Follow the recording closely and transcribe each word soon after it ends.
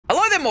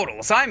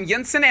Immortals, I'm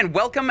Ynsin and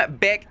welcome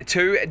back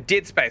to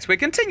Dead Space. We're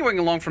continuing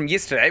along from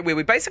yesterday where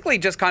we basically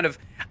just kind of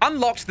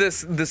unlocked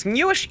this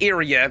newish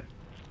area.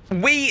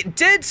 We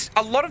did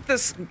a lot of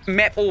this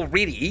map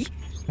already.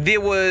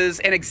 There was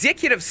an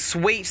executive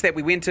suite that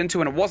we went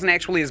into and it wasn't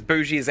actually as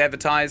bougie as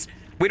advertised.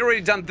 We'd already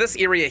done this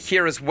area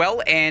here as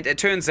well, and it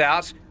turns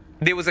out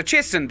there was a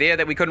chest in there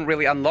that we couldn't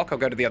really unlock. I'll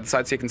go to the other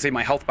side so you can see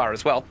my health bar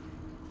as well.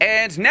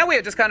 And now we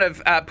are just kind of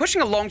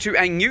pushing along to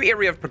a new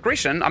area of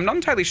progression. I'm not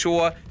entirely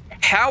sure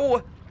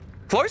how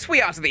close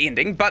we are to the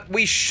ending, but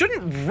we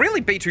shouldn't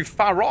really be too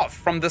far off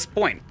from this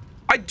point.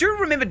 I do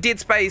remember Dead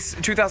Space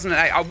 2008.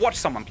 I watched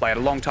someone play it a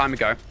long time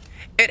ago.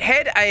 It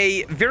had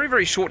a very,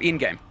 very short end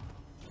game.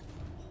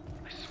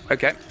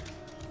 Okay.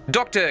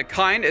 Dr.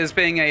 Kine is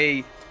being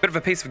a bit of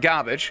a piece of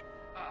garbage.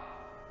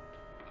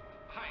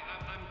 Hi,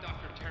 I'm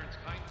Dr. Terrence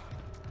Kine.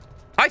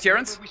 Hi,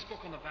 Terrence. We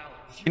spoke on the valley.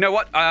 You know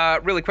what?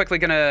 Really quickly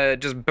gonna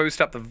just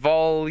boost up the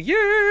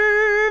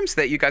volume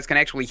so that you guys can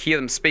actually hear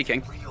them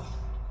speaking. Real.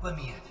 Let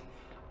me in.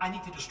 I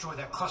need to destroy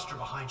that cluster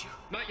behind you.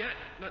 Not yet.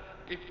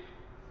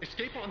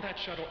 Escape on that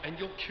shuttle and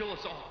you'll kill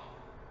us all.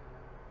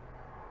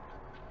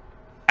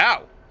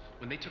 Ow.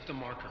 When they took the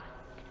marker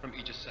from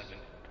Aegis 7,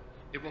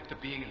 it woke the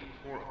being in the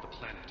core of the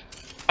planet.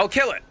 I'll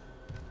kill it.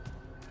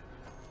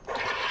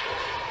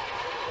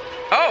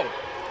 Oh.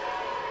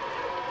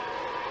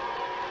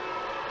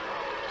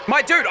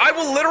 My dude, I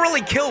will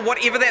literally kill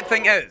whatever that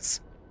thing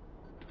is.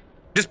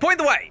 Just point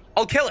the way.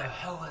 I'll kill it. What the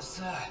hell is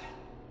that?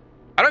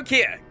 I don't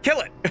care.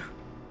 Kill it.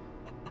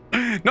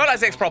 Not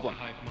Isaac's problem.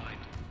 Hive mind,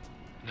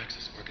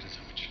 nexus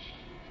organism which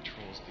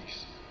controls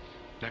these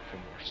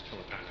necromorphs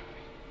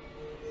telepathically.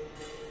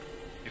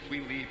 If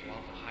we leave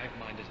while the hive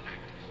mind is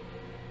active,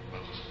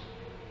 well,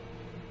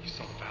 you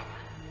saw the valor.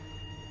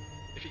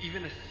 If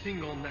even a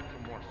single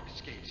necromorph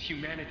escapes,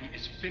 humanity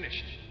is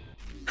finished.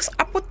 What's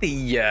up with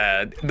the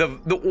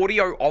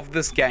audio of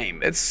this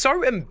game? It's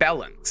so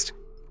imbalanced.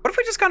 What if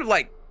we just kind of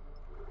like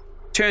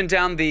turn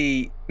down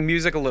the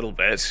music a little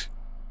bit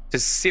to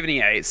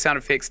 78, sound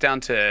effects down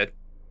to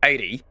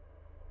 80,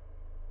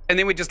 and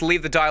then we just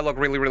leave the dialogue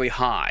really, really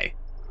high?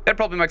 That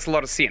probably makes a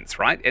lot of sense,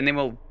 right? And then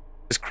we'll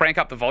just crank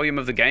up the volume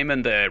of the game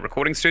in the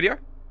recording studio. All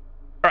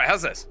right,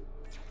 how's this?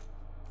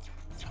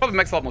 Probably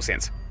makes a lot more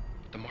sense.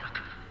 The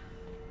marker.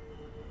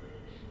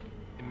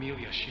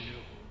 Emilia, she knew.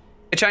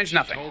 It changed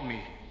nothing. She told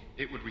me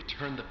it would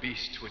return the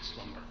beast to its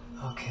slumber.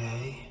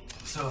 Okay.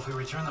 So if we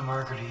return the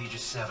marker to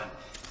Aegis 7,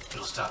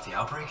 it'll stop the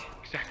outbreak?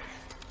 Exactly.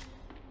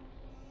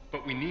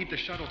 But we need the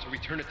shuttle to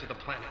return it to the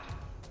planet.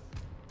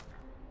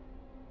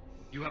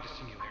 You have a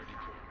singularity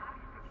core,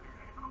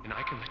 and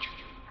I can let you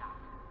do it.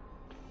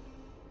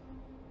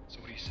 So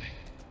what do you say?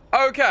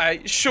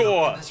 Okay,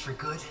 sure. Open this for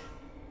good?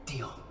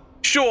 Deal.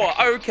 Sure,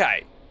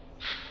 okay.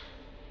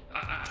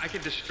 I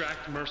can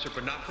distract Mercer,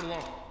 but not for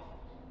long.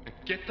 And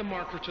get the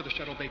marker to the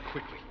shuttle bay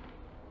quickly.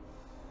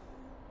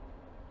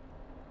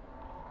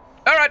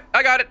 All right,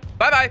 I got it.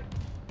 Bye-bye.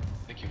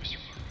 Thank you, Mr.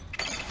 Mark.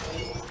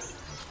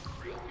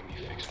 Give me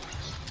a fix,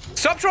 please.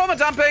 Stop trauma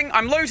dumping.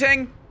 I'm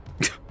looting.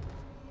 All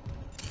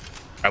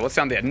right, what's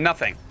down there?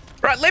 Nothing.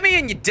 Right, let me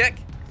in, you dick.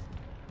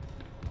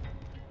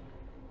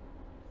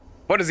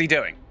 What is he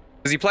doing?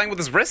 Is he playing with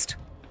his wrist?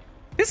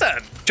 There's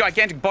a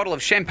gigantic bottle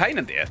of champagne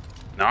in there.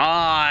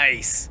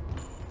 Nice.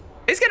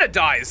 He's gonna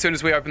die as soon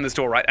as we open this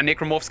door, right? A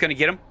necromorph's gonna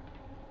get him.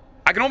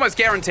 I can almost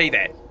guarantee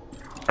that.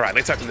 All right,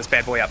 let's open this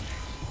bad boy up.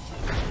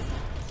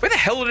 Where the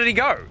hell did he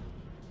go?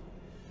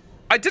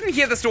 I didn't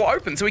hear this door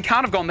open, so he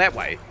can't have gone that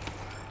way.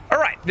 All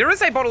right, there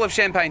is a bottle of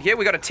champagne here.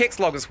 We got a text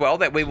log as well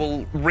that we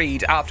will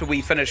read after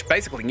we finish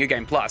basically New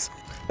Game Plus.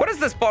 What is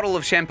this bottle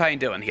of champagne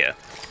doing here?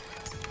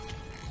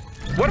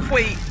 What if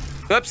we...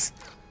 Oops.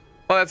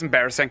 Well, that's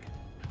embarrassing.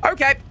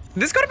 Okay,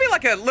 there's got to be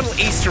like a little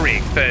Easter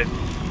egg for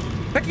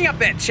picking up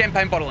that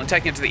champagne bottle and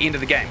taking it to the end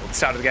of the game, or the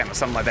start of the game, or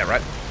something like that,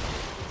 right?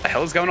 What the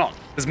hell is going on?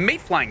 There's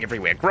meat flying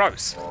everywhere.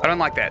 Gross. I don't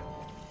like that.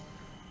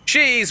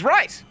 She's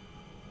right.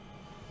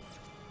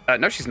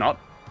 No, she's not.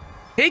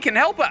 He can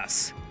help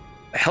us.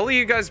 The hell are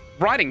you guys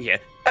writing here?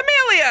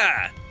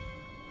 Amelia!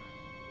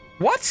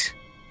 What?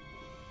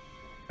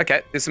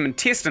 Okay, there's some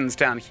intestines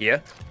down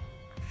here.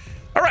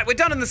 All right, we're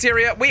done in this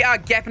area. We are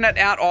gapping it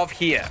out of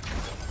here.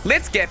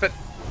 Let's gap it.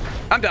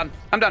 I'm done.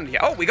 I'm done here.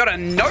 Oh, we got a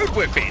node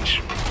workbench.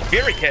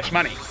 Very cash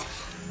money.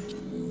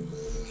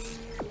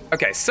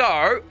 Okay,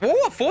 so,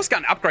 a force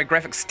gun upgrade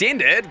graphic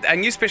extended. A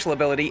new special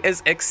ability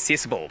is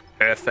accessible.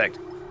 Perfect.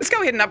 Let's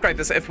go ahead and upgrade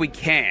this if we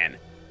can.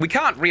 We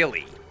can't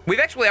really. We've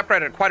actually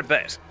upgraded it quite a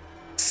bit.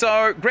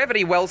 So,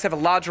 gravity wells have a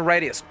larger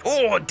radius.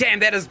 Oh, damn,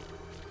 that is...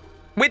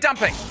 We're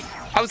dumping.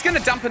 I was going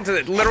to dump into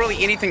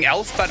literally anything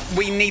else, but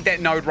we need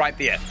that node right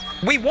there.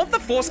 We want the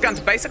force gun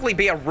to basically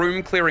be a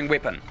room-clearing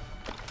weapon.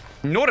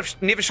 Never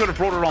should have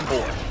brought it on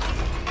board.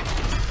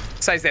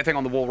 Says that thing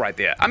on the wall right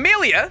there.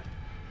 Amelia?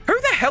 Who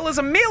the hell is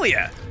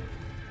Amelia?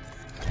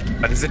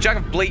 But there's a jug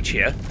of bleach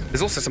here.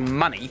 There's also some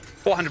money.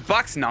 400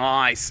 bucks.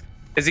 Nice.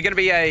 Is it going to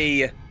be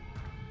a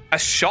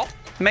shop,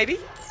 maybe?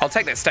 I'll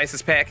take that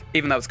stasis pack,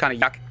 even though it's kind of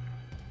yuck.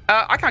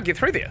 I can't get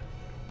through there.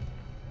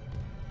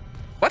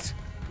 What?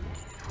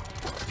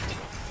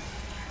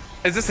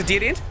 Is this a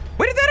dead end?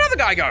 Where did that other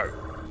guy go?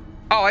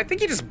 Oh, I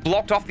think he just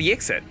blocked off the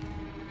exit.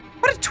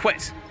 What a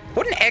twit.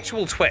 What an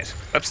actual twit.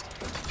 Oops.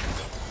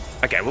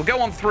 Okay, we'll go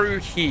on through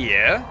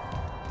here.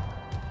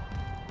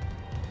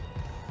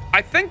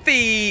 I think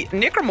the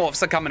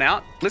necromorphs are coming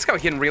out. Let's go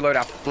ahead and reload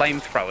our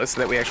flamethrower so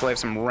that we actually have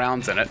some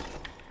rounds in it.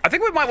 I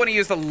think we might want to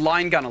use the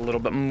line gun a little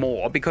bit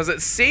more because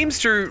it seems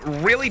to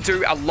really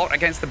do a lot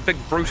against the big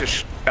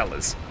brutish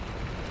fellas.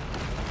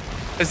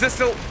 Is this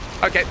still...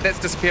 Okay, that's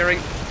disappearing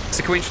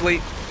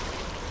sequentially.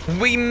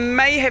 We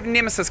may have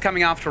Nemesis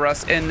coming after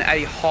us in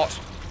a hot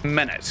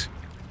minute.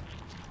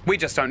 We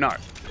just don't know.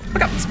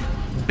 Look up this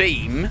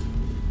beam.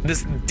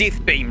 This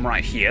death beam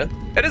right here.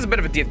 It is a bit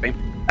of a death beam.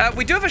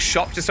 We do have a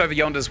shop just over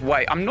yonder's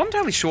way. I'm not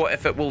entirely sure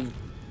if it will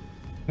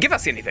give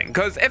us anything,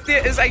 because if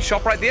there is a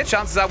shop right there,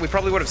 chances are we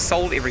probably would have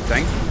sold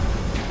everything.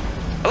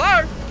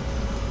 Hello?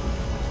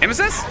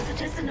 Nemesis?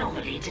 Hazardous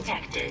anomaly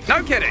detected.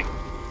 No kidding.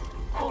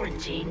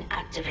 Quarantine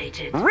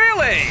activated.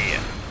 Really?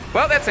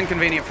 Well, that's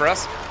inconvenient for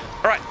us.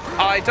 All right,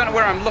 I don't know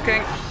where I'm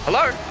looking.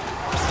 Hello?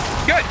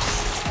 Good.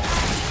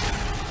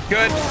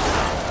 Good.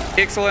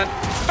 Excellent.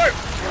 Oh,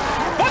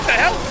 what the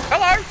hell?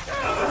 Hello?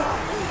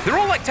 They're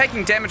all like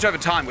taking damage over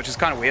time, which is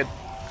kind of weird.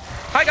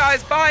 Hi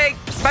guys, bye.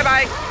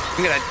 Bye-bye.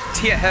 I'm gonna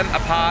tear him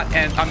apart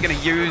and I'm gonna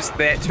use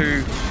that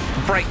to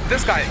break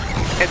this guy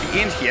at the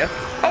end here.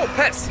 Oh,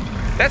 piss.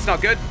 That's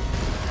not good.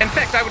 In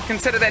fact, I would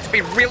consider that to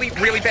be really,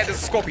 really bad.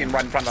 There's a scorpion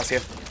right in front of us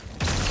here.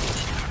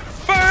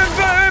 Boom,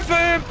 boom,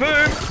 boom,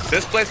 boom.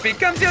 This place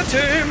becomes your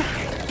tomb.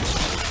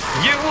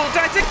 You will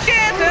die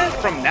together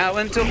from now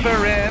until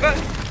forever.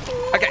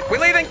 Okay, we're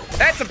leaving.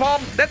 That's a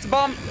bomb. That's a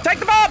bomb. Take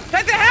the bomb.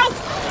 Take the health.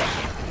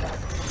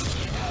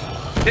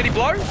 Did he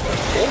blow?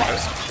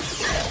 Almost.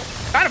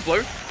 Kind of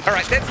blew. All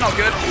right, that's not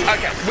good.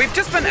 Okay, we've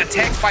just been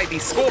attacked by the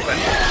scorpion.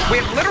 We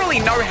have literally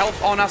no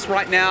health on us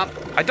right now.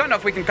 I don't know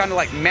if we can kind of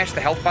like mash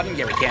the health button.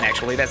 Yeah, we can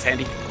actually. That's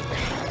handy.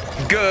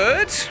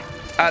 Good.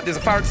 There's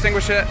a fire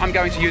extinguisher. I'm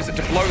going to use it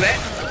to blow that.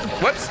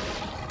 Whoops.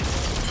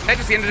 That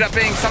just ended up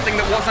being something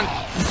that wasn't...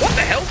 What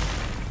the hell?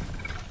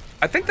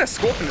 I think the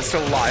scorpion is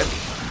still alive.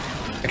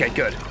 Okay,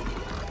 good.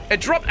 It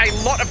dropped a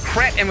lot of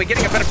crap and we're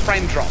getting a bit of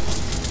frame drop.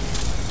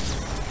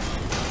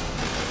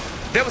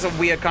 That was a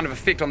weird kind of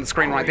effect on the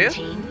screen right there.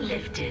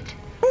 Lifted.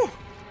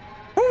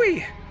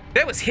 Ooh-wee.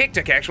 That was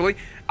hectic, actually.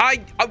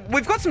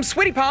 We've got some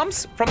sweaty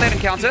palms from that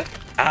encounter.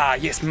 Ah,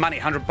 yes, money,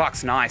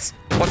 $100, nice.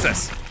 What's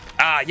this?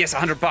 Ah, yes,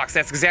 $100.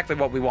 That's exactly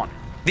what we want.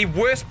 The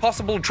worst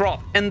possible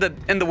drop in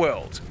the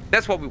world.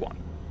 That's what we want.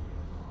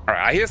 All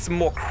right, I hear some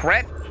more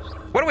crap.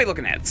 What are we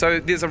looking at? So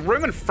there's a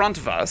room in front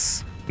of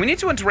us. We need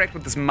to interact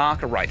with this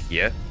marker right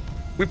here.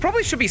 We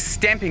probably should be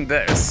stamping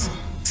this.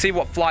 See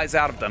what flies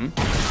out of them.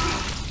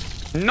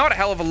 Not a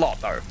hell of a lot,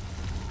 though.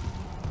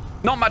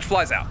 Not much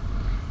flies out.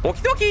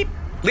 Okie dokie.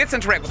 Let's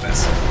interact with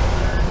this.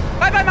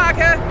 Bye-bye,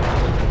 marker.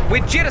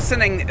 We're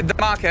jettisoning the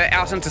marker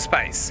out into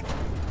space.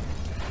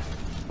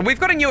 We've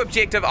got a new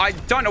objective. I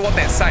don't know what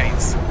that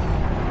says.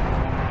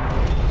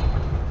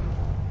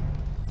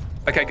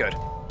 Okay, good.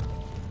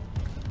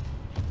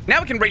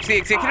 Now we can reach the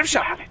executive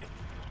shuttle.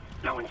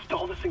 Now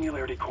install the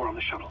singularity core on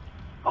the shuttle.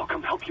 I'll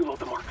come help you load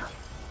the marker.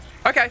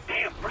 Okay.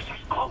 Damn, Mercer's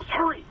close.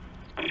 Hurry.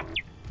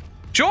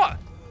 Sure.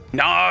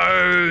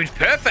 No,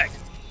 perfect.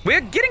 We're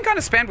getting kind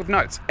of spammed with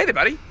notes. Hey there,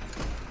 buddy.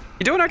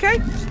 You doing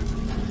okay?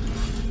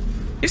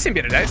 You've seen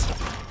better days.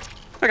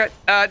 Okay,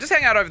 just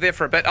hang out over there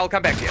for a bit. I'll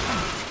come back to you.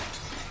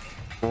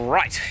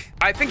 Right.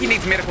 I think he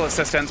needs medical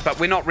assistance, but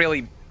we're not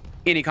really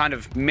any kind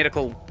of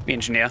medical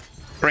engineer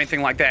or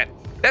anything like that.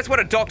 That's what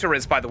a doctor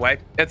is, by the way.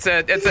 It's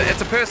a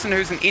person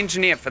who's an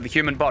engineer for the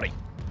human body.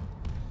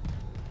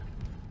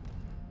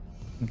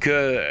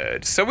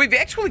 Good. So we've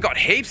actually got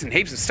heaps and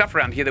heaps of stuff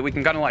around here that we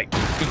can kind of like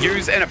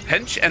use in a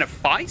pinch, in a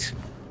fight.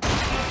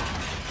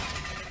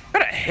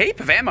 Got a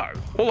heap of ammo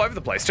all over the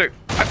place too.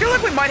 I feel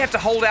like we might have to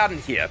hold out in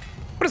here.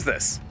 What is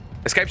this?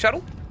 Escape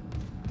shuttle?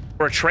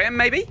 Or a tram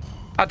maybe?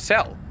 Hard to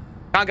tell.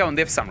 Can't go in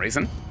there for some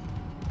reason.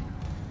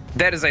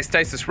 That is a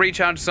stasis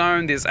recharge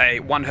zone. There's a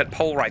one-hit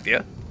pole right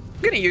there.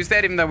 I'm gonna use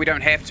that even though we don't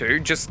have to,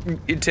 just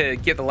to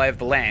get the lay of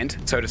the land,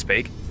 so to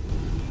speak.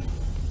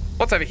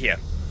 What's over here?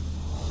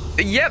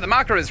 Yeah, the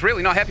marker is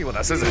really not happy with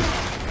us, is it?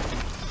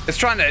 It's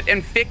trying to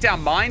infect our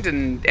mind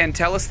and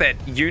tell us that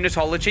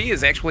unitology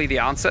is actually the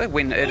answer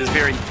when it is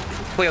very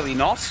clearly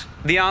not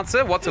the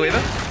answer whatsoever.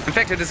 In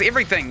fact, it is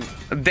everything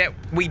that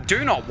we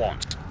do not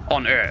want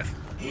on Earth.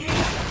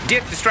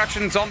 Death,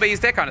 destruction, zombies,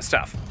 that kind of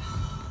stuff.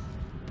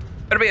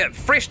 It'll be a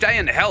fresh day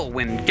in hell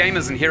when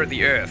gamers inherit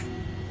the Earth.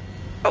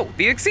 Oh,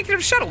 the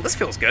executive shuttle. This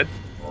feels good.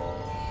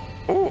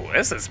 Oh,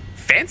 this is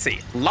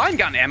fancy. Line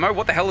gun ammo.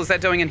 What the hell is that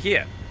doing in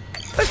here?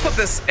 Let's put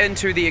this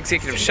into the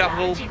executive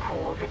shuttle.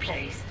 Core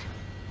replaced.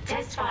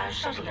 Test fire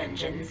shuttle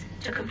engines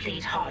to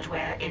complete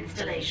hardware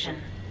installation.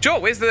 Sure,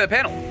 where's the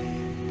panel?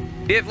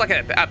 Do you have like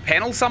a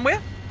panel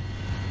somewhere?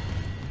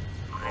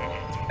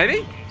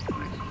 Maybe?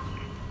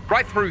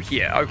 Right through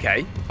here.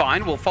 Okay,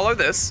 fine. We'll follow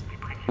this.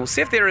 We'll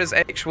see if there is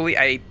actually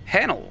a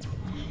panel.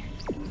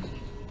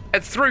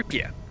 It's through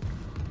here.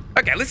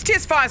 Okay, let's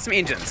test fire some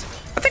engines.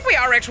 I think we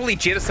are actually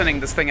jettisoning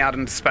this thing out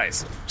into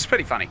space, which is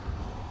pretty funny.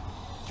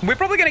 We're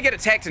probably going to get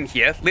attacked in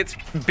here. Let's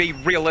be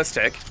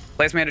realistic.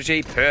 Plasma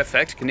energy,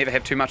 perfect. Can never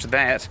have too much of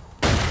that.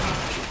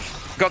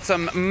 Got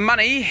some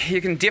money. You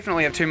can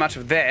definitely have too much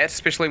of that,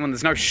 especially when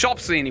there's no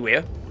shops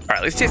anywhere. All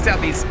right, let's test out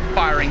these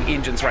firing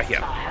engines right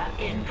here.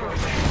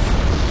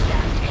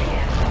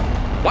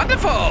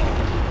 Wonderful!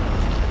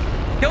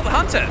 Kill the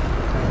hunter.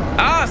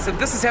 Ah, so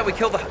this is how we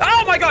kill the...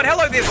 Oh my god,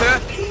 hello there, sir.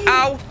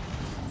 Ow.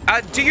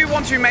 Do you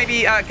want to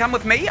maybe come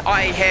with me?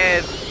 I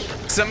have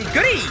some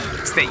goodies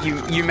that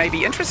you may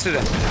be interested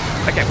in.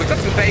 Okay, we've got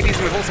some babies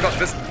and we've also got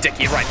this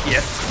dickie right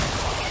here.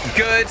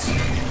 Good.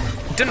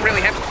 Didn't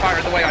really have to fire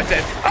it the way I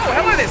did. Oh,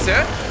 hello there,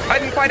 sir. I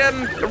didn't quite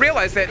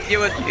realize that you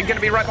were going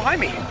to be right behind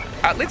me.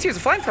 Let's use a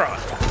flamethrower.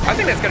 I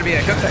think that's going to be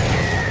a good thing.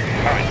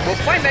 All right, we'll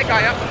flame that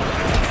guy up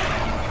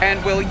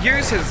and we'll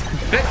use his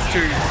bits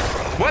to...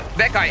 What?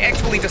 That guy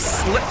actually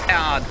just slipped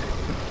our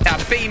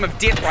beam of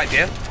death right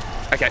there.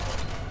 Okay.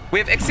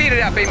 We've exceeded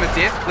our beam of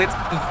death. Let's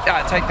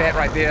take that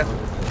right there.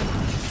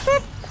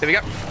 Whoop. There we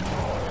go.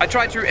 I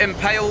tried to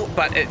impale,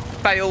 but it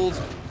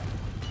failed.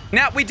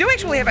 Now, we do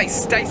actually have a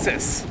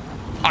stasis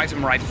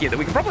item right here that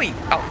we can probably...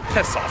 Oh,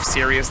 piss off,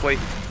 seriously.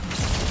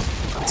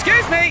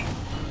 Excuse me!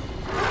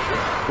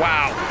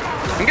 Wow.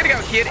 I'm going to go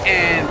ahead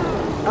and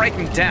break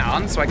him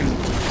down so I can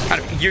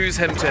kind of use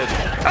him to...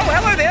 Oh,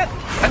 hello there!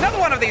 Another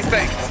one of these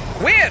things.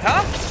 Weird,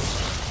 huh?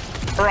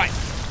 All right.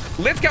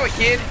 Let's go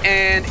ahead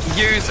and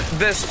use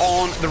this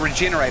on the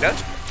regenerator.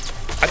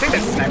 I think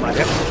that's his name right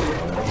there.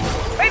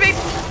 Baby!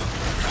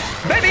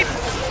 Baby!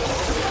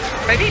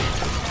 Baby!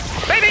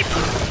 Baby!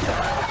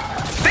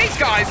 These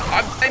guys,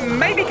 they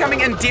may be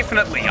coming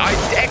indefinitely. I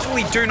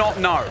actually do not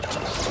know.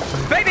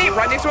 Baby,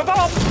 right next to a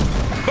bomb.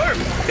 Boom.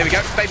 There we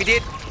go. Baby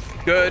dead.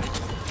 Good.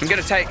 I'm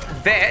going to take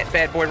that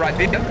bad boy right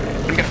there.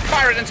 I'm going to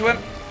fire it into him.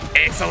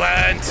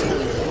 Excellent.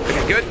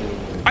 Okay, good.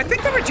 I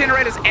think the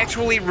regenerator's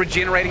actually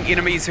regenerating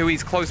enemies who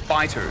he's close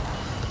by to.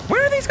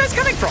 Where are these guys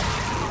coming from?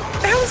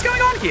 What the hell is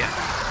going on here?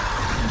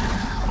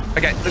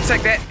 Okay, let's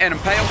take that and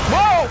impale.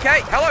 Whoa,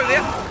 okay. Hello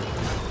there.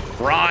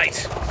 Right.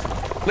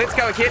 Let's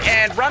go ahead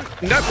and run.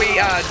 Nope, we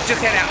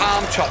just had our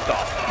arm chopped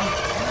off.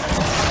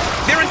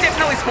 They're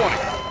indefinitely spawning.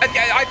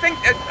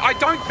 I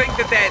don't think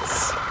that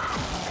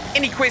that's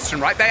any question,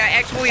 right? They are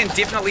actually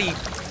indefinitely...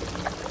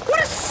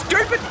 What a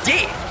stupid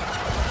death.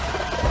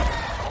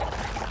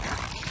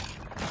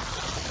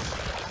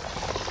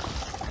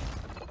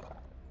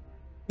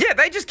 Yeah,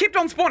 they just kept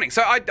on spawning.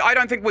 So I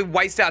don't think we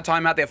waste our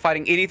time out there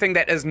fighting anything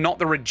that is not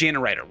the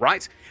regenerator,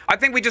 right? I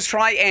think we just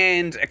try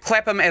and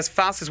clap them as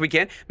fast as we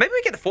can. Maybe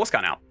we get the force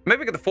gun out. Maybe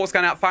we get the force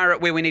gun out, fire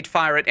it where we need to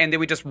fire it, and then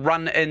we just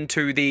run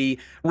into the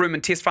room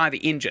and test fire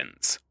the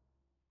engines.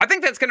 I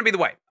think that's going to be the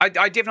way. I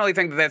definitely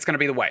think that that's going to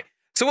be the way.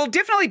 So we'll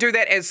definitely do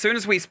that as soon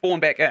as we spawn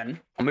back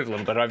in. I'll move a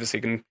little bit over so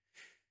you can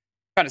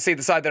kind of see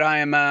the side that I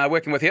am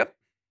working with here.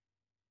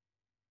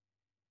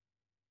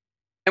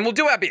 And we'll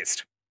do our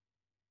best.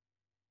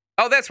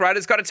 Oh, that's right.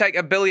 It's got to take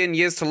 1 billion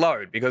years to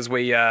load because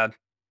we died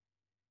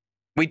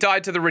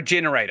to the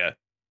regenerator.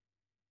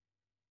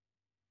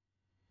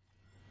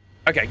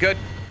 Okay, good.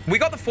 We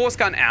got the force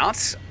gun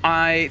out.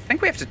 I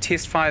think we have to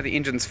test fire the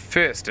engines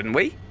first, didn't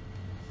we?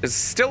 It's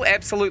still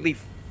absolutely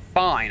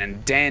fine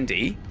and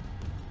dandy.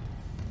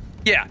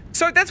 Yeah,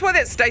 so that's why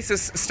that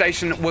stasis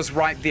station was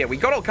right there. We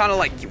got to kind of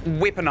like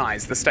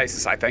weaponize the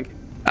stasis, I think.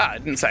 Ah,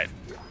 it didn't say it.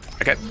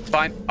 Okay,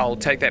 fine. I'll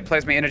take that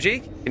plasma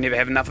energy. You never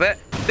have enough of that.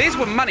 These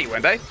were money,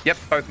 weren't they? Yep,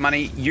 both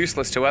money,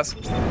 useless to us.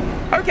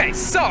 Okay,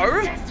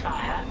 so... Test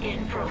fire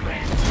in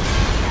progress.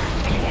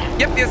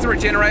 Yep, there's the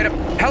regenerator.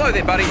 Hello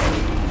there, buddy.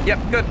 Yep,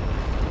 good.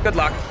 Good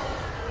luck.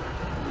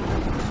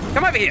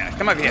 Come over here.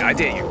 Come over here. I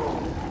dare you.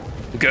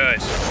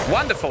 Good.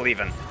 Wonderful,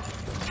 even.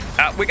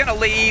 We're going to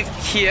leave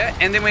here,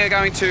 and then we're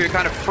going to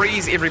kind of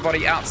freeze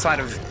everybody outside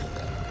of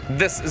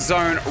this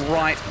zone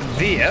right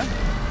there.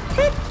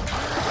 Boop.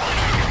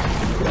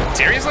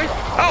 Seriously?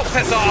 Oh,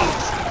 piss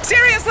off.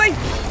 Seriously?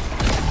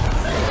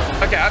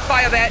 Okay, I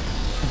fire that.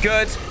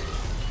 Good.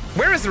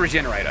 Where is the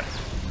regenerator?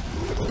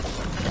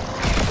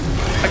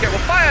 Okay, we'll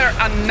fire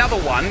another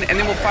one, and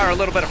then we'll fire a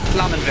little bit of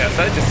Flame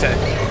Inverter, just to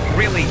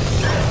really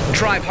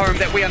drive home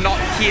that we are not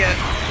here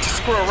to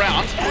screw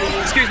around.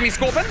 Excuse me,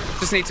 Scorpion.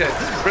 Just need to...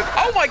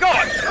 Oh my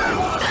god!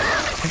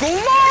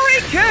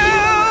 Glory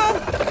kill!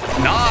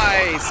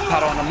 Nice.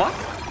 Paranama.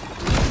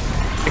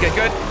 Okay,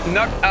 good.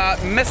 No,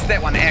 missed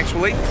that one,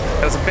 actually.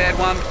 That was a bad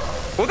one.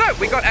 Although,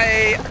 we got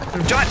a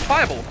giant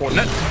fireball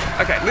coordinate.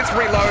 Okay, let's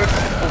reload.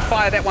 We'll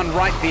fire that one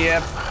right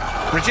there.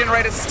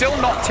 Regenerator's still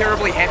not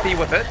terribly happy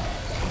with it.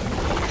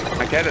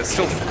 Okay, that's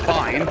still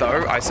fine,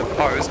 though, I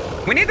suppose.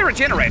 We need the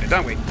regenerator,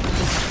 don't we?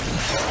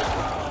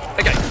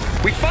 Okay,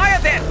 we fire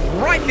that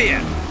right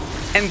there.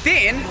 And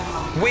then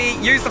we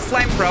use the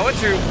flamethrower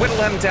to whittle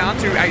him down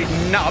to a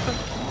nub.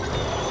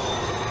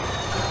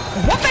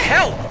 What the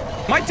hell?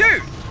 My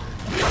dude!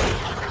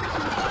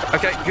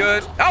 Okay,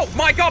 good. Oh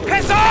my god,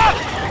 piss off!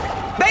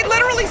 They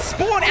literally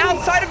spawn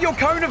outside of your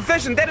cone of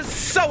vision. That is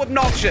so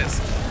obnoxious.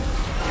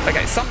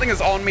 Okay, something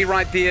is on me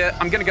right there.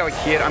 I'm gonna go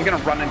ahead. I'm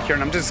gonna run in here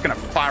and I'm just gonna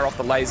fire off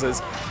the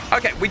lasers.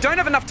 Okay, we don't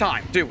have enough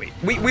time, do we?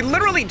 We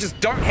literally just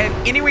don't have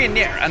anywhere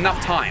near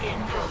enough time.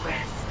 In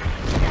progress.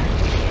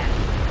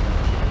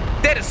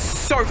 That is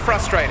so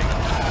frustrating.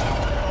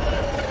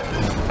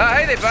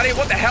 Hey there, buddy.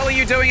 What the hell are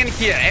you doing in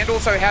here? And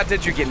also, how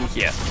did you get in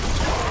here?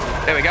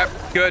 There we go.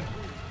 Good.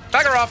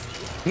 Bugger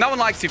off. No one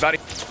likes you, buddy.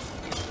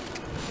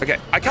 Okay,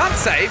 I can't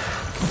save.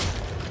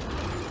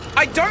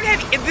 I don't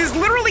have... There's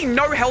literally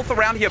no health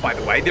around here, by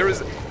the way. There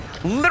is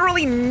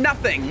literally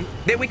nothing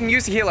that we can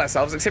use to heal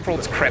ourselves, except for all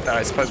this crap that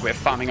I suppose we're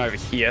farming over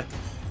here.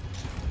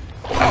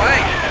 Oh,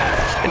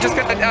 hey. It just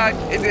got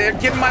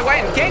given my way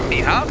and ganked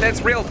me, huh?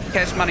 That's real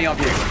cash money of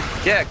you.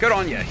 Yeah, good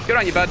on you. Good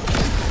on you, bud.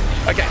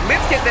 Okay,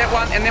 let's get that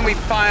one, and then we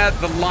fire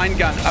the line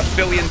gun a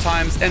billion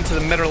times into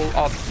the middle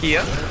of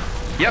here.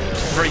 Yep,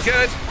 very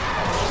good.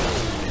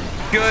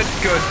 Good,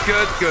 good,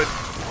 good, good.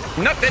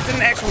 Nope, that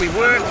didn't actually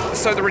work.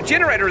 So the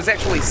regenerator is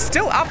actually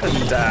still up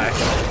and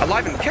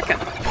alive and kicking.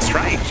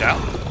 Strange, huh?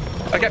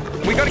 Okay,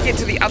 we got to get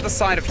to the other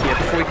side of here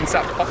before we can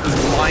start pop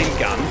this line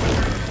gun.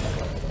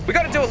 We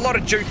got to do a lot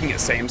of juking, it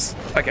seems.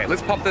 Okay,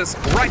 let's pop this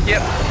right here.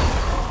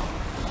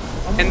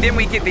 And then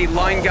we get the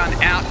line gun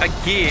out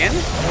again.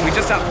 We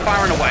just start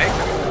firing away.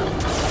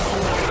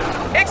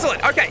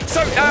 Excellent. Okay,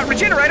 so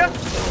regenerator,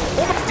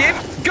 almost dead.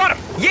 Got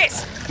him.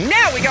 Yes.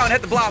 Now we go and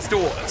hit the blast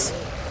doors.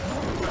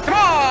 Come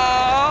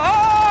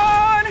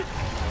on.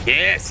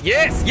 Yes,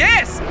 yes,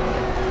 yes.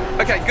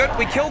 Okay, good.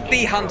 We killed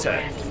the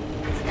hunter.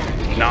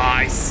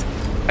 Nice.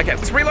 Okay,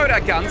 let's reload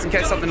our guns in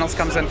case something else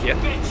comes in here.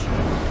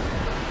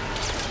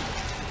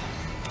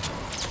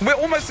 We're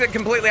almost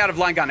completely out of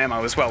line gun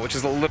ammo as well, which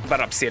is a little bit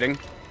upsetting.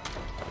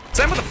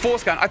 Same with the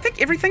force gun. I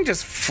think everything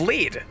just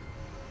fled.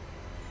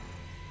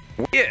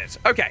 Weird.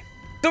 Okay.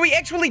 So we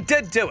actually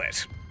did do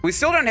it. We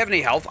still don't have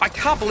any health. I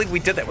can't believe we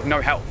did that with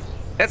no health.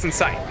 That's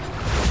insane.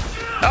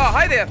 Oh,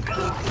 hi there.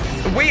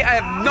 We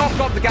have not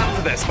got the gun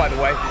for this, by the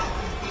way.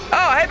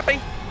 Oh, hey, buddy.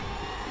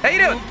 How you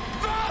doing?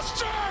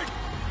 Bastard!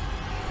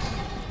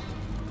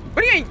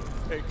 What do you mean?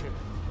 Take him.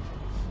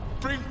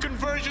 Bring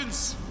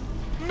conversions.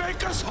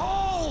 Make us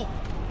whole.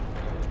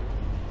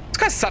 This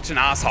guy's such an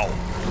asshole.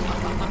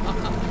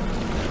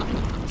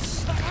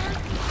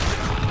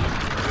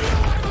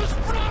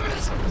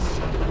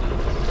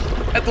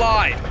 It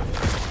lied.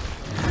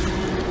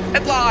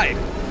 It lied.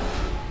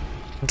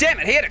 Damn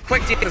it, he had a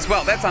quick death as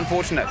well. That's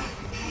unfortunate.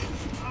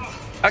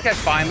 Okay,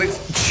 fine.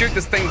 Let's shoot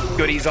this thing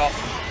goodies off.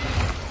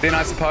 Then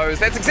I suppose.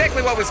 That's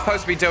exactly what we're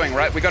supposed to be doing,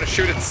 right? We got to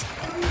shoot its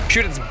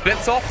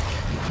bits off.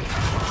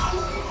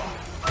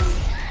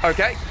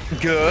 Okay,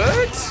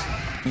 good.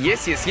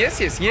 Yes, yes, yes,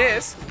 yes,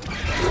 yes.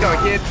 Go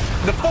ahead.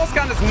 The force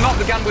gun is not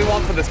the gun we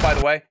want for this, by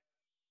the way.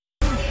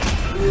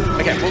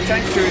 Okay, we'll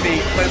change to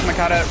the plasma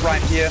cutter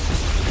right here.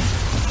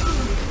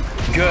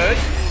 Good.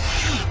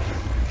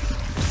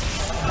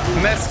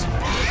 Missed.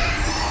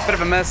 Bit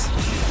of a miss.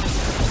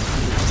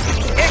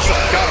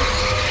 Excellent. Got him.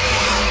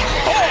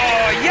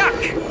 Oh,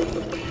 yuck.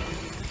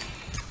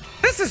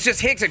 This is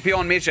just hectic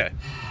beyond measure.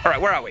 All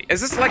right, where are we? Is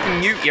this like a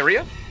new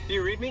area? Do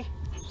you read me?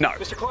 No.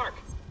 Mr. Clark.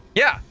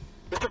 Yeah.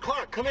 Mr.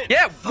 Clark, come in.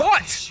 Yeah,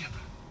 what? Ship.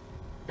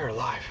 You're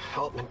alive.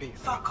 Altman be.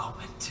 Fuck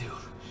Altman, too.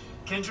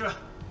 Kendra?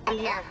 I'm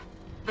here,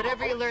 but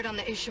every alert on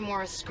the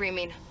Ishimura is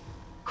screaming.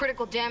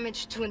 Critical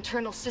damage to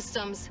internal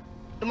systems.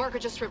 The marker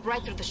just ripped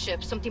right through the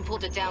ship. Something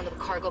pulled it down to the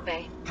cargo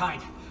bay.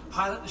 Kind.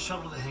 Pilot the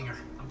shuttle to the hangar.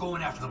 I'm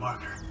going after the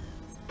marker.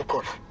 Of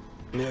course.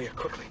 Amelia,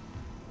 quickly.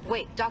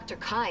 Wait, Dr.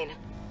 Kine.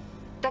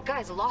 That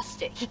guy's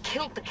lost it. He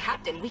killed the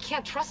captain. We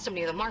can't trust him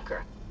near the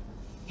marker.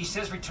 He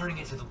says returning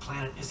it to the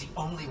planet is the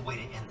only way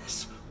to end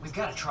this. We've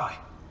got to try.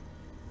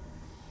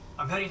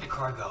 I'm heading to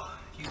cargo.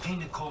 You ping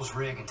Nicole's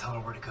rig and tell her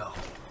where to go.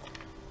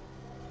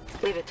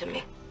 Leave it to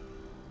me.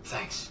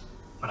 Thanks.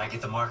 When I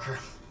get the marker,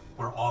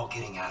 we're all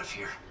getting out of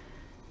here.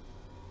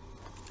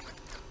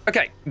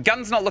 Okay,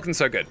 gun's not looking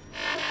so good.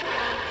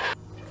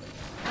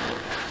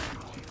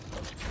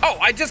 Oh,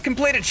 I just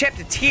completed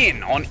chapter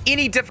 10 on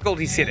any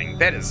difficulty setting.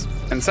 That is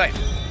insane.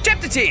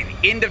 Chapter 10,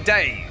 end of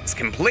days,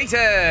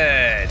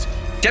 completed.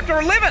 Chapter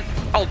 11,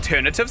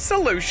 alternative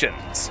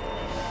solutions.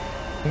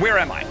 Where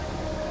am I?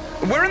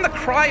 We're in the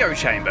cryo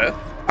chamber.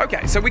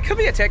 Okay, so we could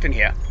be attacked in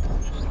here.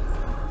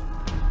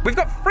 We've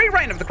got free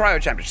reign of the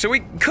cryo chamber, so we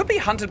could be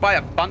hunted by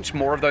a bunch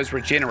more of those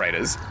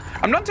regenerators.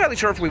 I'm not entirely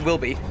sure if we will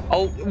be.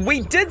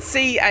 We did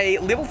see a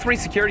level 3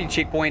 security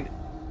checkpoint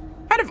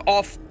kind of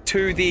off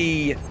to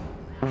the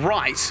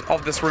right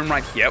of this room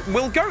right here.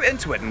 We'll go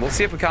into it and we'll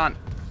see if we can't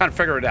kind of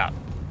figure it out.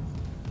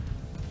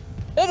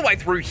 All the way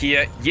through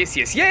here. Yes,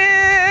 yes,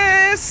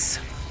 yes!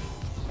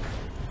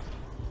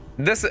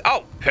 This is,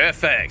 oh,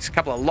 perfect. A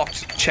couple of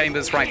locked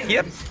chambers right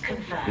here.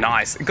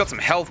 Nice. Got some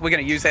health. We're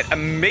going to use that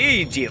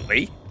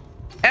immediately.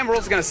 And we're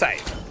also going to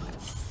save.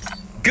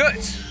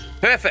 Good.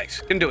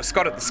 Perfect. Gonna do a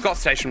Scott at the Scott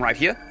station right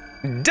here.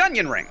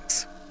 Dunyan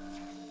rings.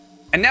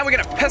 And now we're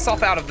gonna piss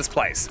off out of this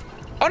place.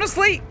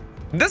 Honestly,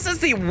 this is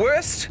the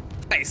worst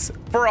place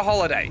for a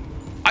holiday.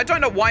 I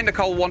don't know why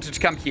Nicole wanted to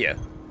come here.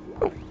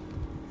 Oh,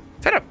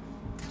 is that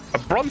a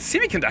bronze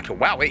semiconductor?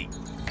 Wowee.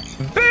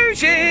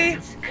 Bougie!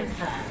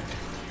 Confirmed.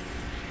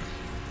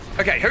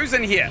 Okay, who's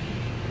in here?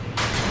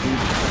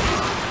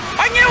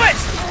 I knew it!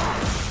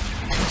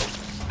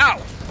 Ow.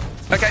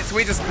 Okay, so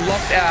we just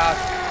lost our...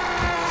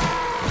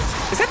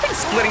 Is that thing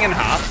splitting in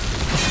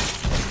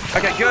half?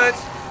 Okay, good.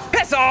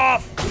 Piss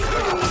off!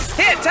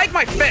 Here, take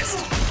my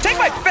fist. Take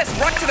my fist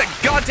right to the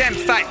goddamn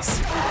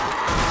face.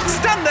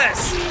 Stun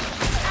this!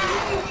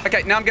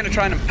 Okay, now I'm gonna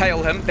try and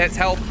impale him. That's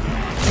help.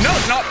 No,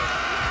 it's not.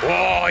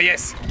 Oh,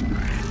 yes.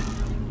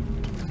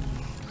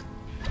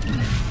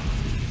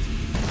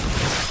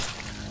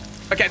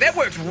 Okay, that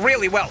worked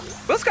really well.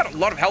 Will's got a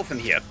lot of health in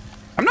here.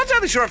 I'm not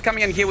totally sure if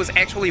coming in here was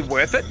actually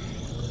worth it.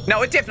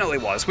 No, it definitely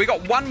was. We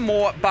got one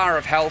more bar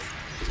of health.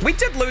 We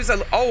did lose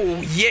a...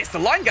 Oh, yes, the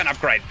line gun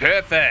upgrade.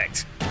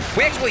 Perfect.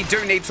 We actually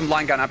do need some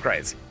line gun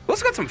upgrades. We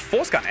also got some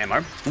force gun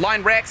ammo.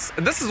 Line racks.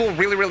 This is all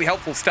really, really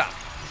helpful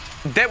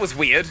stuff. That was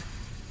weird.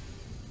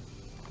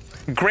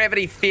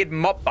 Gravity-fed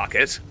mop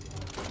bucket.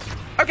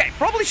 Okay,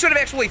 probably should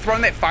have actually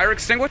thrown that fire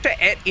extinguisher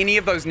at any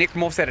of those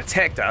necromorphs that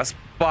attacked us,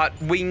 but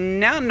we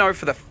now know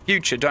for the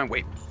future, don't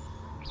we?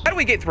 How do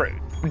we get through?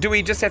 Do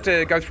we just have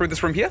to go through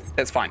this room here?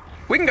 That's fine.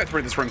 We can go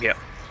through this room here.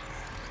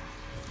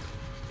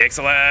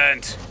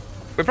 Excellent.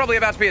 We're probably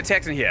about to be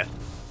attacked in here,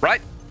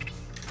 right?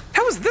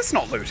 How is this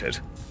not looted?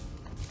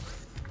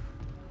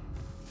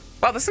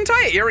 Wow, this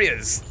entire area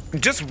is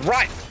just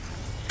ripe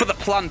for the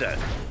plunder.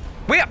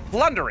 We are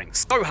plundering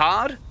so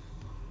hard.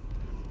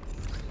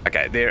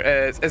 Okay,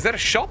 there is... Is that a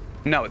shop?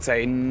 No, it's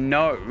a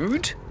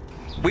node.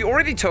 We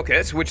already took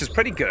it, which is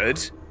pretty good.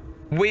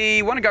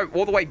 We want to go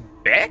all the way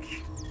back?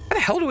 How the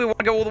hell do we want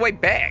to go all the way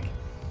back?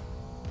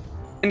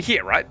 In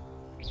here, right?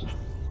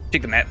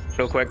 Check the map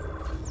real quick.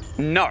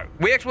 No,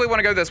 we actually want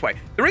to go this way.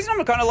 The reason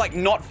I'm kind of like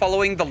not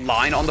following the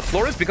line on the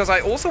floor is because I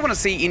also want to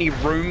see any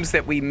rooms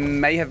that we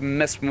may have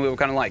missed when we were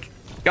kind of like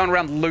going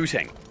around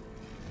looting.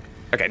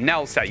 Okay, now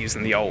I'll start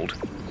using the old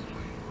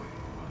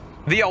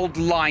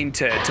line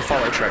to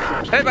follow trick.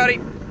 Hey, buddy.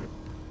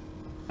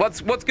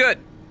 What's good?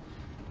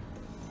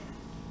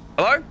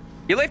 Hello?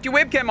 You left your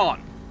webcam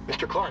on.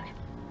 Mr. Clark,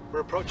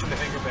 we're approaching the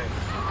hangar bay.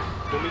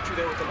 We'll meet you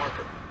there with the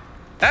marker.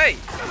 Hey.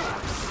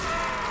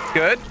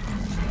 Good.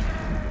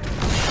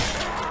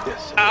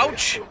 Yes.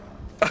 Ouch.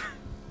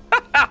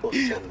 We'll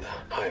send the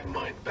hive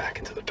mind back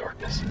into the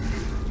darkness.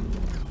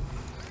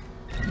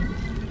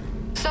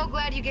 So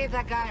glad you gave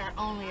that guy our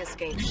only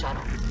escape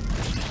shuttle.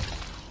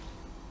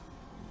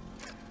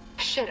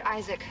 Shit,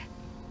 Isaac.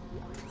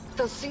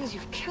 Those things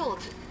you've killed.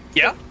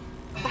 Yeah?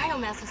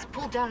 Biomass is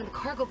pulled down in the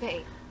cargo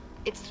bay.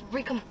 It's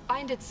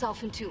recombined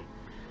itself into...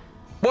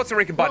 What's it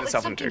recombined Well, it's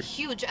itself something into?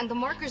 huge, and the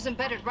marker's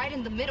embedded right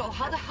in the middle.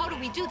 How the hell do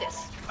we do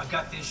this? I've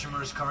got the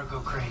Ynsin's cargo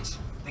cranes.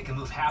 They can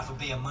move half a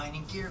bay of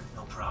mining gear,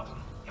 no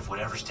problem. If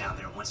whatever's down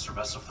there wants to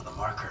wrestle for the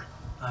marker,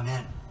 I'm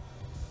in.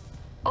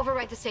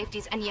 Override the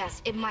safeties, and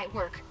yes, it might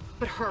work.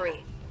 But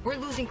hurry. We're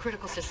losing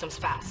critical systems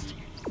fast.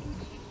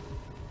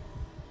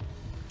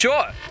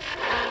 Sure.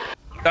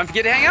 Don't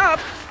forget to hang up.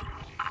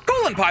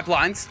 Coolant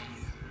pipelines.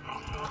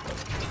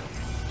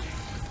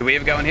 Do we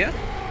ever go in here?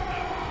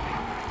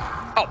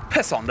 Oh,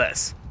 piss on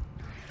this.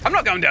 I'm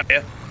not going down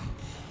here.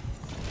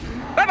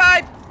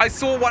 Bye-bye. I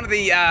saw one of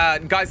the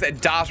guys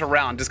that dart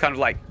around just kind of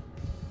like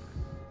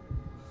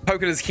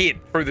poking his head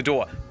through the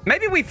door.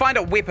 Maybe we find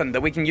a weapon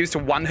that we can use to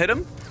one-hit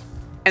him,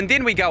 and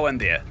then we go in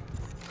there.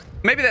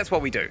 Maybe that's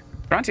what we do.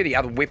 There aren't any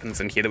other weapons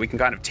in here that we can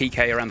kind of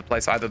TK around the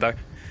place either, though.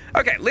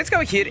 Okay, let's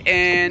go ahead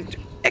and...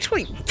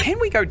 Actually, can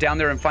we go down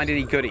there and find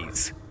any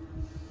goodies?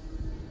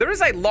 There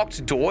is a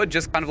locked door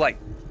just kind of like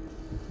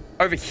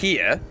over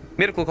here.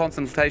 Medical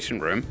consultation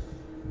room.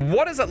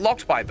 What is it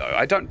locked by, though?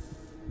 I don't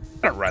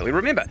really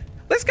remember.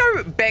 Let's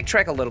go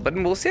backtrack a little bit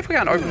and we'll see if we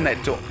can open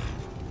that door.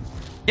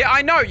 Yeah,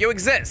 I know, you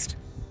exist.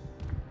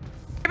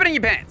 Keep it in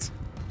your pants.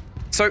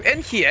 So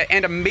in here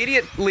and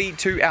immediately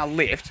to our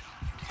left...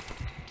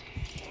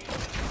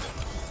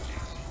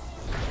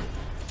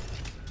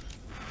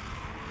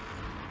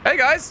 Hey,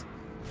 guys.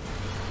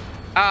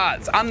 Ah,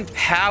 it's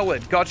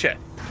unpowered. Gotcha.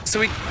 So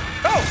we...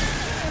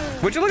 Oh!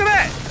 Would you look at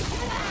that?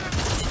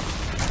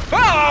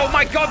 Oh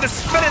my god, the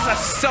spinners are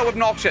so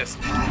obnoxious.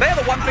 They are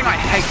the one thing I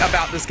hate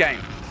about this game.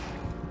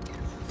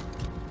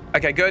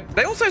 Okay, good.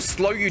 They also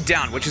slow you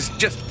down, which is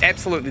just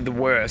absolutely the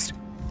worst.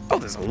 Oh,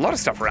 there's a lot of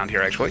stuff around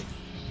here, actually.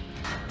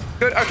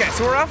 Good. Okay,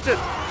 so we're after...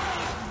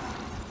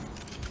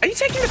 Are you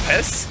taking the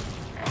piss?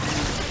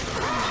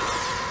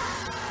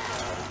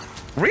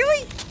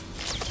 Really?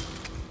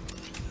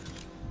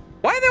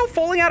 Why are they all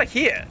falling out of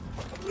here?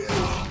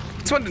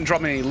 This one didn't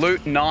drop me any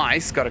loot.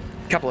 Nice. Got a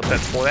couple of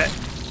bits for that.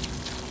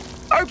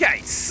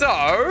 Okay,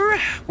 so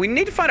we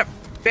need to find a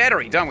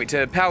battery, don't we,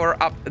 to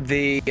power up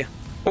the...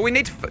 Well, we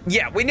need to...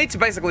 Yeah, we need to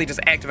basically just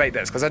activate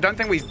this, because I don't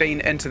think we've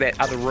been into that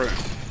other room.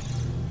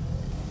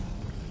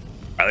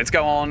 All right, let's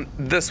go on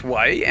this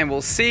way, and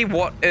we'll see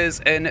what is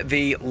in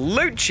the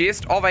loot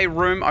chest of a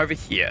room over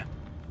here.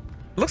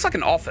 Looks like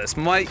an office.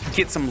 Might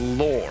get some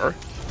lore.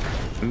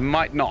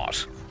 Might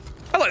not.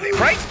 Hello there,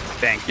 crate.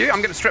 Thank you.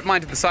 I'm going to strip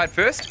mine to the side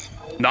first.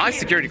 Nice.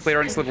 Security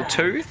clearance level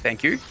 2.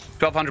 Thank you.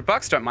 1,200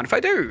 bucks. Don't mind if I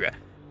do.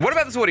 What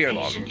about this audio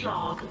log? Patient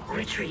log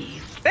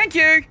retrieved. Thank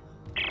you.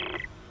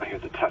 I hear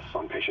the tests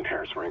on patient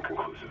Harris were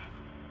inconclusive.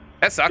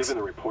 That sucks.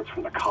 Given the reports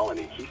from the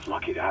colony, he's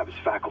lucky to have his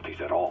faculties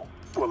at all.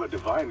 Well, a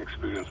divine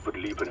experience would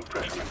leave an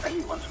impression on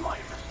anyone's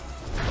mind.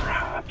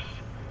 Perhaps.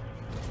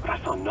 But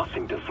I saw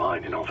nothing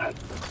divine in all that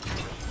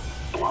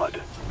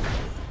blood.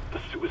 The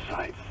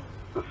suicides.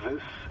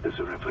 This is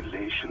a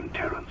revelation,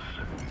 Terrence.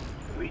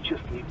 We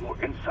just need more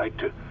insight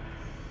to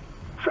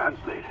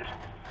translate it.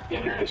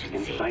 You think this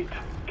insight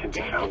can be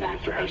Death found in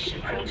Mr. Harris's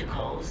evacuation head?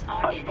 protocols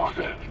are in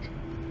positive. effect.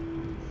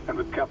 And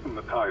with Captain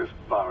Matthias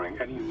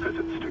barring any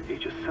visits to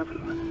Aegis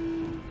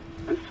 7,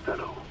 this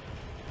fellow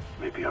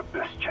may be our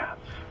best chance.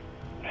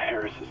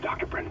 Harris is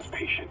Dr. Brennan's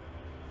patient.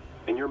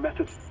 And your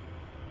methods...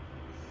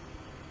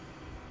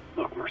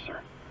 Look,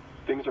 Mercer.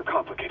 Things are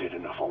complicated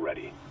enough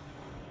already.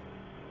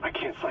 I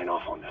can't sign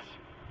off on this.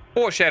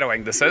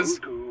 Foreshadowing, this is.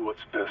 You'll do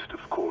what's best,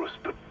 of course,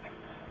 but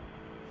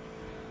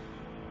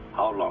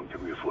how long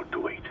can we afford to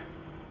wait?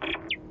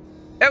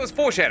 That was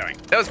foreshadowing.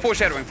 That was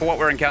foreshadowing for what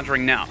we're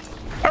encountering now.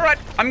 All right,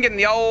 I'm getting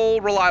the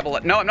old reliable...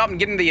 No, I'm not. I'm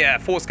getting the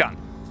force gun.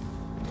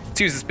 Let's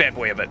use this bad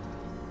boy a bit.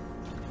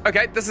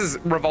 Okay, this is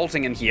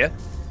revolting in here.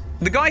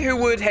 The guy who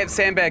would have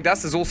sandbagged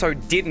us is also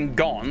dead and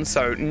gone,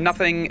 so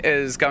nothing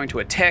is going to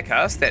attack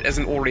us that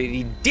isn't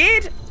already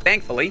dead,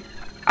 thankfully.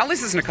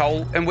 Unless it's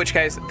Nicole, in which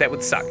case that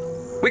would suck.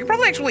 We could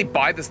probably actually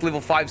buy this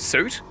level 5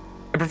 suit.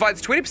 It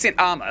provides 20%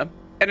 armor,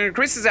 and it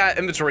increases our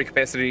inventory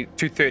capacity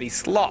to 30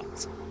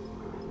 slots.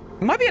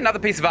 Might be another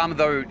piece of armor,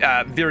 though,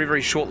 very,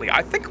 very shortly.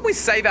 I think we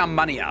save our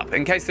money up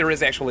in case there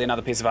is actually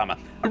another piece of armor.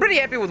 I'm pretty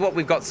happy with what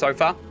we've got so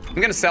far. I'm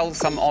going to sell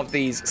some of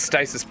these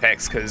stasis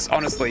packs, because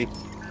honestly,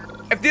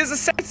 if there's a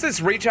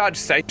stasis recharge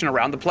station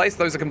around the place,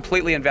 those are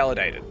completely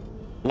invalidated.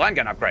 Line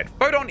gun upgrade.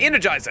 Photon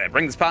Energizer.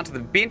 Bring this part to the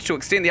bench to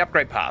extend the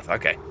upgrade path.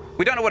 Okay.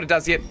 We don't know what it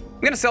does yet.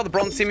 I'm going to sell the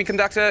bronze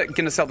semiconductor,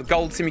 going to sell the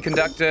gold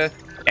semiconductor,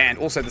 and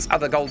also this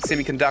other gold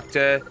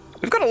semiconductor.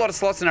 We've got a lot of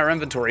slots in our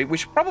inventory. We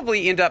should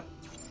probably end up...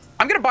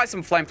 I'm going to buy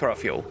some flamethrower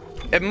fuel.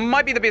 It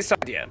might be the best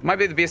idea. Might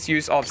be the best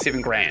use of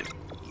 7 grand.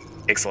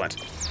 Excellent.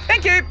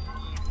 Thank you.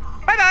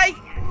 Bye-bye.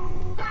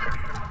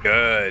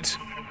 Good.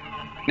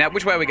 Now,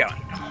 which way are we going?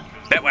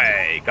 That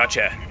way.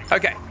 Gotcha.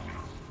 Okay.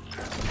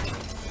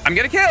 I'm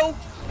going to kill.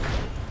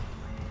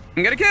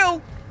 I'm going to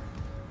kill.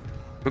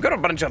 We've got a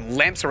bunch of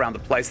lamps around the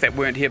place that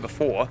weren't here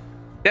before.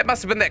 That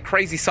must have been that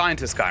crazy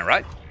scientist guy,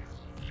 right?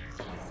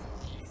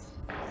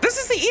 This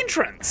is the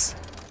entrance.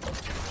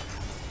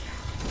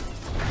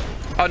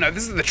 Oh no,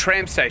 this is the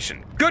tram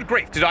station. Good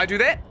grief, did I do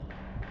that?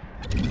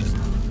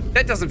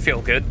 That doesn't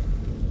feel good.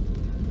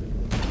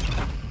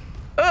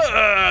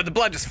 Ugh, the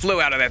blood just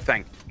flew out of that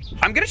thing.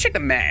 I'm gonna check the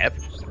map.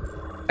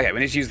 Okay, we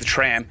need to use the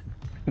tram.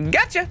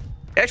 Gotcha.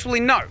 Actually,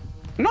 no,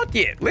 not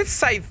yet. Let's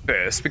save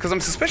first because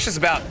I'm suspicious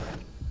about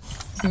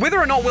whether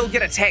or not we'll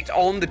get attacked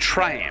on the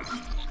tram.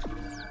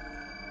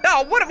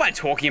 Oh, what am I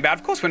talking about?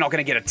 Of course we're not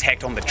going to get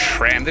attacked on the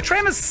tram. The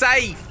tram is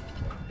safe.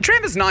 The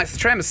tram is nice. The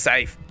tram is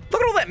safe.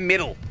 Look at all that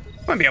metal.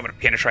 We won't be able to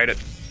penetrate it.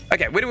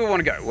 Okay, where do we want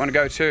to go? We want to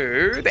go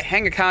to the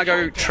hangar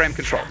cargo tram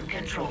control.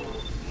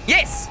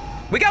 Yes!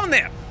 We're going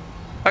there.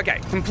 Okay,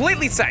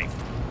 completely safe.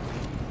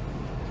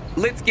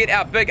 Let's get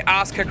our big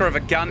ass kicker of a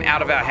gun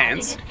out of our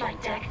hands.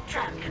 Flight deck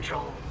tram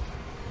control.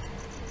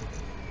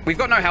 We've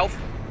got no health.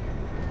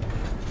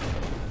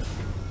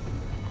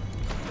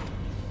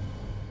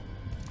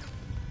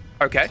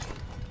 Okay.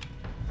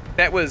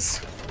 That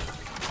was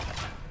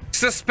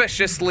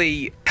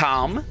suspiciously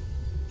calm.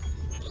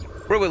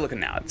 Where are we looking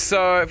now?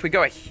 So if we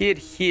go ahead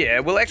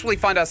here, we'll actually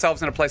find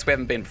ourselves in a place we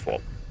haven't been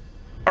before.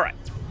 All right,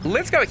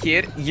 let's go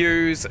ahead,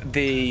 use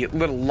the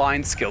little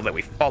line skill that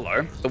we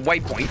follow, the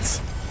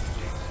waypoints,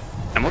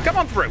 and we'll come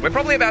on through. We're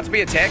probably about to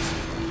be attacked.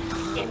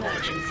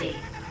 Emergency.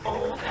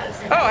 All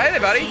personnel. Oh, hey there,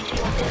 buddy.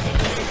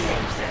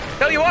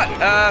 Tell you what,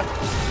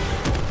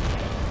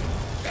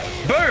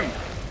 boom.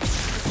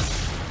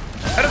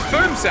 How does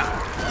boom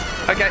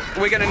sound? Okay,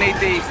 we're gonna need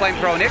the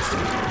flamethrower next,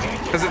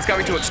 because it's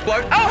going to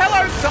explode. Oh,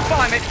 hello, something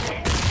behind me.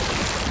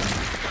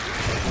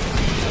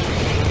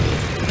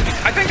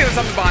 I think there was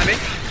something behind me.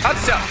 Hard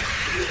to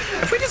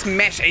tell. If we just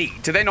mash E,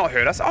 do they not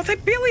hurt us? Oh, they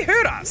barely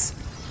hurt us.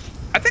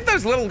 I think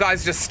those little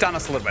guys just stun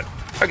us a little bit.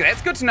 Okay,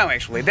 that's good to know,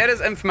 actually. That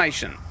is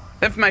information.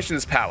 Information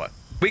is power.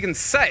 We can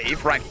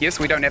save right here,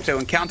 so we don't have to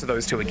encounter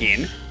those two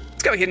again.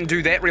 Let's go ahead and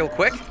do that real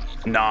quick.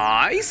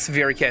 Nice,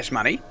 very cash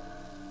money.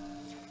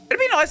 It'd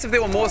be nice if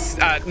there were more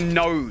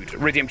node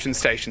redemption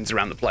stations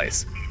around the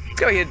place.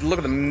 Let's go ahead and look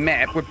at the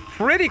map. We're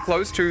pretty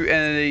close to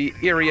an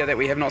area that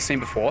we have not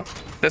seen before.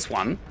 This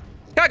one.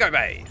 Cargo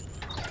bay.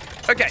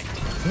 Okay,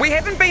 we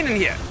haven't been in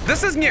here.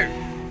 This is new.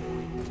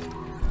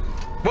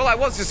 Well, I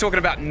was just talking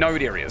about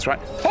node areas, right?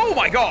 Oh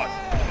my god.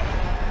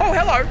 Oh,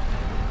 hello.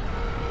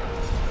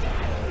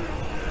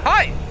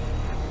 Hi.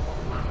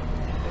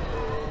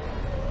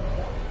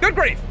 Good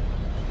grief.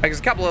 There's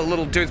a couple of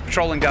little dudes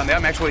patrolling down there.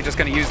 I'm actually just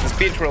going to use this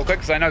bench real quick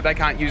because I know they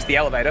can't use the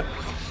elevator.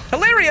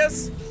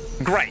 Hilarious!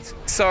 Great.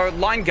 So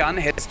line gun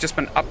has just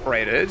been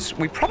upgraded.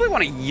 We probably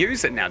want to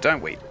use it now,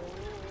 don't we?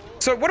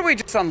 So what do we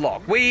just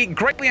unlock? We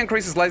greatly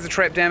increases laser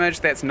trap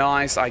damage. That's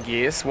nice, I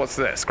guess. What's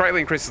this? Greatly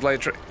increases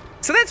laser trap.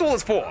 So that's all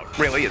it's for,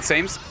 really, it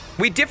seems.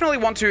 We definitely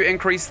want to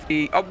increase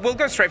the... Oh, we'll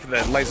go straight for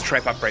the laser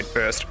trap upgrade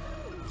first.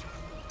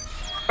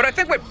 But I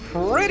think we're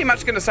pretty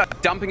much going to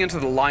start dumping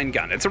into the line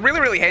gun. It's a really,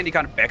 really handy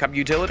kind of backup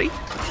utility.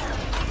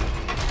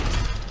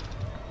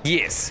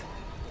 Yes.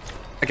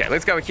 Okay,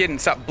 let's go ahead and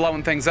start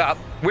blowing things up.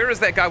 Where is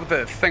that guy with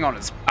the thing on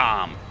his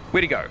arm?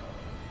 Where'd he go?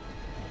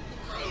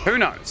 Who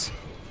knows?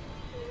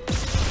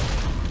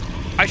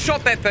 I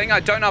shot that thing. I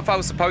don't know if I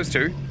was supposed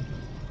to.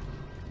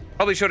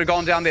 Probably should have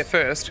gone down there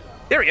first.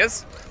 There he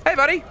is. Hey,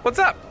 buddy. What's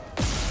up?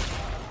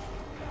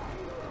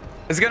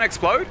 Is it going to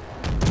explode?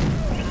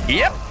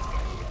 Yep.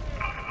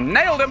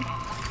 Nailed him.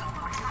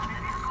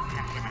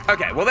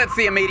 Okay, well, that's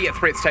the immediate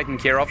threats taken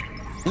care of.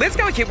 Let's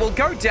go ahead. We'll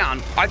go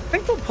down. I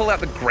think we'll pull out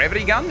the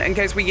gravity gun in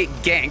case we get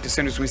ganked as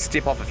soon as we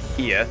step off of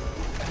here.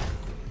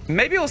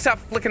 Maybe we'll start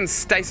flicking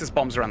stasis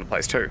bombs around the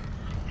place, too.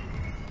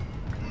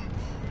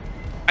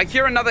 I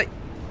hear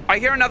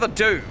another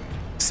dude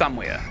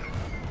somewhere.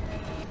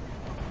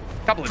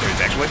 A couple of dudes,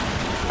 actually.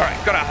 All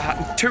right, got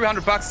a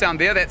 200 bucks down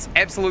there. That's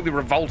absolutely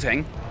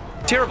revolting.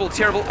 Terrible,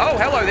 terrible. Oh,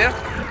 hello there.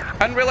 I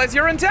didn't realize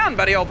you were in town,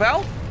 buddy, old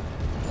pal.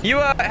 You,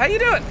 how you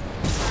doing?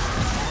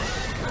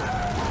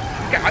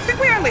 Okay, I think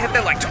we only hit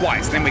that like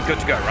twice, then we're good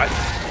to go, right?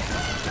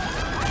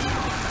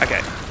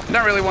 Okay,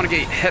 don't really want to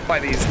get hit by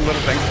these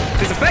little things.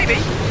 There's a baby.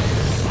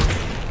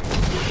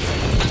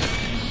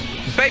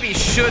 Baby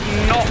should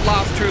not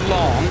last too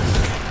long.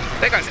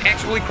 That guy's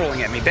actually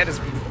crawling at me. That is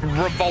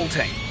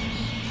revolting.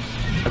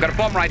 I've got a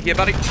bomb right here,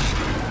 buddy.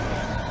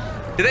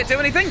 Did that do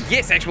anything?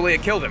 Yes, actually,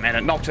 it killed him, and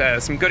it knocked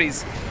some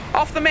goodies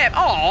off the map.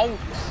 Oh,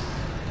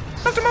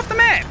 knocked him off the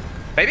map.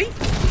 Baby,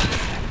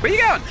 where you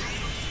going?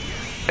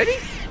 Baby?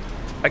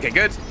 Okay,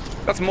 good.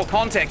 Got some more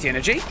contact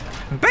energy.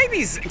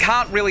 Babies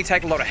can't really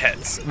take a lot of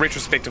hits,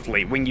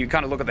 retrospectively, when you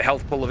kind of look at the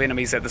health pool of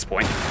enemies at this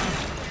point.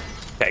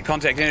 Okay,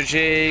 contact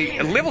energy,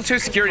 level 2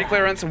 security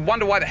clearance.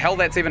 Wonder why the hell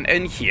that's even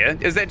in here.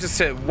 Is that just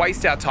to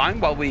waste our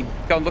time while we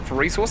go and look for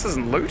resources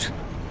and loot?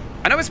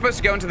 I know we're supposed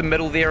to go into the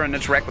middle there and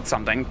interact with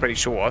something, pretty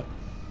sure.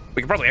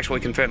 We can probably actually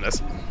confirm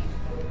this.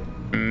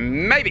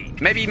 Maybe,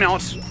 maybe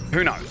not,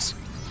 who knows.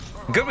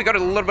 Good, we got a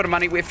little bit of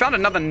money. We found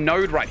another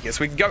node right here,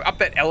 so we can go up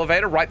that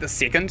elevator right this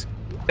second.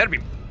 That'd be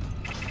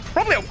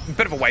probably a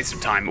bit of a waste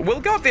of time.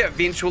 We'll go up there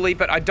eventually,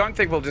 but I don't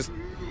think we'll just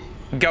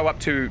go up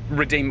to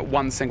redeem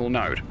one single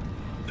node.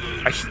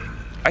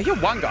 I hear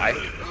one guy.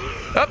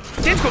 Oh,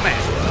 tentacle man.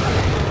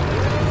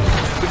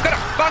 We've got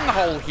a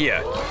bunghole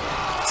here.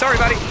 Sorry,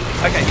 buddy.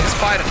 Okay, he just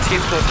fired a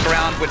tentacle at the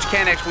ground, which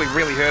can actually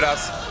really hurt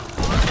us.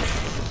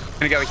 I'm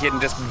gonna go ahead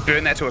and just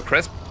burn that to a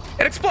crisp.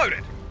 It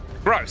exploded.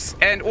 Gross.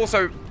 And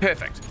also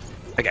perfect.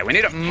 Okay, we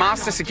need a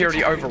master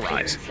security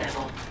override.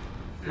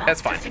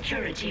 That's fine.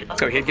 Let's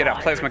go ahead, get our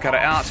plasma cutter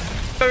out.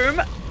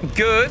 Boom.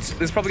 Good.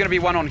 There's probably going to be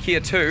one on here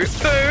too.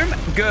 Boom.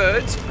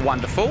 Good.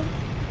 Wonderful.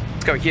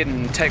 Let's go ahead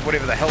and take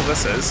whatever the hell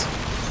this is.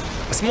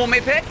 A small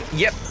med pack?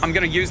 Yep, I'm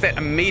going to use that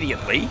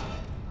immediately.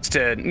 Just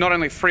to not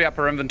only free up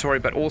our inventory,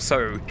 but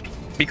also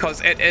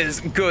because it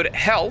is good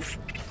health.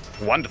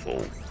 Wonderful.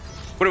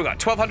 What do we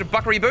got? 1,200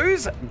 buckery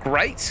booze?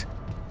 Great.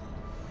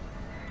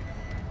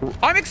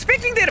 I'm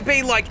expecting there to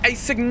be like a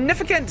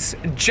significant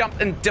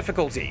jump in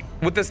difficulty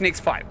with this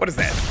next fight. What is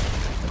that?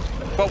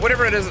 Well,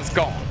 whatever it is, it's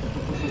gone.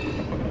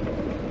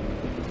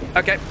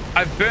 Okay,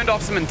 I've burned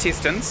off some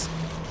intestines.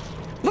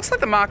 Looks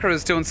like the marker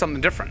is doing something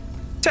different.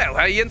 Tail,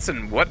 hey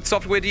Ynsin, what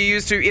software do you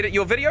use to edit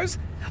your videos?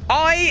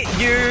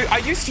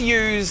 I used to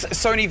use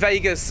Sony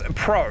Vegas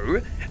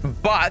Pro,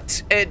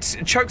 but it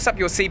chokes up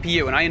your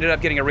CPU, and I ended up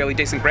getting a really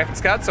decent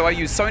graphics card, so I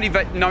use not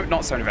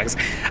Sony Vegas.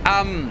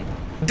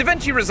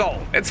 DaVinci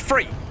Resolve. It's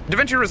free.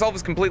 DaVinci Resolve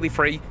is completely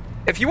free.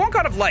 If you want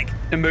kind of like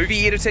the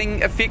movie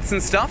editing effects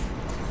and stuff,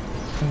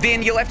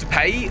 then you'll have to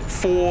pay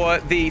for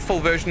the full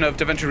version of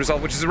DaVinci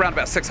Resolve, which is around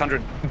about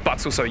 600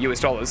 bucks or so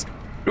US dollars,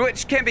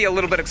 which can be a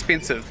little bit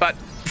expensive. But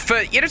for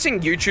editing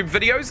YouTube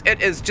videos,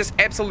 it is just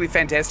absolutely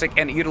fantastic,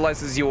 and it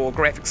utilizes your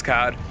graphics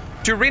card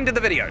to render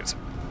the videos.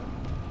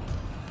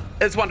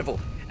 It's wonderful.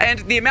 And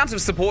the amount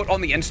of support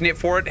on the internet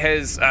for it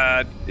has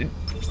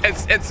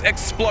it's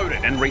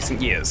exploded in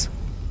recent years.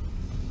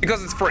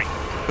 Because it's free.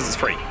 Because it's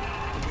free.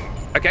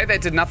 Okay,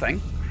 that did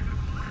nothing.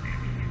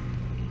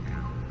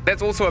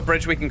 That's also a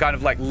bridge we can kind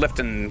of like lift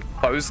and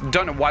close.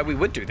 Don't know why we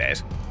would do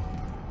that.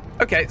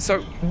 Okay,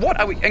 so what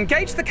are we?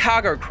 Engage the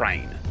cargo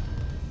crane.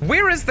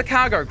 Where is the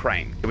cargo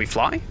crane? Can we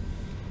fly?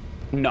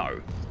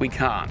 No, we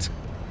can't.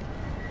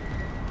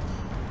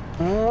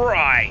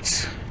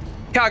 Right.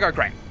 Cargo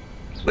crane.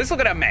 Let's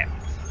look at our map.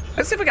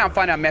 Let's see if we can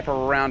find our map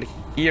around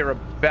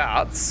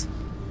hereabouts.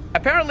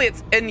 Apparently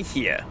it's in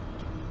here.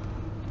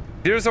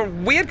 There's a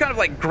weird kind of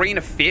like green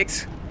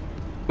effect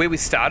where we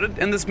started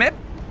in this map.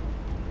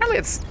 Apparently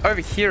it's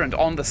over here and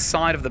on the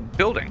side of the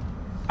building.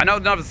 I know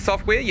another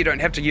software you don't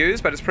have to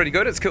use, but it's pretty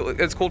good. It's called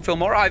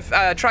Filmora.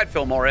 I've tried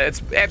Filmora.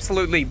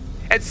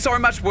 It's so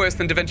much worse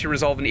than DaVinci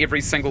Resolve in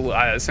every single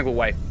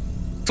way.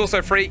 It's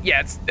also free.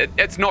 Yeah,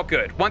 it's not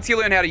good. Once you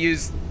learn how to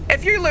use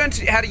If you learned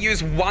how to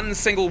use one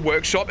single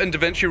workshop in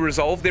DaVinci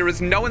Resolve, there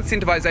is no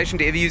incentivization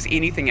to ever use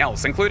anything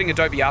else, including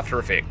Adobe After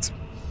Effects.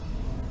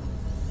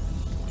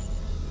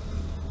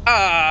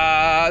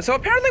 So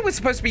apparently we're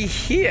supposed to be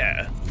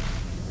here.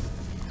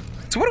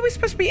 So what are we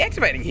supposed to be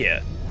activating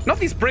here? Not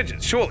these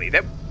bridges, surely.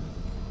 That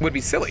would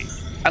be silly.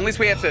 Unless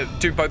we have to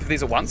do both of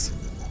these at once.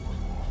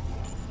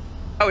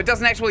 Oh, it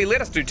doesn't actually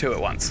let us do two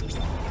at once.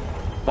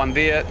 One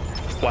there,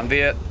 one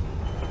there.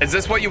 Is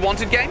this what you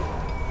wanted, game?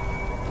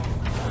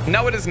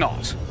 No, it is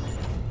not.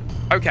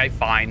 Okay,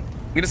 fine.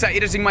 I'm gonna start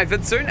editing my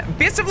vid soon.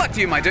 Best of luck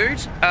to you, my dude.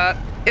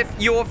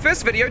 If your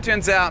first video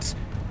turns out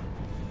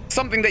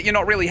something that you're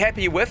not really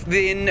happy with,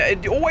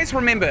 then always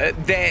remember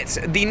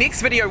that the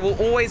next video will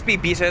always be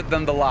better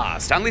than the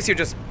last. Unless you're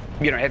just,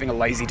 you know, having a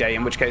lazy day,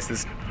 in which case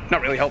there's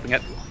not really helping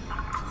it.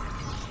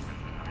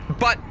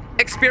 But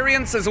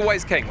experience is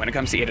always king when it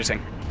comes to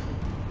editing.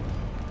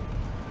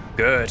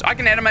 Good. I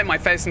can animate my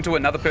face into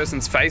another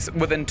person's face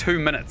within 2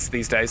 minutes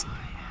these days.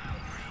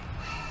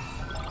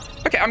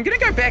 Okay, I'm gonna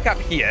go back up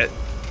here.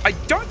 I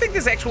don't think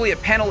there's actually a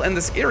panel in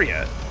this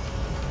area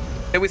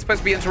that we're supposed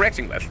to be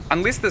interacting with.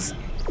 Unless this...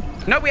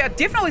 No, we are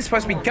definitely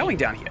supposed to be going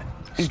down here.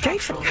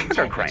 Engage the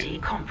cargo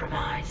crane.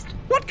 Compromised.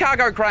 What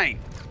cargo crane?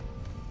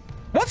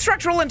 What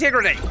structural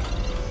integrity?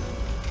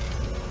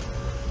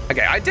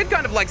 Okay, I did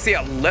kind of like see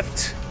a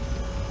lift.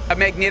 A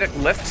magnetic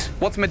lift.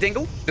 What's my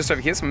dingle? Just over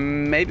here, so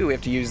maybe we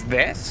have to use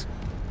that.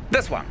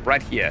 This one,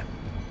 right here.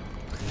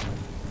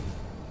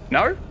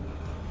 No?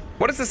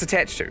 What is this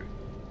attached to?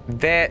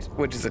 That,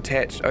 which is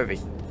attached over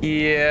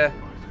here.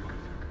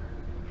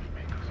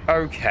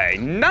 Okay,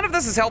 none of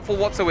this is helpful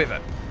whatsoever.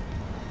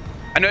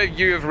 I know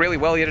you have really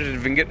well edited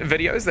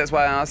videos, that's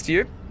why I asked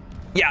you.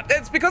 Yeah,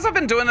 it's because I've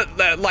been doing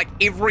it like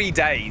every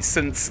day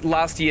since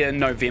last year in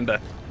November.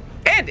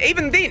 And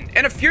even then,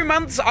 in a few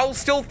months, I'll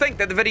still think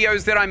that the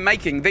videos that I'm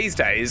making these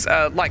days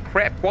are like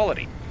crap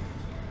quality.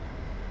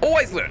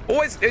 Always learn.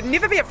 Always,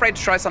 never be afraid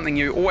to try something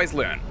new. Always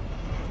learn.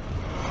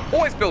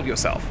 Always build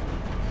yourself.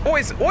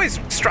 Always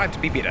strive to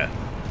be better.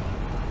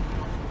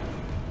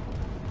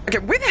 Okay,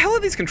 where the hell are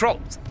these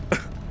controls?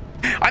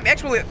 I'm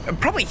actually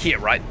probably here,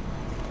 right?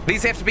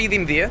 These have to be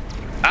them there.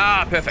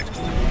 Ah, perfect.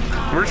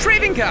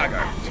 Retrieving cargo.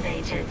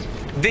 Activated.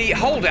 The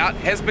holdout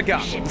has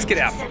begun. Let's get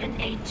out.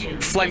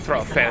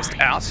 Flamethrower first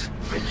out.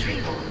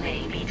 Retrieval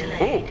may be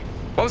delayed. Ooh,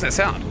 what was that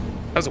sound?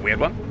 That was a weird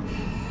one.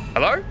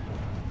 Hello?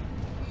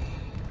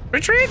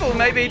 Retrieval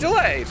may be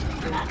delayed.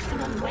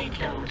 Maximum weight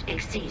load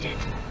exceeded.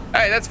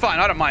 Hey, that's fine.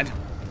 I don't mind.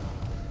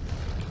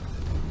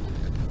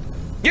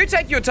 You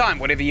take your time,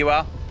 whatever you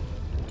are.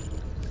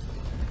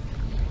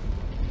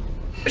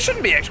 It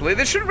shouldn't be, actually.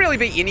 There shouldn't really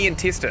be any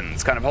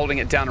intestines kind of holding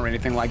it down or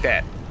anything like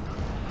that.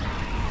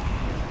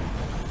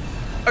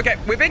 Okay,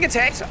 we're being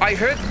attacked. I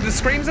heard the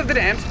screams of the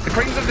damned. The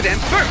screams of the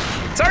damned. Boom!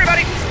 Sorry,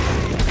 buddy.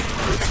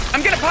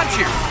 I'm gonna punch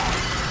you.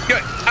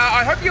 Good.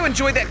 I hope you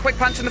enjoyed that quick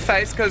punch in the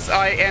face, because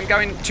I am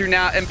going to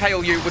now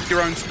impale you with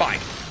your own spike.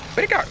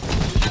 Where'd it go?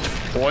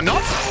 Or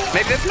not?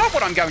 Maybe that's not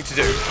what I'm going to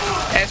do.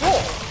 At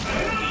all.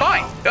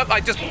 Fine. Oh,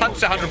 I just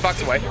punched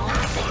 $100 away.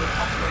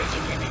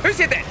 Who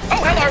said that?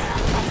 Oh, hello.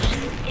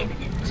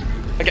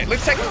 Okay,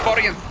 let's take this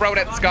body and throw it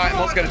at the sky. I'm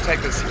also going to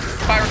take this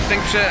fire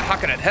extinguisher,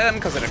 huck it at him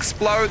because it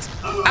explodes.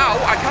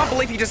 Ow, I can't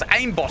believe he just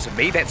aimbotted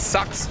me. That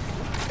sucks.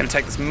 Going to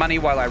take this money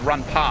while I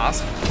run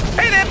past.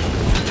 Hey there!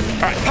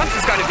 Alright, punch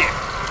this guy to death.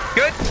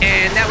 Good,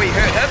 and now we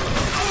hurt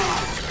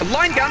him. A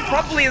line gun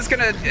probably is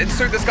going to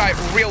suit this guy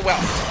real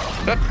well.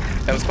 Oh,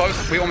 that was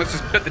close. We almost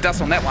just bit the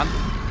dust on that one.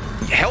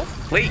 Help,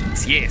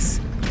 please. Yes.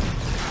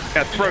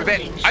 Gonna throw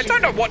that. I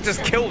don't know what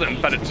just killed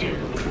him, but it's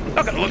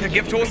not going to look a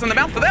gift horse in the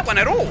mouth for that one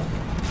at all.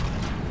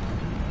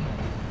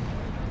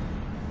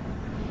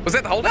 Was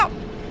that the holdout?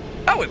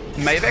 Oh, it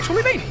may have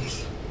actually been.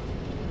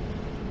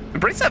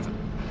 Impressive.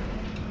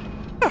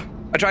 Oh,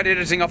 I tried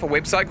editing off a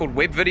website called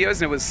Web Videos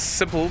and it was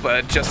simple,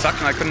 but it just sucked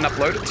and I couldn't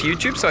upload it to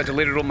YouTube, so I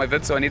deleted all my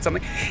vids, so I need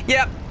something.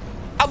 Yeah,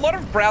 a lot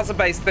of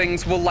browser-based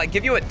things will like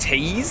give you a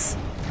tease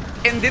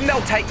and then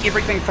they'll take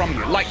everything from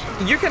you. Like,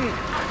 you can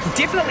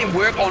definitely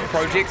work on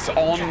projects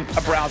on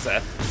a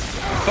browser,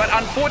 but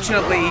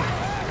unfortunately,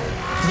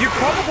 you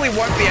probably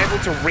won't be able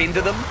to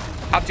render them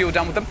after you're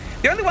done with them.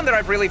 The only one that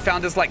I've really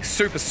found is like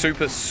super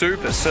simple,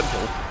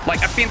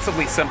 like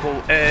offensively simple,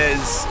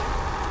 is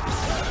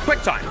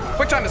QuickTime.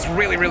 QuickTime is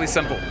really, really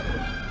simple.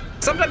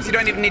 Sometimes you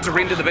don't even need to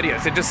render the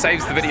videos, it just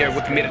saves the video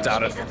with the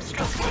metadata.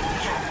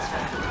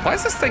 Why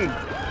is this thing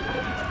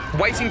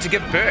waiting to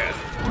give birth?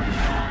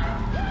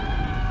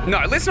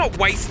 No, let's not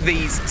waste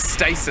these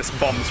stasis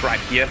bombs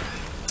right here.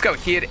 Let's go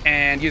ahead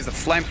and use the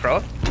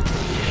flamethrower.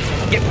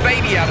 Get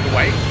baby out of the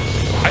way.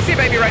 I see a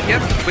baby right here.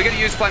 We're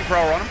gonna use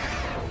flamethrower on him.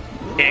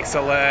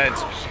 Excellent.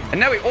 And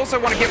now we also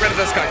want to get rid of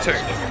this guy too.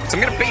 So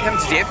I'm going to beat him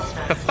to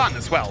death for fun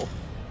as well.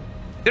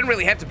 Didn't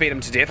really have to beat him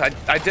to death.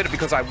 I did it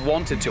because I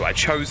wanted to. I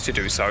chose to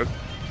do so.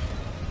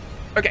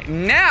 Okay,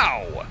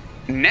 now.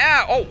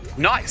 Oh,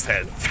 nice.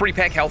 That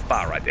 3-pack health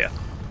bar right there.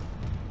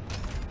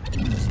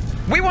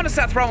 We want to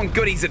start throwing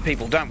goodies at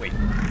people, don't we?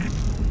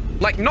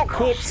 Like, not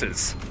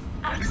corpses.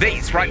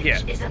 These right here.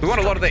 We want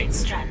a lot of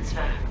these.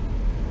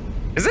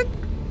 Is it?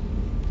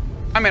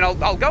 I mean,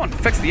 I'll go and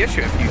fix the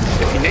issue if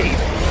you need.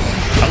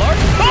 Hello?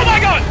 Oh my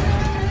god!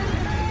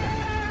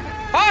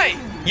 Hi,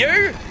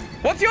 you.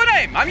 What's your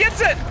name? I'm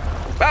Ynsin.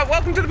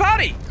 Welcome to the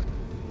party.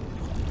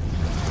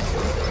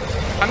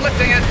 I'm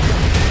lifting it.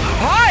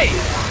 Hi!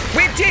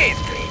 We're dead!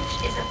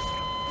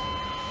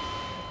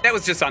 That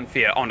was just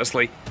unfair,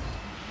 honestly.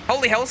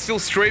 Holy hell, still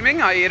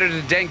streaming? I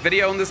edited a dank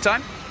video on this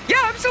time.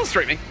 Yeah, I'm still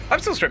streaming.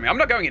 I'm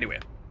not going anywhere.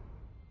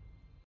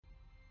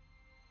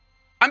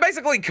 I'm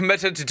basically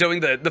committed to doing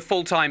the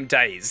full-time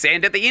days,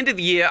 and at the end of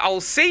the year,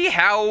 I'll see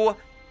how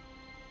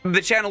the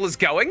channel is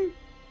going,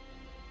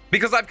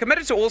 because I've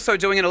committed to also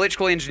doing an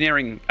electrical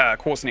engineering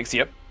course next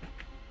year,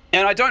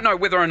 and I don't know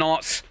whether or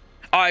not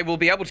I will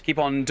be able to keep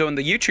on doing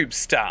the YouTube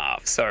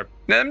stuff, so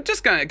I'm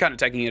just kind of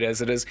taking it as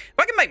it is. If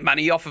I can make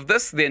money off of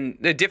this, then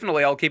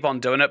definitely I'll keep on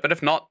doing it, but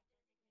if not,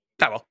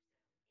 oh well.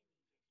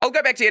 I'll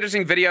go back to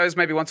editing videos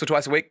maybe once or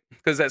twice a week,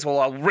 because that's all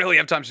I'll really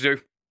have time to do.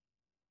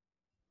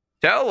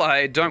 Tell,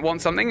 I don't want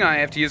something, I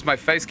have to use my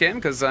face cam,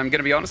 because I'm going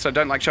to be honest, I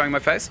don't like showing my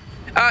face.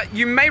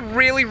 You may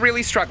really,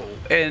 really struggle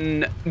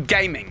in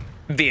gaming,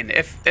 then,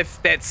 if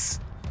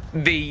that's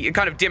the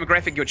kind of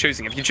demographic you're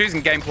choosing. If you're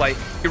choosing gameplay,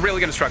 you're really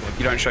going to struggle if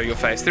you don't show your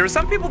face. There are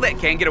some people that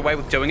can get away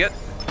with doing it.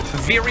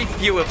 Very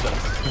few of them.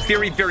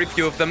 Very, very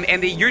few of them,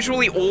 and they're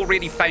usually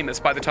already famous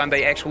by the time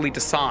they actually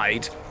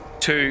decide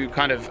to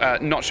kind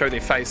of not show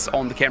their face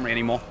on the camera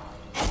anymore.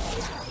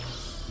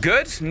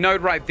 Good,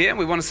 node right there.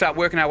 We want to start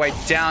working our way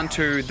down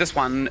to this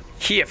one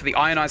here for the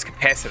ionized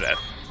capacitor,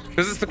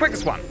 because it's the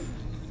quickest one.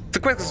 It's the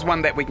quickest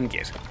one that we can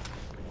get.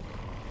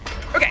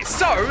 Okay,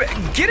 so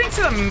getting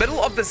to the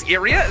middle of this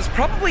area is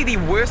probably the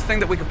worst thing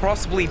that we could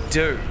possibly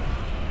do.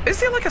 Is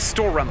there like a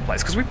store around the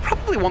place? Because we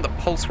probably want the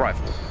pulse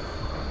rifle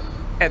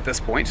at this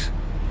point.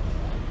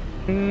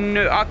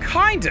 No,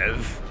 kind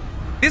of.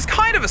 There's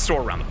kind of a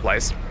store around the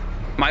place.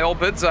 My old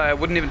bids, I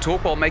wouldn't even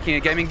talk while making a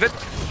gaming vid.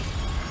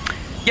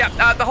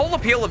 Yeah, the whole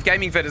appeal of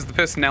gaming vid is the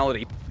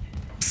personality.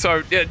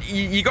 So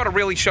you got to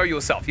really show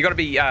yourself. You got to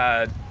be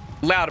loud,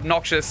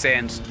 obnoxious,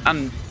 and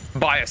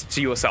unbiased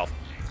to yourself.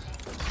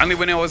 Only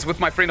when I was with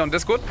my friend on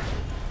Discord.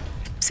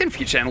 I've seen a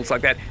few channels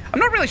like that. I'm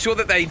not really sure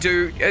that they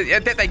do,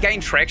 that they gain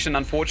traction,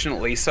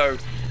 unfortunately. So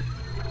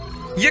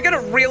you're going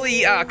to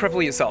really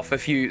cripple yourself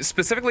if you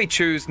specifically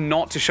choose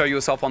not to show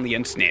yourself on the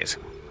internet.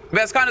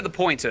 That's kind of the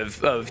point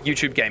of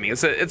YouTube gaming.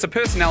 It's a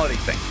personality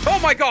thing. Oh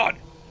my god!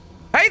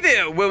 Hey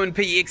there, Woman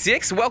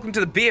PXX. Welcome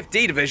to the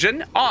BFD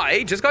division.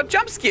 I just got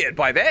jump scared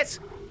by that.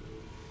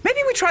 Maybe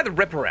we try the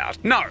Ripper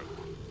out. No.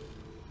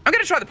 I'm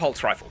going to try the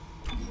pulse rifle.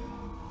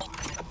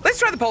 Let's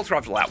try the pulse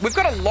rifle out. We've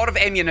got a lot of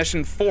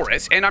ammunition for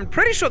it, and I'm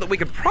pretty sure that we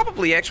could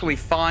probably actually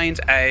find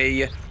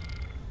a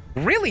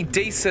really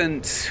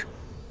decent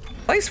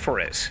place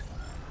for it.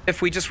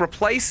 If we just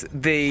replace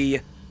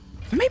the...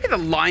 Maybe the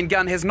line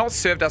gun has not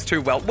served us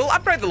too well. We'll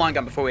upgrade the line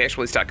gun before we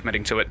actually start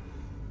committing to it.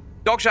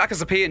 Dog Shark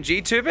is a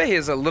PNG tuber.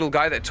 Here's a little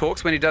guy that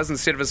talks when he does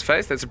instead of his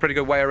face. That's a pretty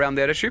good way around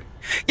that issue.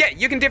 Yeah,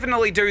 you can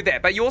definitely do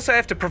that, but you also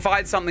have to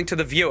provide something to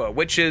the viewer,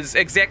 which is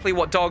exactly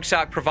what Dog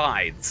Shark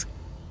provides.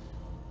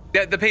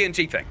 The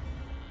PNG thing.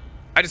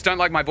 I just don't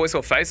like my voice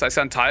or face. I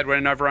sound tired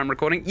whenever I'm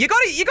recording. You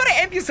gotta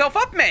amp yourself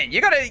up, man.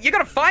 You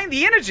gotta find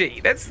the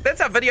energy. That's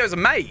how videos are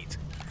made.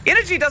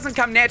 Energy doesn't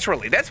come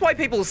naturally. That's why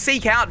people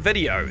seek out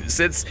videos.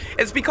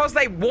 It's because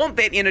they want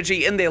that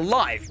energy in their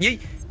life. You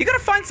gotta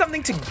find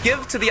something to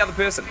give to the other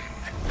person.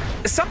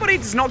 Somebody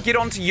does not get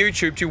onto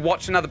YouTube to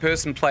watch another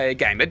person play a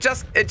game. It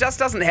just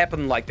doesn't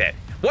happen like that.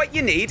 What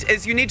you need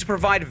is you need to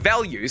provide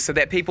value so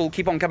that people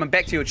keep on coming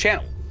back to your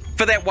channel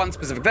for that one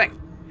specific thing.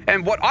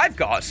 And what I've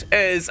got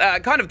is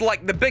kind of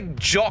like the big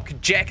jock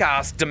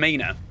jackass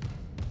demeanor,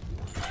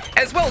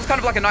 as well as kind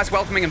of like a nice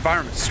welcoming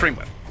environment to stream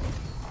with.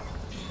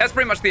 That's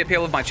pretty much the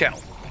appeal of my channel.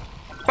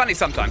 Funny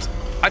sometimes.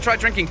 I tried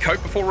drinking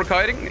Coke before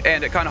recording,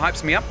 and it kind of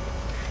hypes me up.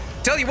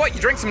 Tell you what, you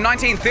drink some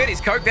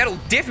 1930s Coke, that'll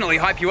definitely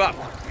hype you up.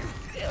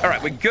 All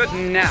right, we're good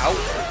now.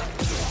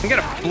 I'm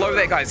gonna blow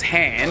that guy's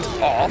hand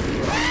off.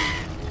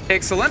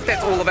 Excellent,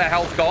 that's all of our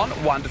health gone.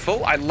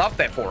 Wonderful, I love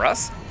that for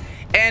us.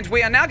 And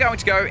we are now going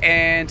to go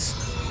and...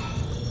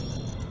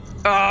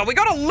 we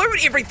gotta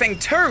loot everything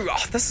too.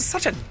 Oh, this is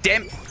such a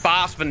damp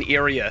fart of an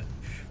area.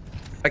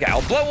 Okay,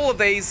 I'll blow all of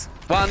these.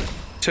 1,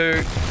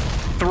 2,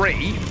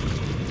 3.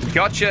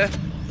 Gotcha.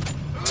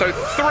 So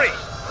 3.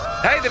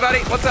 Hey there, buddy.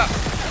 What's up?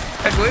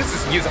 Actually, let's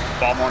just use a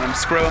bomb on him.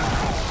 Screw him.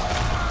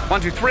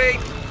 1, 2, 3.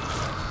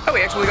 Oh,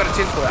 we actually got a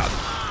tentacle out.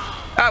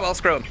 Ah, well,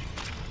 screw him.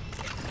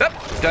 Yep.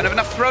 Don't have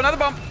enough to throw another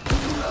bomb.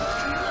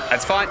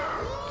 That's fine.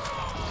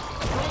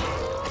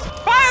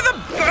 Fire the...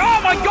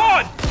 Oh, my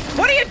God.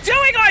 What are you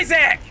doing,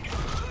 Isaac?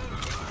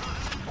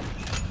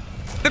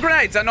 The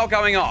grenades are not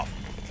going off.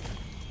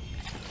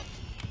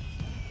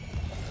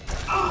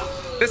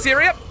 This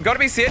area, gotta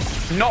be said,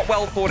 not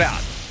well thought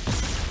out.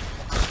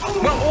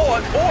 Well,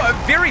 or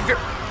very...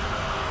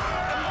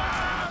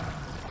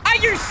 Are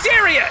you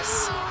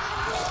serious?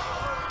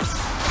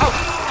 Oh.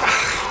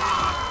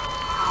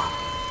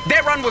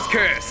 That run was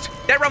cursed.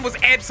 That run was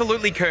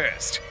absolutely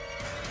cursed.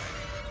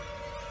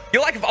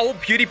 You're like if old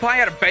PewDiePie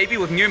had a baby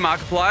with new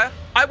Markiplier.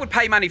 I would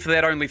pay money for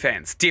that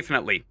OnlyFans,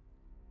 definitely.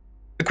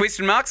 The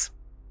question marks?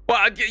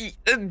 Well, did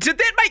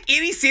that make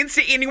any sense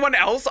to anyone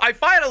else? I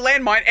fired a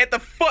landmine at the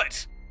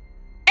foot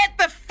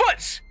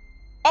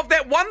of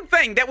that one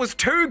thing that was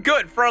too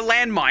good for a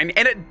landmine,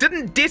 and it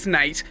didn't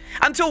detonate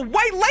until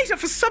way later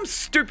for some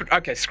stupid...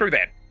 Okay, screw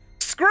that.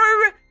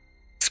 Screw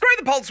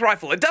the pulse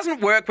rifle. It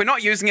doesn't work. We're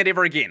not using it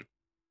ever again.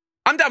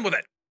 I'm done with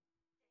it.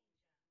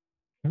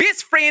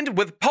 Best friend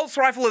with pulse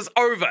rifle is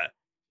over.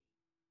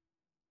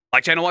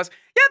 Like channel-wise?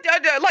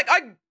 Yeah,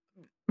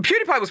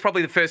 PewDiePie was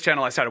probably the first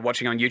channel I started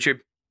watching on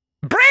YouTube.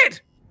 Bread!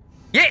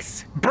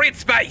 Yes, Bread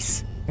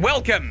Space.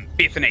 Welcome,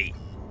 Bethany.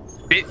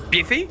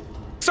 Bethy?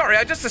 Sorry,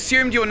 I just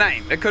assumed your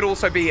name. It could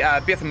also be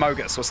Beth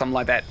Mogus or something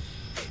like that.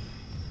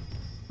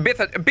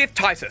 Beth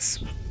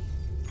Titus.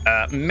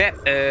 Matt,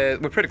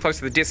 we're pretty close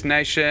to the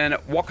destination.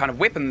 What kind of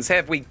weapons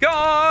have we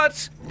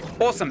got?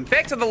 Awesome,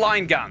 back to the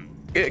line gun.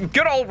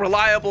 Good old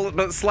reliable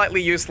but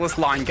slightly useless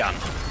line gun.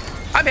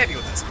 I'm happy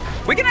with this.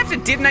 We're gonna have to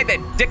detonate that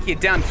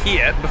dickhead down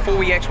here before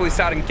we actually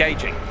start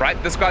engaging,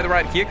 right? This guy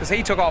right here, because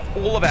he took off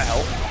all of our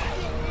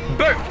health.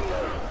 Boom.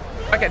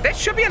 Okay, that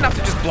should be enough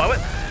to just blow it.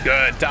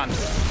 Good, done.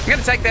 I'm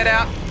gonna take that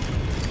out,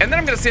 and then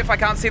I'm gonna see if I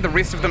can't see the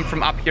rest of them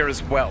from up here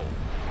as well,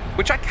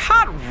 which I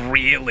can't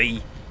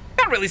really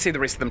see the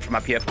rest of them from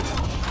up here.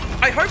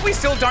 I hope we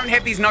still don't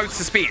have these nodes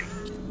to spend.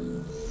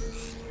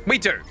 We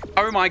do.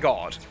 Oh my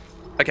god.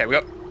 Okay, we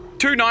got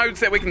 2 nodes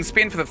that we can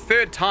spend for the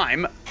 3rd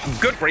time.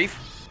 Good grief.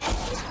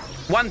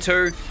 1,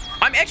 2.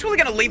 I'm actually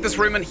going to leave this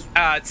room and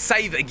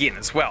save again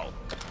as well.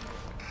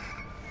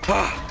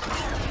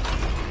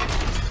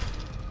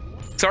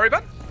 Sorry,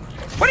 bud?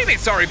 What do you mean,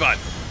 sorry, bud?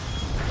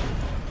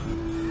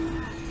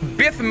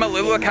 Beth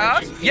Malilla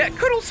card? Yeah, it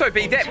could also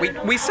be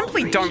that. We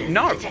simply don't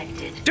know,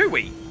 do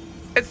we?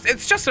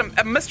 It's just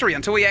a mystery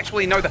until we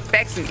actually know the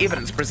facts and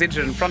evidence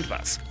presented in front of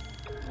us.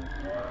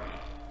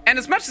 And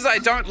as much as I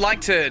don't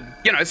like to,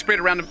 you know, spread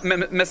around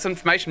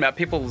misinformation about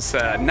people's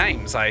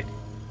names, I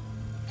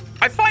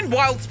find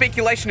wild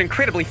speculation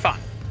incredibly fun.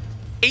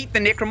 Eat the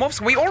necromorphs?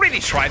 We already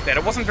tried that.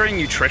 It wasn't very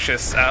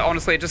nutritious.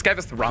 Honestly, it just gave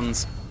us the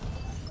runs.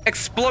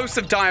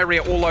 Explosive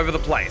diarrhea all over the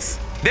place.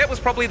 That was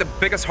probably the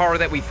biggest horror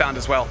that we found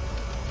as well.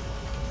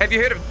 Have you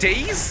heard of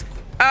D's?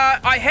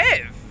 I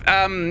have.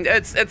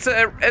 It's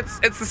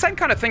the same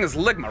kind of thing as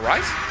Ligma,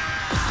 right?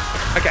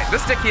 Okay,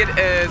 this dickhead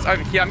is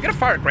over here. I'm gonna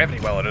fire a gravity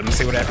well at him and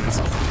see what happens.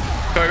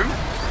 Boom.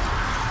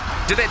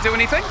 Did that do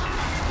anything?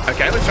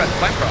 Okay, let's try the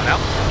flamethrower now.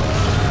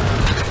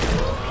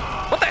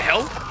 What the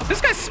hell? This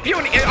guy's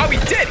spewing. Oh, he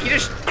did. He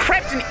just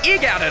crapped an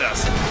egg out at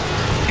us.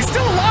 He's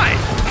still alive.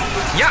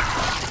 Yuck.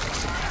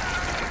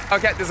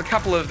 Okay, there's a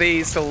couple of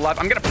these still alive.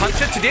 I'm gonna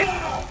punch it to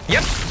death.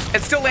 Yep,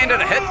 it still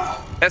landed a hit.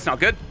 That's not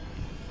good.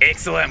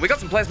 Excellent. We got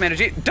some plasma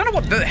energy. Don't know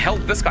what the hell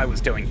this guy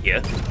was doing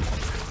here.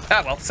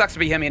 Ah, well, sucks to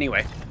be him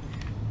anyway.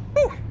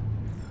 Whew.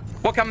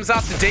 What comes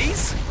after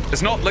D's?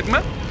 It's not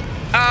Ligma.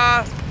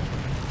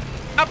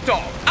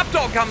 Updog.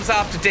 Updog comes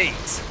after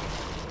D's.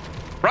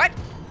 Right?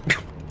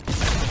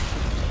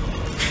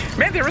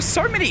 Man, there are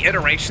so many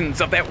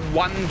iterations of that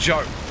one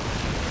joke.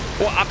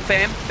 Or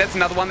Upfam. That's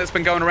another one that's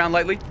been going around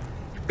lately.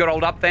 Good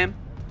old Upfam.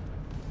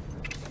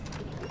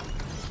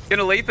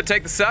 Gonna leave, but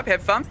take the sub.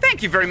 Have fun.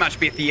 Thank you very much,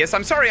 Bethy. Yes,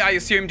 I'm sorry I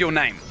assumed your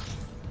name.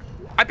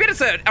 I bet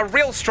it's a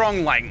real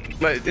strong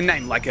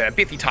name, like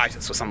Bethy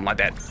Titus or something like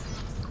that.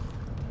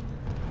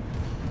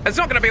 It's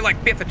not gonna be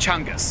like Betha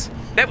Chungus.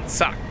 That would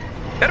suck.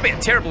 That'd be a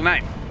terrible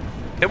name.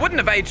 It wouldn't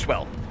have aged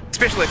well,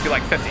 especially if you're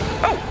like 50.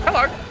 Oh,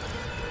 hello.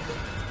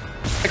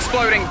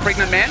 Exploding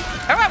pregnant man.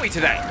 How are we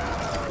today?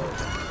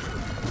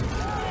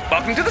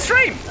 Welcome to the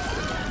stream.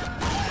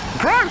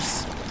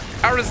 Gross.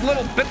 Are his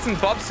little bits and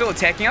bobs still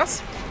attacking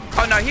us?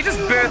 Oh no, he just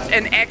birthed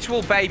an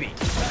actual baby.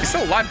 He's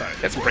still alive though.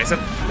 That's impressive.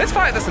 Let's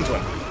fire this into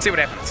him. See what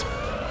happens.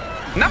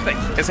 Nothing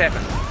has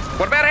happened.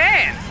 What about a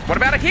hand? What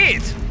about a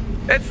head?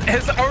 It's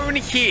his own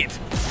head.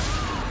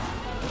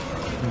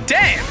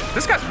 Damn,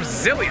 this guy's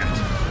resilient.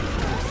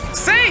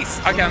 Cease!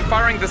 Okay, I'm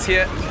firing this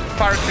here.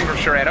 Fire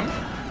extinguisher at him.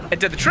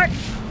 It did the trick.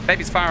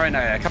 Baby's firing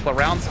a couple of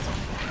rounds.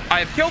 I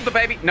have killed the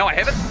baby. No, I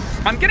haven't.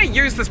 I'm gonna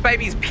use this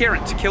baby's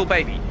parent to kill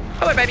baby.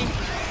 Hello, baby.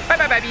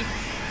 Bye-bye, baby.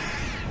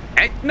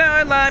 Ain't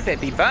no lie,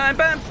 baby.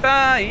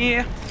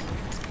 Bye-bye-bye.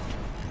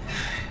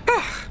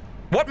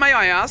 What, may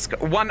I ask,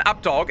 one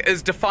updog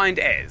is defined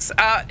as?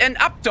 An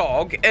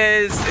updog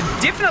is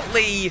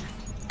definitely,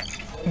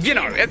 you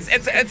know, it's a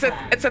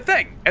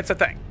thing. It's a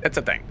thing. It's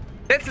a thing.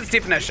 That's its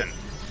definition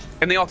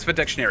in the Oxford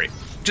Dictionary.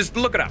 Just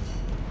look it up.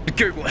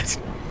 Google it.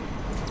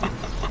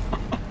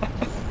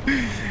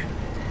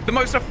 The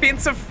most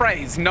offensive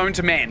phrase known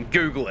to man.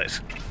 Google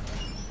it.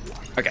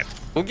 Okay,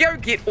 we'll go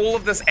get all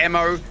of this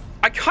ammo.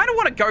 I kind of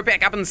want to go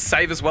back up and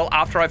save as well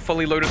after I've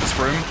fully looted this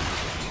room.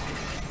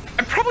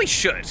 I probably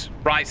should,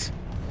 right?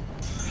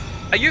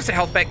 I used a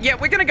health pack. Yeah,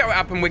 we're going to go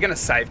up and we're going to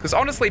save, because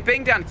honestly,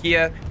 being down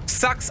here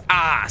sucks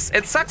ass.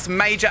 It sucks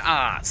major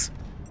ass.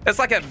 It's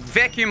like a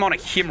vacuum on a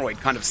hemorrhoid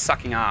kind of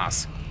sucking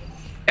ass.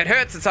 It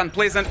hurts, it's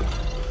unpleasant.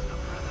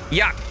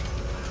 Yuck.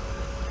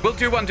 Will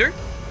do, undo.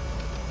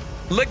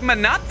 Ligma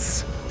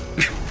nuts.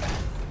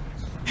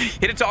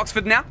 Headed to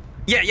Oxford now?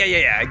 Yeah.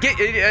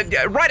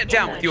 Write it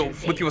down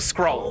with your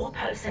scroll. All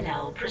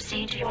personnel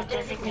proceed to your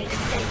designated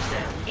safe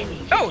zone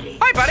immediately. Oh,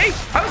 hi, buddy.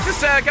 I was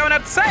just going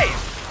up to say.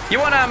 You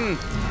want,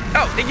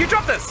 Oh, did you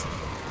drop this?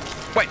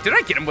 Wait, did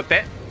I get him with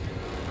that?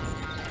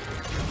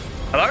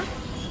 Hello?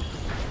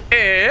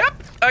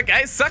 Yep.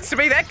 Okay, sucks to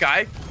be that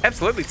guy.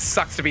 Absolutely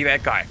sucks to be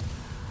that guy.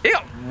 He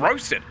got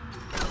roasted.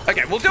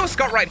 Okay, we'll do a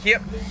Scott right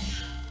here.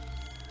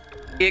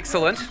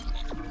 Excellent.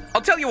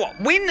 I'll tell you what,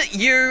 when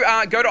you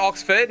go to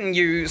Oxford and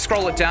you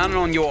scroll it down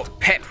on your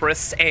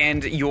papyrus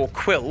and your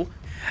quill,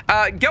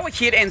 go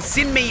ahead and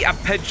send me a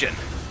pigeon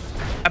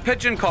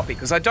copy,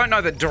 because I don't know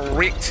the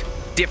direct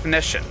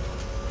definition.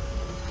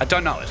 I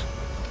don't know it.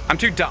 I'm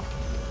too dumb.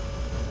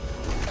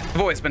 I've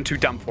always been too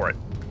dumb for it.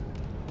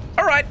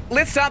 All right,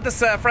 let's start this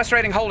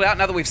frustrating holdout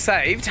now that we've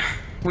saved.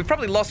 We've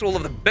probably lost all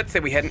of the bits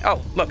that we had.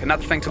 Oh, look,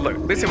 another thing to loot.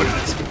 Let's see what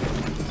it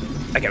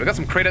is. Okay, we got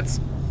some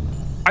credits.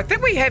 I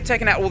think we have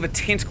taken out all the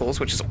tentacles,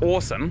 which is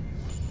awesome.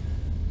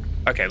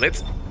 Okay,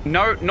 let's...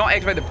 No, not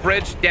activate the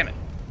bridge. Damn it.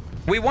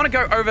 We want to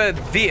go over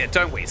there,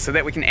 don't we? So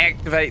that we can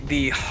activate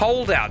the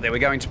holdout that we're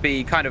going to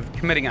be kind of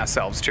committing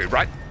ourselves to,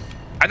 right?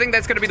 I think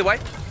that's going to be the way.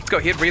 Let's go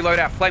ahead, reload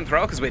our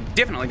flamethrower, because we're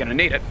definitely going to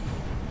need it.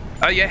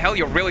 Oh, yeah, hell,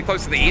 you're really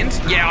close to the end?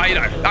 Yeah,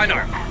 I know.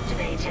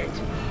 Activated.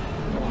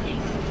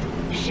 Warning.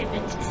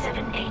 Shipment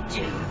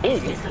 782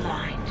 is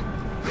misaligned.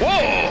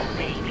 Whoa!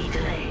 May be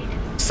delayed.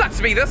 Sucks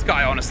to be this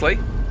guy, honestly.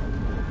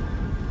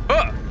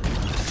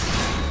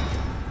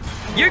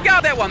 You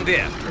guard that one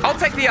there. I'll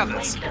take the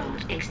others. Weight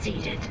load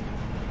exceeded.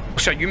 I'll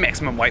show you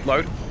maximum weight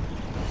load.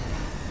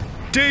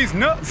 D's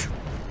nuts.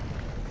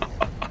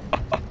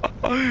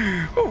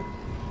 Ooh.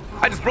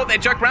 I just brought that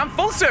joke round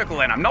full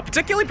circle and I'm not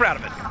particularly proud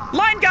of it.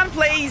 Line gun,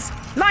 please.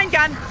 Line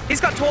gun.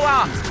 He's got tall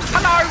arms.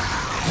 Hello.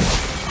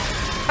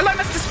 Hello,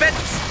 Mr.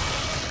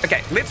 Spitz.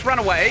 Okay, let's run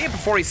away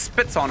before he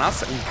spits on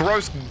us.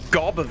 Gross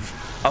gob of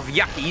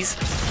yuckies.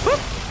 Whoop.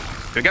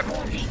 Here we go.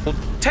 We'll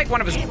take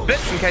one of his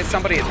bits in case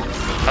somebody is...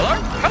 Hello?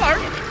 Hello?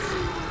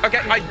 Okay,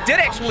 I did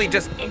actually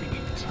just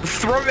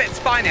throw that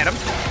spine at him.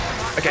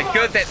 Okay,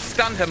 good. That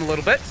stunned him a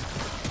little bit.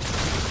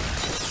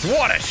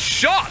 What a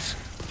shot!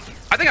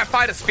 I think I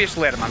fired a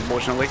special at him,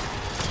 unfortunately.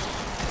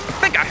 I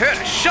think I heard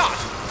a shot.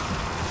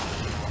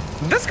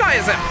 This guy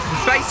is a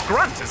base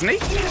grunt, isn't he?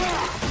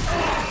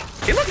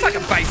 He looks like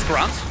a base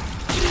grunt.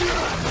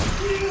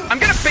 I'm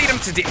gonna beat him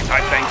to death,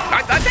 I think.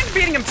 I think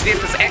beating him to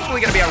death is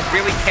actually gonna be a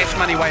really cash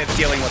money way of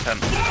dealing with him.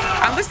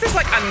 Unless there's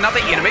like another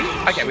enemy.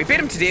 Okay, we beat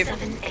him to death.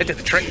 It did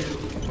the trick.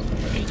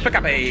 Let's pick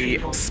up a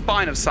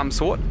spine of some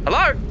sort.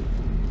 Hello?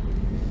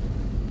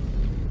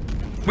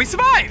 We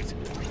survived!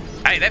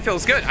 Hey, that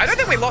feels good. I don't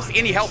think we lost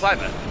any health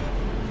either.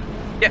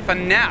 Yeah, for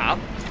now.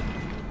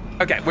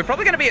 Okay, we're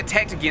probably gonna be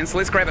attacked again, so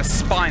let's grab a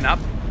spine up.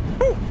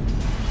 Woo.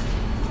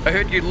 I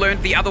heard you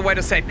learned the other way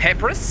to say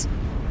papyrus.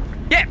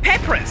 Yeah,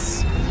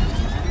 papyrus.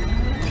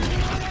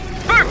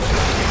 Boom!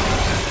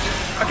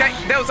 Okay,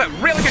 that was a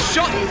really good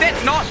shot.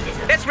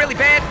 That's really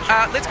bad.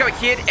 Let's go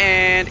ahead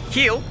and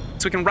heal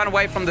so we can run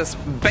away from this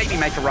baby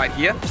maker right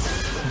here.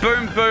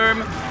 Boom,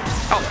 boom.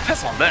 Oh,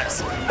 piss on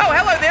this. Oh,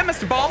 hello there,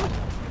 Mr. Bomb.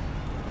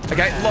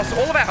 Okay, lost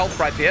all of our health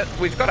right there.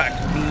 We've got a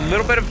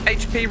little bit of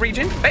HP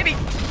regen. Baby.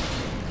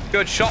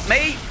 Good, shot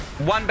me.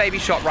 One baby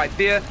shot right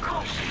there.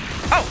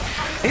 Oh,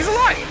 he's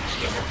alive.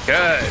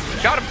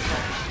 Good, got him.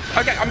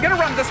 Okay, I'm gonna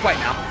run this way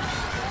now.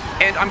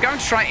 And I'm going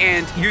to try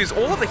and use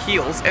all of the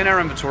heals in our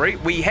inventory.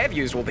 We have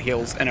used all the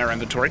heals in our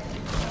inventory.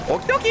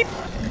 Okie dokie.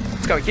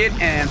 Let's go ahead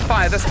and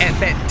fire this at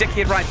that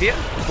dickhead right there.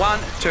 1,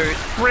 2,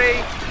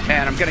 3.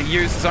 And I'm going to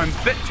use his own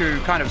bit to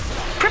kind of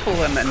cripple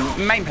him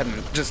and maim him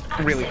just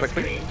really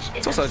quickly.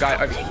 There's also a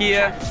guy over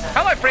here.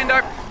 Hello,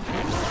 friendo.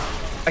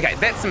 Okay,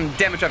 that's some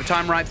damage over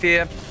time right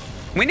there.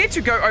 We need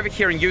to go over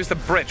here and use the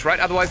bridge,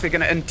 right? Otherwise, they're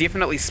going to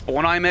indefinitely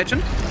spawn, I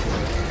imagine.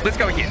 Let's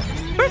go again.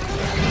 Boop.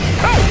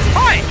 Oh,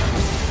 hi.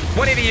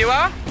 Whatever you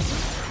are.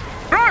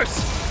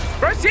 Gross.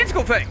 Gross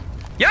tentacle thing.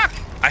 Yuck.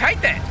 I hate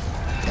that.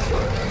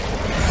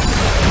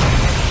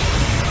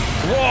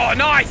 Whoa,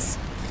 nice.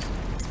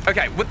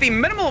 Okay, with the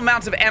minimal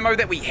amount of ammo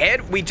that we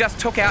had, we just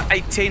took out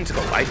a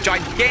tentacle, a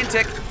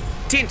gigantic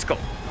tentacle.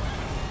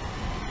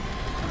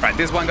 Right,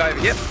 there's one guy over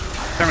here.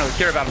 Don't really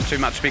care about him too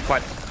much, to be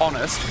quite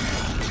honest.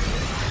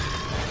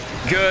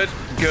 Good,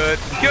 good,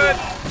 good.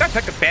 Don't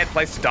pick a bad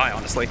place to die,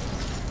 honestly.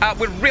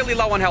 We're really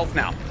low on health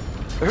now.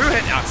 Who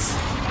hit us?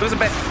 There's a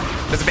bit.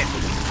 There's a bit.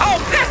 Oh,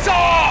 piss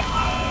off!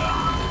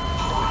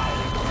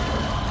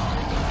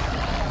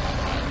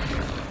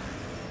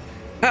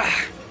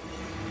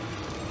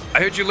 I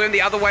heard you learn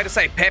the other way to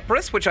say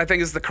papyrus, which I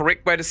think is the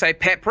correct way to say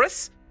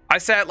papyrus. I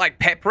say it like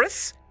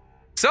papyrus.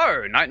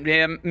 So,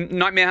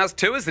 Nightmare House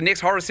 2 is the next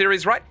horror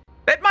series, right?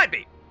 It might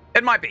be.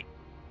 It might be.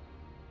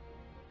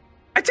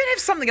 I did have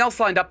something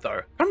else lined up, though.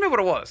 I don't remember what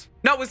it was.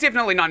 No, it was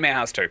definitely Nightmare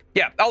House 2.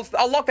 Yeah,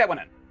 I'll lock that one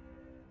in.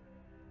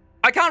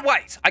 I can't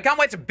wait. I can't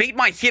wait to beat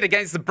my head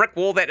against the brick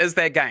wall that is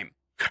that game.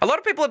 A lot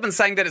of people have been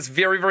saying that it's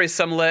very, very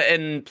similar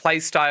in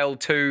playstyle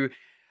to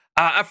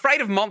Afraid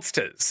of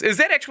Monsters. Is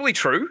that actually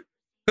true?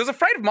 Because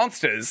Afraid of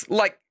Monsters,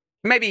 like,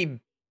 maybe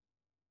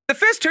The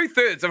first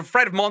 2/3 of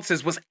Afraid of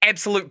Monsters was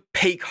absolute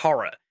peak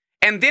horror.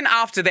 And then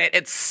after that,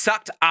 it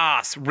sucked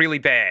ass really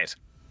bad.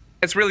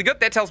 It's really good.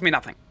 That tells me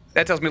nothing.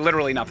 That tells me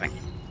literally nothing.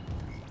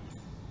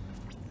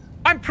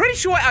 I'm pretty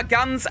sure our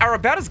guns are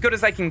about as good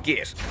as they can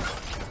get.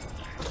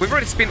 We've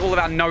already spent all of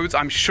our nodes,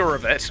 I'm sure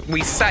of it.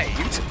 We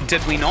saved,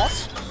 did we not?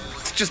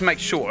 Let's just make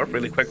sure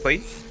really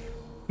quickly.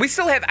 We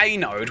still have a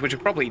node, which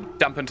will probably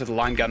dump into the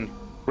line gun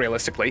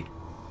realistically.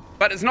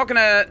 But it's not going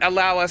to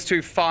allow us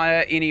to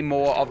fire any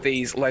more of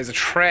these laser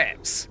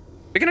traps.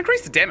 We can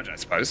increase the damage, I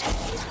suppose.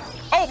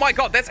 Oh my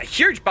god, that's a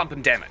huge bump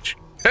in damage.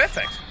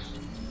 Perfect.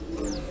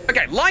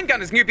 Okay, line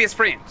gun is new best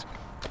friend.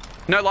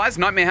 No lies,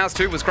 Nightmare House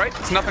 2 was great.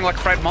 It's nothing like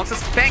Afraid of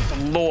Monsters. Thank the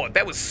Lord,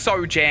 that was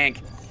so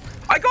jank.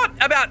 I got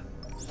about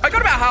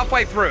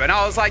halfway through and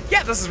I was like,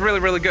 yeah, this is really,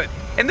 really good.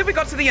 And then we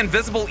got to the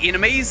invisible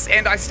enemies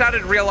and I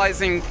started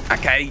realizing,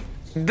 okay,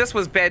 this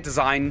was bad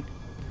design,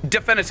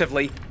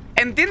 definitively.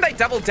 And then they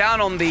doubled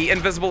down on the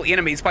invisible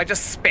enemies by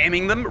just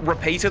spamming them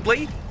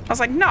repeatedly. I was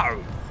like,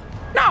 no,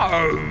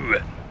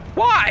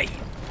 why?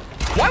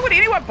 Why would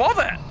anyone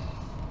bother?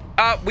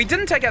 We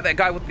didn't take out that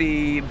guy with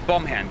the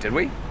bomb hand, did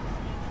we?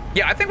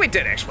 Yeah, I think we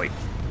did actually.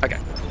 Okay.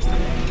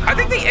 I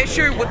think the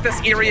issue with this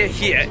area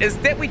here is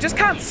that we just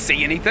can't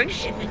see anything.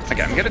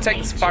 Okay, I'm gonna take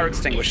this fire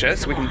extinguisher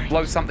so we can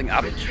blow something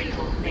up.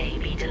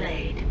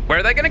 Where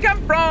are they gonna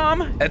come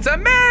from? It's a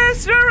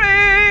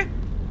mystery!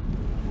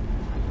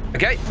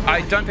 Okay,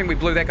 I don't think we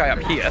blew that guy up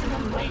here.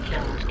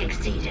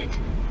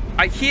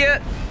 I hear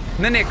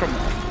the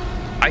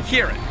necromorph. I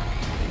hear it.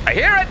 I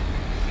hear it!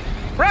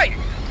 Right!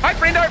 Hi,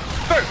 friendo!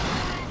 Boom!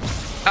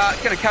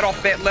 Gonna cut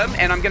off that limb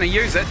and I'm gonna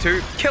use it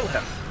to kill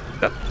him.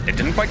 Oh, it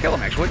didn't quite kill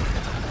him, actually.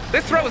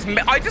 Let's throw his...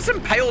 I just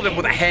impaled him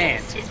with a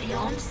hand.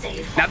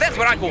 Now that's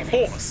what I call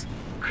force.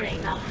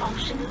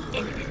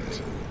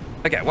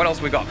 Okay, what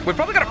else we got? We've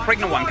probably got a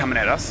pregnant one coming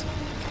at us.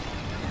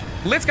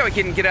 Let's go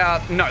ahead and get our...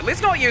 No,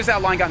 let's not use our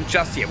line gun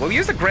just yet. We'll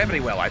use the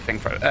gravity well, I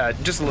think, for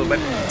just a little bit.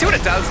 See what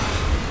it does.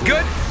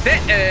 Good.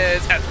 That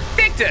is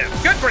effective.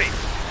 Good grief.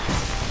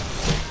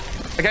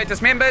 Okay,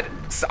 dismembered.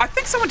 I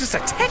think someone just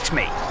attacked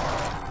me.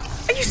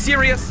 Are you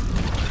serious?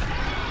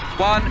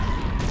 1,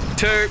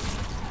 2.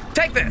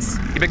 Take this,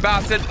 you big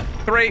bastard.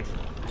 3.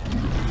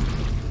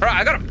 All right,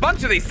 I got a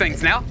bunch of these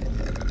things now.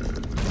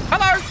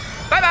 Hello.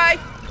 Bye-bye.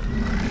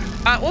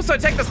 Also,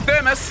 take this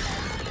thermos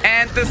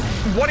and this,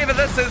 whatever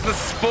this is, the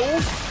spool.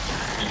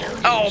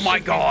 Oh my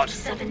god.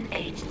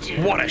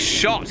 What a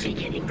shot.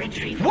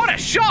 What a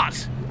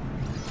shot.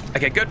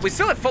 Okay, good. We're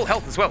still at full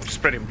health as well, which is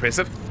pretty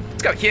impressive.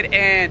 Let's go ahead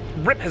and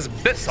rip his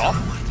bits off.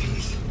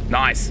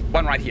 Nice.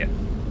 One right here.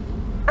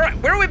 All right,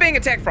 where are we being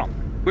attacked from?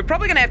 We're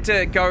probably going to have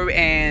to go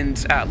and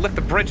lift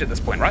the bridge at this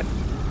point, right?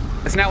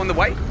 It's now in the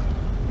way.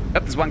 Oh,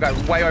 there's one guy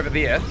way over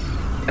there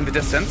in the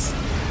distance.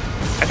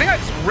 I think I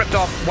just ripped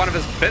off one of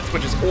his bits,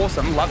 which is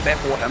awesome. Love that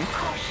for him.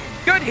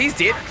 Good, he's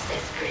dead.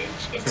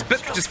 His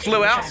bits just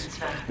flew out.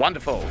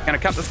 Wonderful. Going to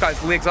cut this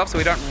guy's legs off so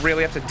we don't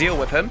really have to deal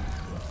with him.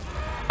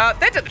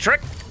 That did the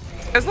trick.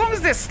 As long as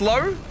they're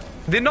slow,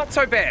 they're not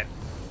so bad.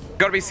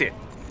 Gotta be set.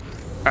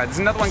 All right, there's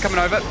another one coming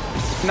over.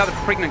 Another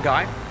pregnant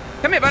guy.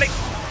 Come here, buddy.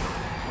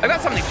 I got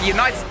something for your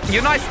nice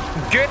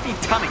girthy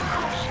tummy.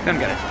 Let me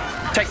get it.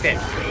 Take that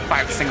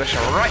fire extinguisher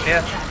right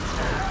there.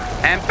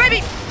 And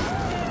baby!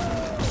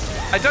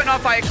 I don't know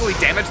if I actually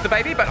damaged the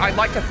baby, but I'd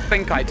like to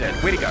think I did.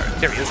 Where'd he go?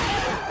 There he is.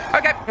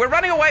 Okay, we're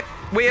running away.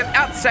 We have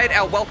outstayed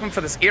our welcome for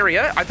this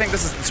area. I think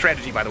this is the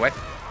strategy, by the way.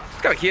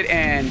 Let's go ahead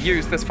and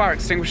use this fire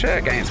extinguisher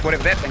against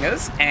whatever that thing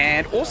is.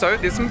 And also,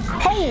 there's some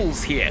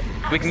poles here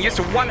we can use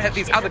to one-hit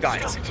these other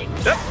guys.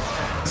 Yep.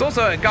 There's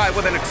also a guy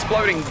with an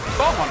exploding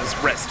bomb on his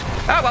wrist.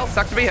 Oh, well,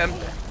 sucks to be him.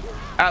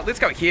 Let's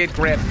go here,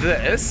 grab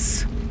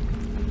this.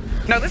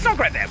 No, let's not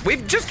grab that.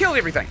 We've just killed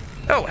everything.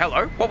 Oh,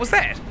 hello. What was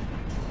that?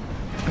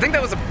 I think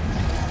that was a...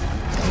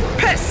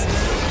 Piss!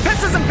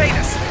 Pisses and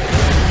penis.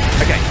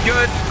 Okay,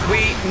 good.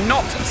 We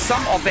knocked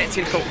some of that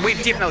tentacle.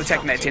 We've definitely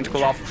taken that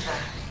tentacle off.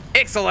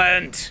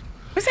 Excellent.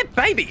 Where's that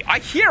baby? I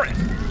hear it.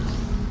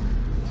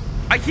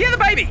 I hear the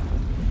baby.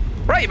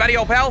 Right, buddy,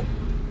 old pal.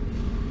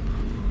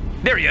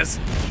 There he is.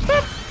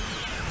 Boop.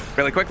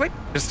 Really quickly,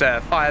 just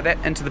fire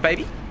that into the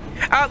baby.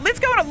 Let's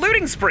go on a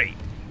looting spree.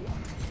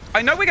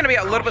 I know we're going to be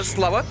a little bit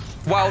slower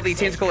while the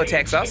tentacle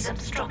attacks us,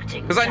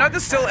 because I know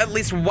there's still at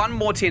least one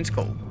more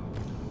tentacle.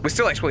 We're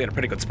still actually at a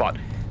pretty good spot.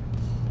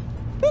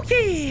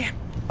 Okay.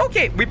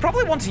 Okay, we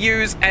probably want to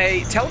use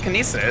a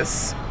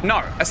telekinesis,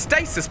 no, a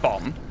stasis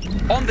bomb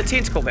on the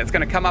tentacle that's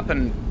going to come up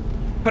and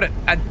put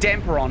a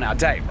damper on our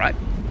day, right?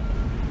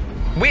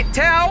 Wet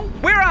towel,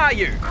 where are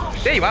you?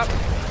 There you are.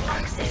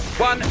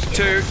 1,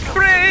 2,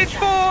 3,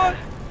 4.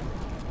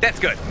 That's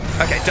good.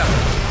 Okay, done.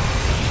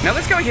 Now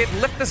let's go ahead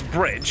and lift this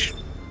bridge.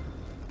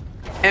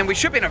 And we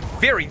should be in a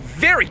very,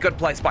 very good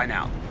place by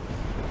now.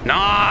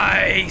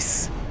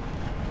 Nice.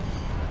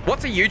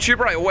 What's a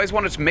YouTuber I always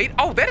wanted to meet?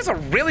 Oh, that is a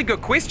really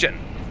good question.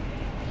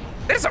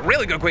 That is a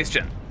really good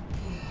question.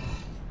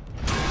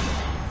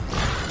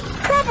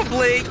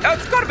 Probably, oh,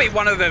 it's got to be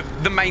one of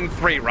the main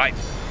three, right?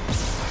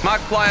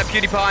 Markiplier,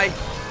 PewDiePie.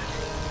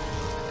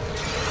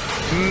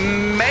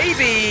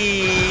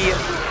 maybe...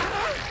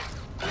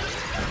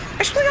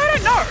 Actually, I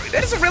don't know.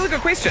 That is a really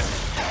good question.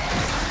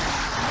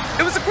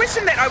 It was a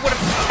question that I would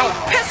have...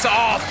 Oh, piss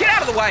off! Get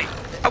out of the way!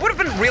 I would have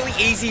been really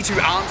easy to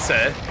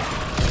answer.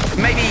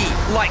 Maybe,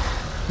 like,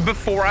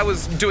 before I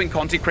was doing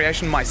content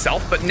creation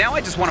myself, but now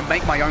I just want to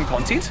make my own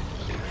content.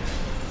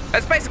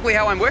 That's basically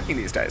how I'm working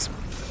these days.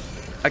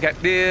 Okay,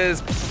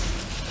 there's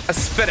a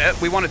spitter.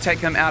 We want to take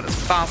him out as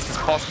fast as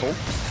possible.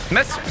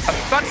 Miss a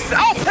bunch of...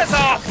 Oh, piss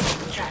off!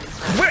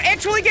 We're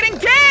actually getting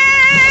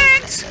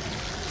ganked!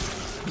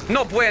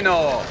 No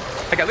bueno.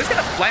 Okay, let's get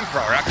a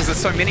flamethrower out because there's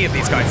so many of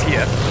these guys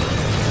here.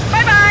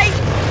 Bye-bye!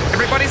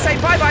 Everybody say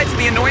bye-bye to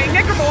the annoying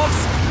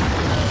necromorphs.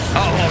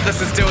 Oh,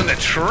 this is doing the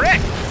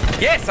trick.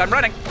 Yes, I'm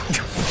running.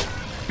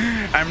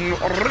 I'm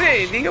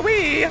running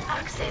away.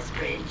 Access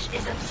bridge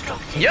is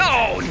obstructed.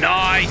 Yo,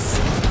 nice.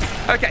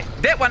 Okay,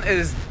 that one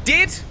is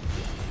dead.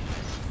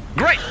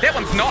 Great, that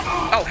one's not.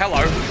 Oh,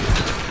 hello.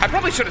 I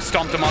probably should have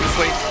stomped him,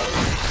 honestly.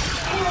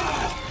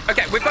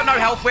 Okay, we've got no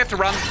health. We have to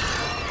run.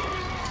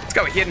 Let's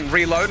go ahead and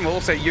reload, and we'll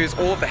also use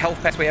all of the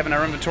health packs we have in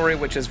our inventory,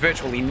 which is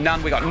virtually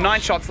none. We got 9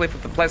 shots left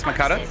with the plasma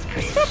cutter.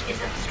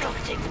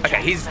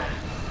 Okay, he's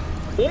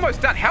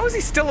almost done. How is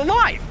he still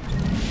alive?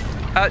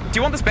 Do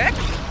you want this back?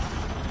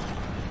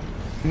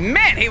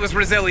 Man, he was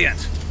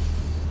resilient.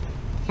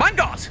 My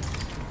God.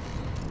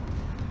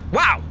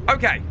 Wow,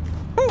 okay.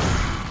 Whew.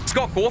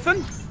 Scott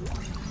Cawthon.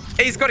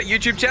 He's got a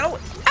YouTube channel.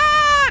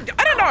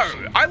 I don't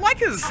know. I like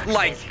his,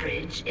 like...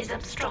 He's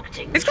got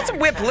some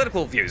weird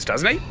political views,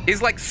 doesn't he?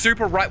 He's like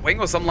super right-wing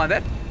or something like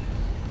that.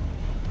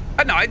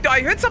 I don't know.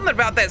 I heard something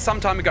about that some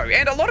time ago,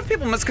 and a lot of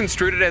people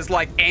misconstrued it as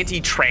like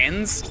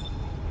anti-trans.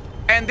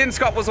 And then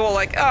Scott was all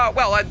like, oh,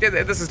 well,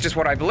 this is just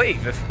what I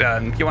believe. If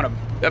you want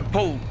to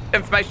pull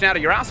information out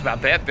of your ass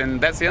about that, then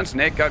that's the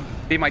internet. Go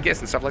be my guest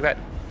and stuff like that.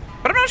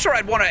 But I'm not sure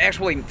I'd want to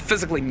actually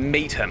physically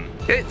meet him.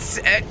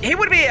 He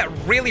would be a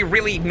really,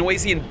 really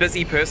noisy and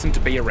busy person to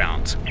be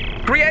around.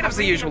 Creatives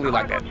are usually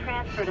like that.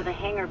 Transfer to the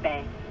hangar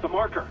bay. The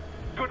marker.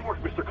 Good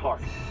work, Mr.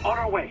 Clark. On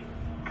our way.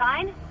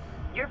 Kine,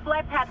 your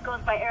flight path goes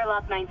by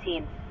airlock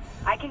 19.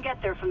 I can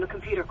get there from the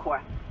computer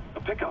core.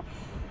 A pickup.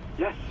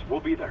 Yes, we'll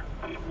be there.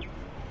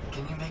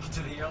 Can you make it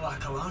to the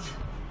airlock alone?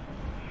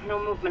 No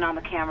movement on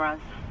the cameras.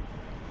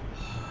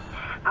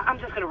 I'm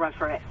just gonna run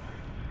for it.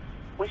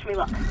 Wish me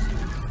luck.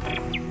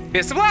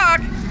 Best of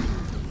luck!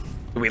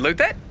 Did we loot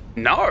that?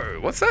 No.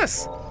 What's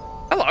this?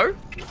 Hello.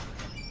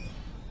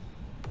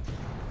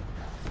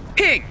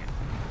 Ping.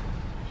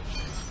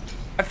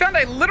 I found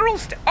a literal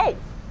oh!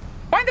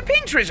 Find the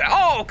ping treasure!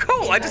 Oh,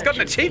 cool! I just got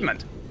an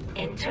achievement.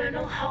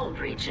 Internal hull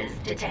breaches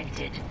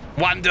detected.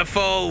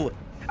 Wonderful!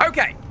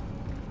 Okay.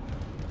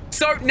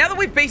 So, now that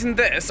we've beaten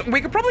this,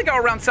 we could probably go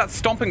around and start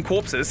stomping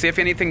corpses, see if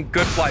anything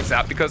good flies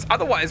out, because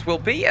otherwise we'll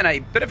be in a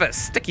bit of a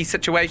sticky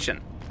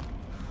situation.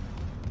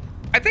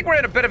 I think we're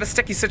in a bit of a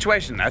sticky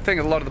situation. I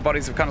think a lot of the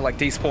bodies have kind of like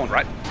despawned,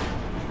 right?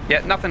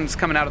 Yeah, nothing's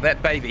coming out of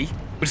that baby,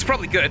 which is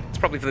probably good. It's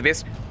probably for the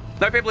best.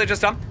 No people are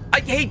just dumb.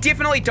 He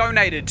definitely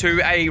donated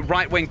to a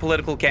right-wing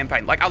political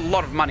campaign, like a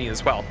lot of money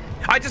as well.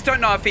 I just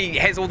don't know if he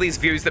has all these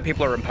views that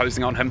people are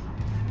imposing on him.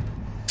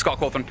 Scott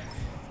Cawthon.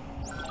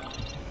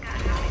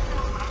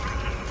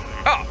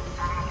 Oh.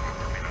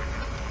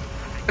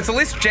 It's a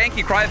less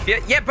janky Cry of Fear.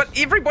 Yeah, but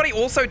everybody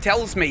also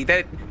tells me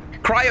that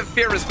Cry of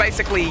Fear is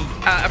basically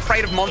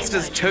Afraid of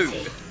Monsters 2.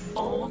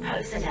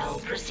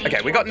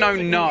 Okay, we got no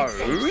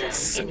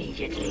nodes. A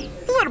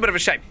little bit of a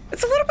shame.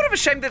 It's a little bit of a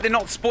shame that they're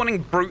not spawning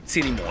brutes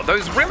anymore.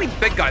 Those really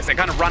big guys that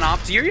kind of run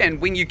after you, and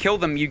when you kill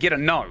them, you get a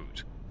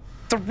node.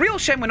 It's a real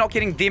shame we're not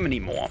getting them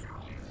anymore.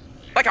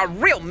 Like a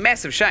real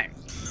massive shame.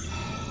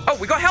 Oh,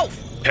 we got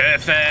health.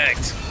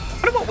 Perfect. I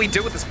wonder what we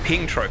do with this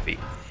ping trophy.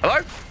 Hello?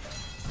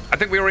 I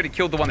think we already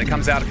killed the one that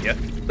comes out of here.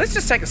 Let's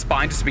just take a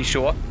spine just to be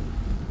sure.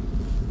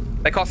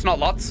 They cost not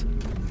lots.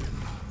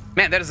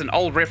 Man, that is an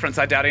old reference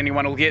I doubt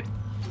anyone will get.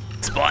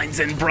 Spines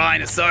and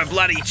brine are so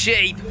bloody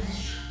cheap.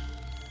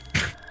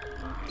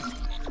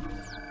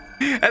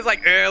 That's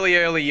like early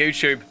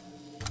YouTube.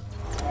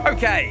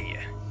 Okay.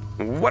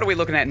 What are we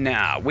looking at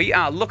now? We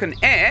are looking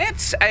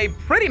at a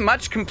pretty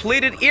much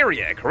completed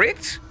area,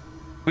 correct?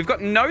 We've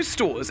got no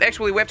stores.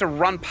 Actually, we have to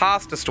run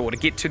past a store to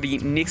get to the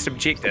next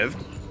objective,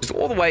 which is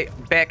all the way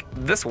back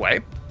this way.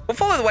 We'll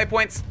follow the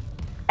waypoints.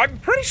 I'm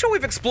pretty sure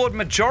we've explored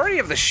majority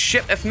of the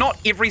ship, if not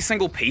every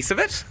single piece of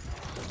it.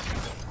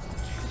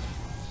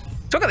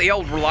 Look at the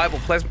old reliable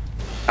plasma.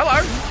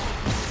 Hello.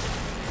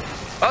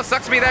 Oh,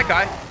 sucks to be that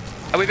guy.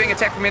 Are we being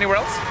attacked from anywhere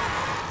else?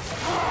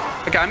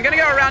 Okay, I'm gonna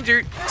go around you.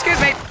 Excuse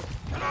me.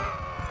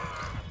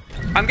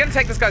 I'm gonna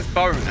take this guy's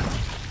bone.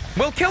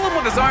 We'll kill him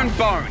with his own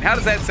bone. How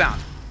does that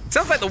sound?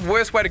 Sounds like the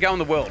worst way to go in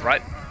the world,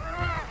 right?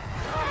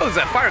 Oh, there's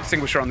a fire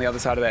extinguisher on the other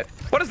side of that.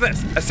 What is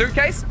this? A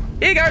suitcase?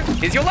 Here you go.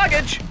 Here's your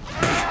luggage.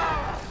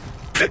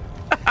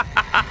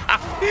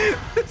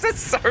 This is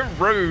so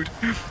rude.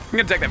 I'm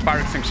gonna take that fire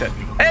extinguisher.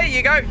 There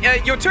you go.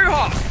 You're too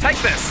hot. Take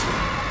this.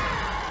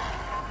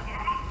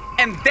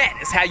 And that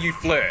is how you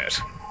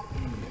flirt.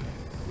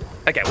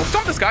 Okay, we'll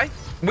stop this guy.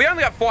 We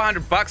only got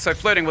 $400, so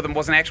flirting with him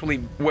wasn't actually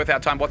worth our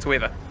time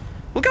whatsoever.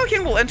 We'll go here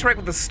and we'll interact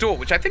with the store,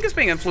 which I think is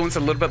being influenced a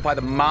little bit by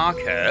the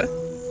marker.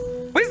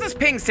 Where's this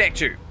ping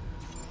statue?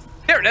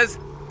 There it is.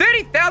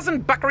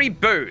 30,000 buckery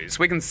booze.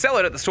 We can sell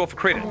it at the store for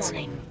credits.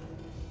 I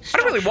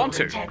don't really want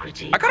to.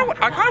 I kind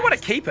of want to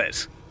keep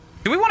it.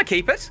 Do we want to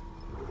keep it?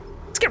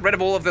 Let's get rid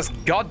of all of this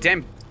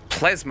goddamn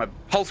plasma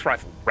pulse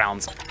rifle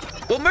rounds.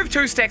 We'll move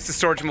 2 stacks to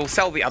storage and we'll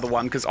sell the other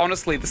one because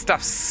honestly, the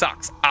stuff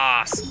sucks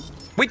ass.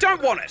 We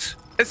don't want it.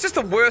 It's just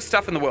the worst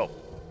stuff in the world.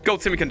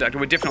 Gold semiconductor,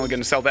 we're definitely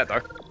going to sell that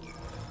though.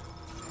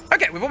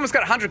 Okay, we've almost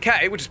got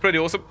 100k, which is pretty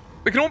awesome.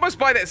 We can almost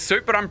buy that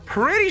suit, but I'm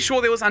pretty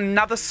sure there was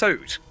another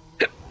suit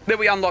that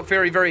we unlock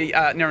very, very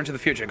near into the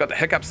future. Got the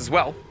hiccups as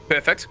well.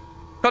 Perfect.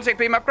 Contact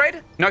beam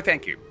upgrade? No,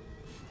 thank you.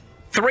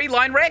 3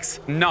 line racks?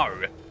 No.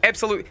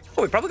 Absolutely.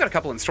 Oh, we've probably got a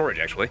couple in storage,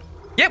 actually.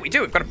 Yeah, we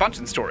do. We've got a bunch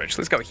in storage.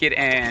 Let's go ahead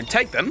and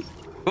take them.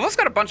 We've also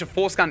got a bunch of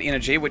force gun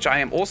energy, which I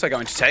am also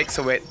going to take,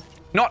 so we're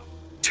not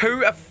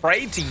too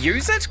afraid to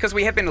use it, because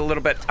we have been a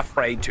little bit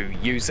afraid to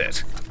use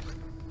it.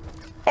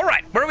 All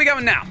right, where are we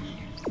going now?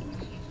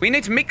 We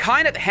need to meet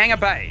Kine at the hangar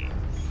bay.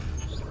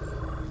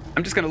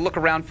 I'm just going to look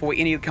around for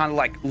any kind of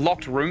like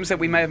locked rooms that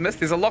we may have missed.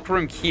 There's a locked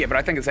room here, but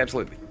I think it's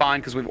absolutely fine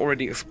because we've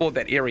already explored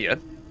that area.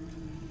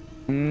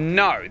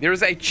 No, there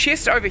is a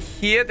chest over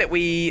here that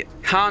we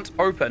can't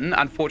open,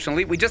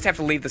 unfortunately. We just have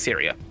to leave this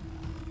area.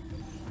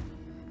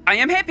 I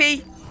am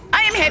happy.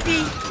 I am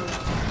happy.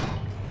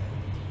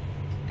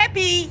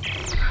 Happy.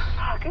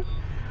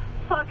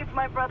 Fuck, it's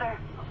my brother.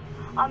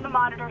 On the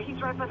monitor,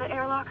 he's right by the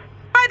airlock.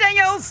 Hi,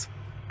 Daniels.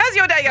 How's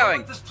your day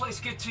going? Don't let this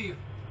place get to you.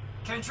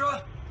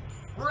 Kendra,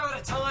 we're out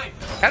of time.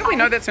 How do we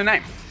know that's her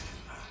name?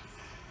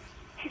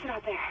 He's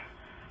not there.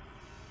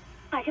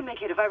 I can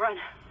make it if I run.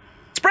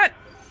 Sprint!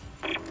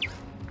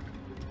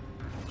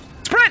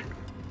 Sprint!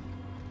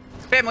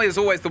 Family is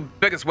always the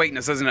biggest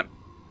weakness, isn't it?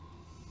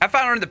 How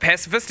far into the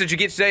Pacifist did you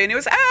get today? And it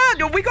was,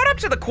 no, we got up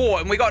to the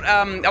core and we got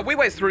a wee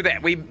ways through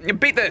that. We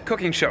beat the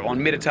cooking show on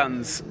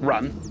Metaton's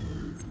run.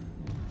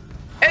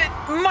 It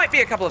might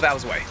be a couple of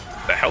hours away.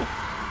 The hell?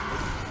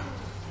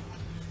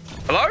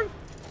 Hello?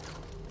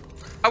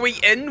 Are we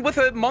in with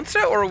a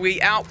monster or are we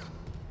out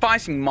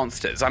fighting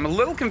monsters? I'm a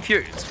little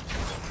confused.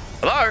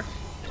 Hello?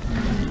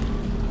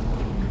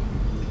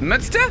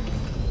 Monster?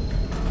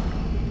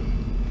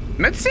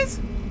 Monsters?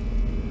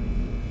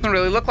 Doesn't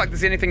really look like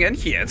there's anything in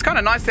here. It's kind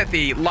of nice that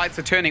the lights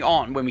are turning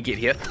on when we get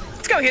here.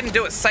 Let's go ahead and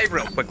do it save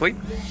real quickly.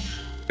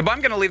 Goodbye,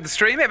 I'm going to leave the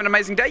stream. Have an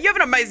amazing day. You have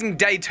an amazing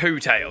day too,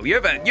 Tail.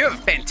 You have a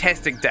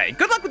fantastic day.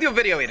 Good luck with your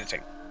video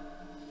editing.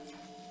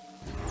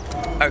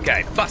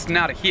 Okay, busting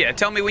out of here.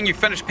 Tell me when you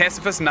finish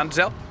Pacifist and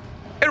Undertale.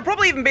 It'll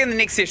probably even be in the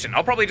next session.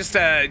 I'll probably just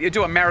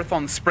do a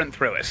marathon sprint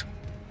through it.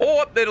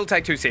 Or it'll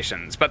take 2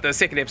 sessions, but the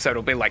second episode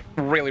will be like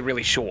really,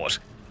 really short.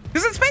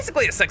 Because it's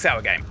basically a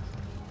 6-hour game.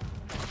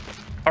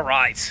 All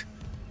right.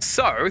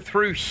 So,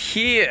 through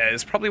here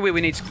is probably where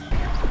we need to...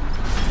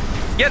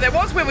 Yeah, that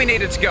was where we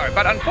needed to go,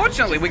 but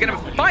unfortunately, we're going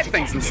to fight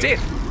things instead.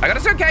 I got a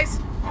suitcase.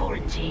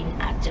 Quarantine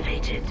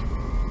activated.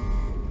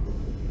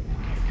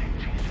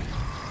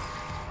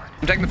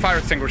 I'm taking the fire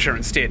extinguisher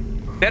instead.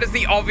 That is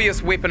the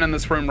obvious weapon in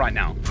this room right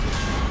now.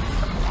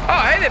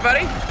 Oh, hey there,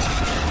 buddy.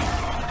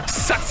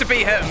 Sucks to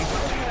be him.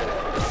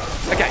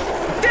 Okay.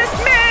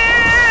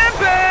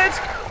 Dismembered!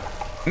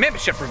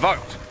 Membership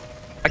revoked.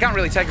 I can't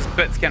really take his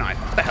bits, can I?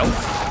 What the hell?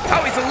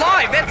 Oh, he's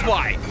alive, that's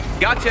why.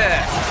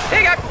 Gotcha.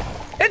 There you go.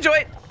 Enjoy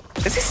it.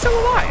 Is he still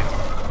alive?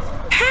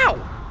 How?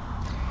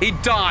 He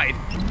died.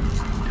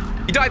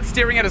 He died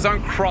staring at his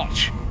own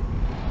crotch.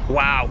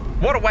 Wow.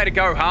 What a way to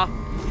go, huh?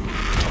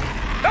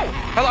 Oh,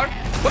 hello.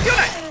 What's your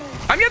name?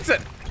 I'm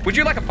Ynsin. Would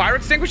you like a fire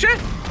extinguisher?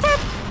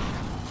 Boop.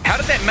 How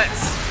did that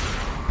miss?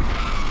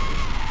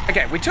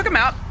 Okay, we took him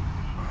out.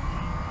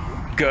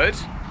 Good.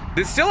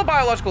 There's still a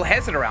biological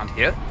hazard around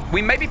here.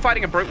 We may be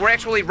fighting a brute. We're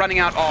actually running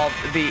out of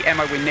the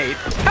ammo we need.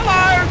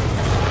 Hello!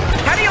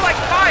 How do you like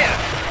fire?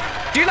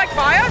 Do you like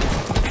fire?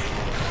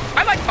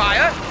 I like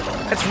fire.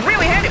 It's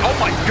really handy. Oh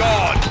my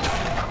god.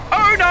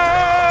 Oh no!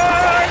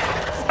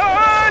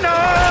 Oh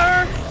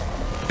no!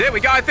 There we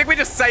go. I think we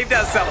just saved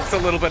ourselves a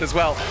little bit as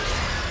well.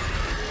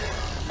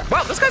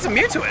 Well, this guy's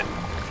immune to it.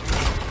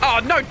 Oh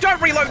no, don't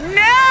reload.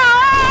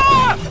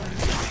 No!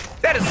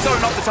 That is so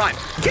not the time.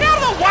 Get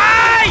out of the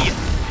way!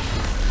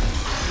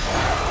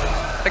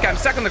 Okay, I'm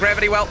stuck on the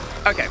gravity well.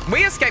 Okay,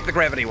 we escaped the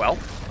gravity well.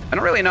 I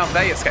don't really know if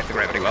they escaped the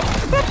gravity well.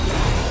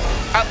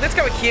 Let's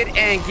go ahead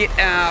and get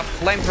our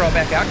flamethrower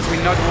back out because we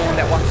know they're all in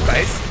that one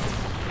space.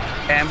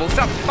 And we'll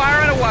start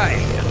firing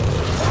away.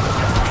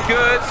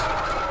 Good.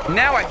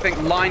 Now I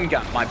think line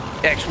gun might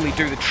actually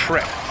do the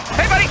trick.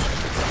 Hey, buddy!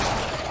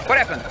 What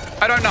happened?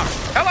 I don't know.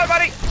 Hello,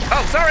 buddy!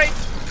 Oh, sorry.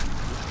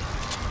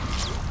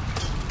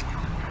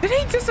 Did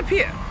he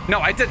disappear? No,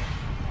 I didn't.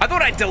 I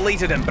thought I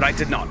deleted him, but I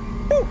did not.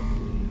 Whew.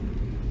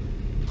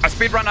 I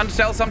speedrun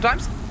Undertale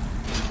sometimes.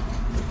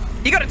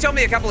 You gotta tell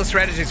me a couple of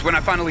strategies when I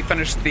finally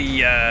finish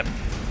the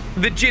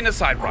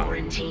genocide run.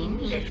 Quarantine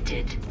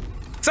lifted.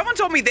 Someone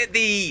told me that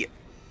the...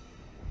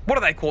 What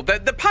are they called?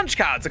 The punch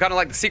cards are kind of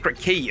like the secret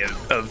key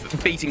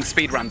of beating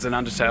speedruns in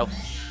Undertale.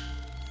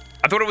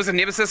 thought it was a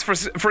nemesis for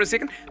a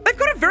second. They've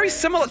got a very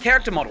similar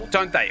character model,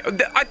 don't they?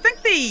 I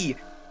think the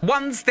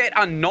ones that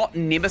are not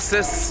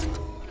nemesis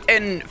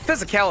in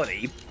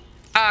physicality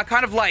are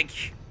kind of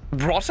like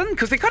rotten,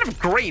 because they're kind of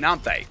green,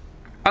 aren't they?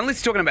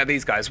 Unless you're talking about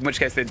these guys, in which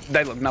case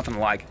they look nothing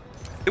alike.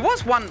 There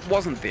was one,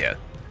 wasn't there?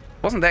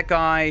 Wasn't that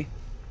guy?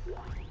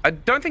 I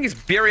don't think he's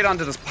buried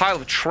under this pile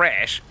of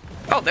trash.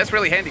 Oh, that's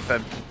really handy for...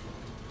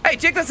 Hey,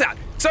 check this out.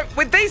 So,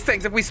 with these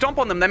things, if we stomp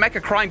on them, they make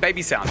a crying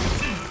baby sound.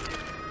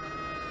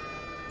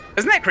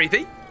 Isn't that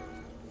creepy?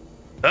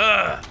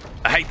 Ugh,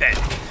 I hate that.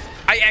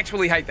 I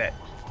actually hate that.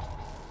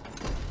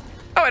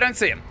 Oh, I don't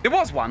see him. There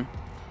was one.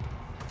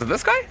 Was it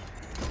this guy?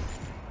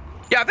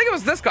 Yeah, I think it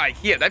was this guy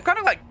here. They've kind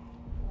of like...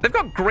 They've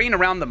got green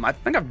around them. I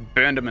think I've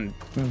burned them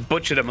and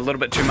butchered them a little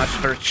bit too much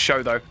for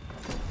show, though.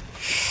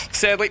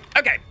 Sadly.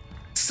 Okay,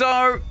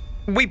 so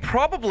we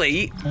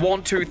probably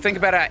want to think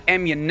about our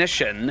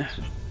ammunition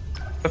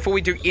before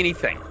we do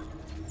anything.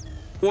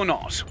 Or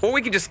not. Or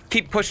we can just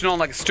keep pushing on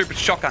like a stupid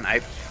shotgun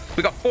ape.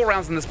 We got 4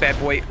 rounds in this bad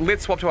boy.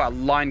 Let's swap to our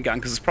line gun,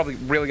 because it's probably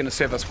really going to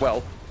serve us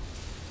well.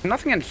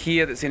 Nothing in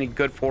here that's any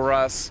good for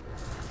us.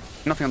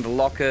 Nothing on the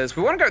lockers.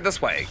 We want to go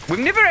this way. We've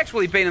never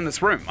actually been in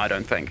this room, I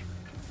don't think.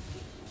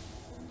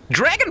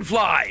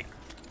 Dragonfly!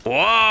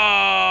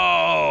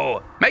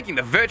 Whoa! Making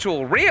the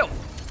virtual real.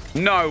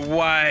 No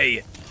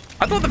way.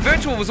 I thought the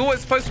virtual was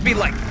always supposed to be,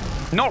 like,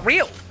 not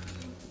real.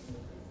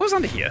 What was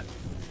under here?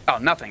 Oh,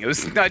 nothing. It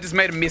was, I just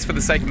made a mess for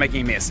the sake of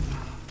making a mess.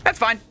 That's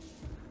fine.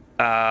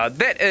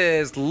 That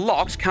is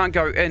locked. Can't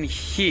go in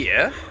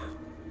here.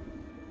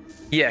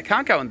 Yeah,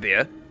 can't go in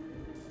there.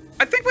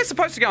 I think we're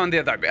supposed to go in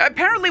there, though.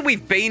 Apparently,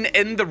 we've been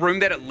in the room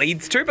that it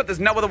leads to, but there's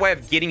no other way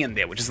of getting in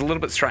there, which is a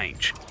little bit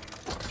strange.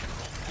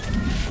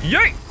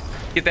 Yay!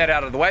 Get that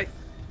out of the way.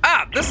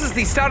 Ah, this is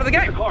the start of the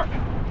game. Mr. Clark,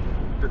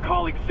 your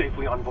colleague's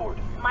safely on board.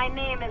 My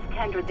name is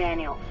Kendra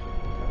Daniels.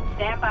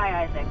 Stand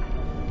by, Isaac.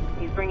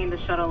 He's bringing the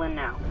shuttle in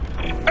now.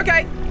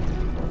 Okay.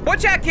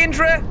 Watch out,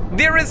 Kendra.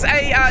 There is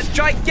a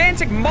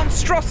gigantic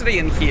monstrosity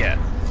in here.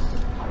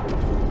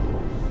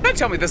 Don't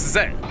tell me this is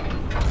it.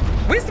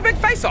 Where's the big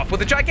face-off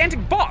with the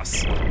gigantic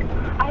boss?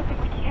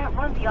 Isaac, we can't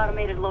run the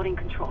automated loading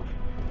controls.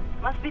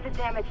 Must be the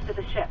damage to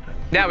the ship.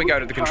 Now we go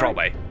to the control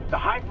bay. The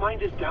hive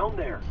mind is down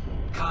there.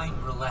 Kind,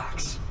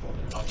 relax.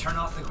 I'll turn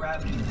off the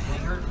gravity in the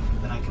hangar,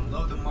 then I can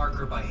load the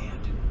marker by hand.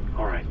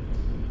 All right.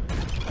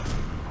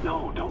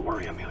 No, don't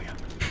worry, Amelia.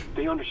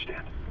 They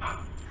understand.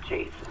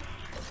 Jesus.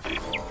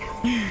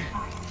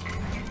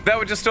 They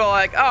were just all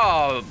like,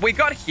 oh, we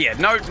got here,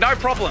 no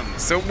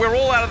problems. So we're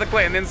all out of the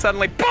clear, and then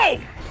suddenly,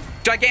 boom!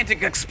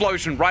 Gigantic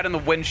explosion right in the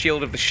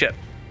windshield of the ship.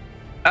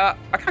 I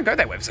can't go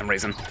that way for some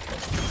reason.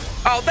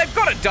 Oh, they've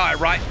got to die,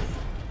 right?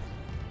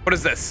 What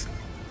is this?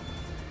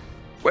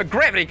 We're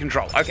gravity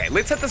control. Okay,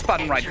 let's hit this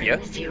button right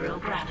here. Zero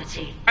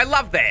gravity. I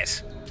love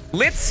that.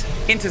 Let's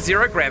enter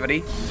zero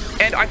gravity.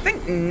 And I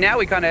think now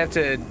we kind of have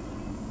to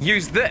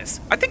use this.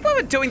 I think we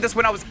were doing this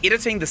when I was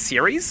editing the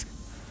series,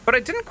 but I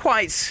didn't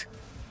quite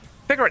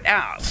figure it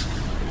out.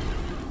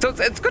 So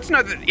it's good to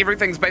know that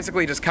everything's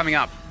basically just coming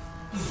up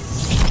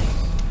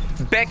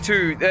back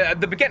to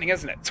the beginning,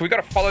 isn't it? So we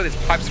got to follow these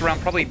pipes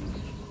around, probably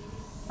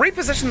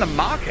reposition the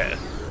marker.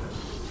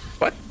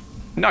 What?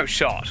 No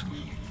shot.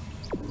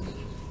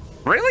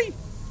 Really?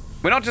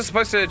 We're not just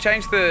supposed to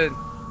change the...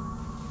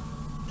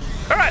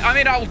 Alright, I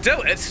mean, I'll do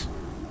it.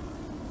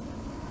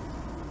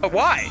 But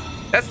why?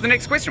 That's the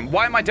next question.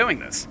 Why am I doing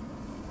this?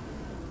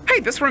 Hey,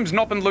 this room's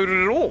not been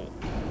looted at all.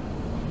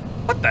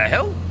 What the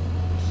hell?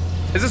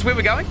 Is this where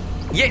we're going?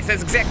 Yes,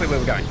 that's exactly where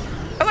we're going.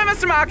 Hello,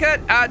 Mr.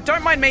 Market.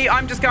 Don't mind me.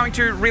 I'm just going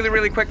to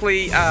really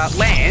quickly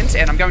land,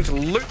 and I'm going to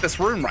loot this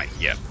room right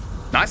here.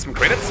 Nice, some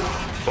credits.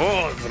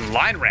 Oh, some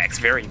line racks.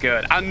 Very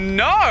good. A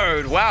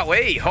node.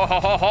 Wowee. Ho, ho,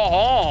 ho, ho,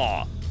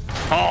 ho.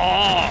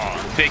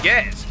 Oh, big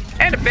ass.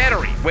 And a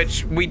battery,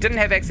 which we didn't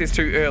have access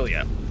to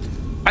earlier.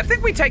 I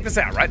think we take this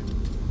out, right?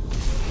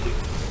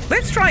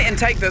 Let's try and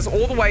take this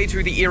all the way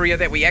to the area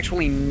that we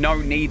actually know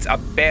needs a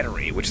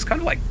battery, which is kind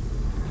of like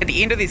at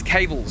the end of these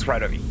cables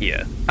right over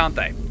here, aren't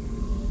they?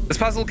 This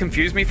puzzle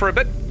confused me for a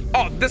bit.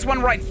 Oh, this one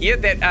right here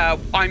that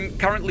I'm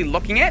currently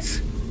looking at,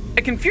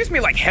 it confused me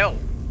like hell.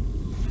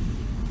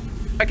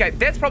 Okay,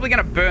 that's probably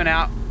going to burn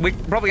out. We're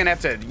probably going to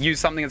have to use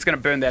something that's going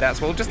to burn that out,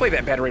 so we'll just leave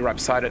that battery right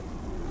beside it.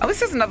 Unless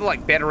there's another,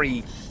 like,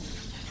 battery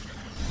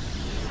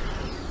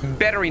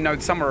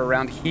node somewhere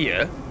around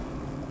here.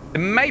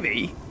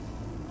 Maybe.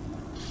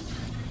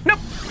 Nope,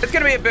 it's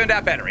going to be a burned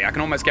out battery. I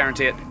can almost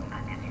guarantee it.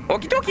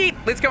 Okie dokie,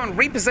 let's go and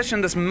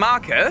reposition this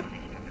marker,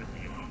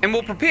 and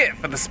we'll prepare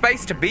for the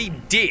space to be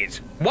dead,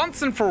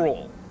 once and for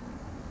all.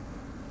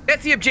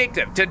 That's the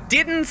objective, to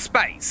deaden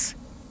space.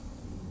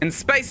 In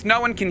space,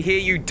 no one can hear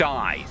you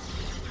die,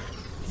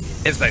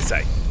 as they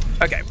say.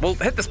 Okay, we'll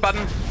hit this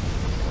button.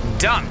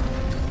 Done.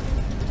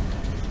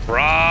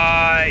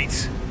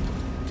 Right.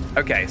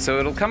 Okay, so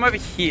it'll come over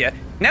here.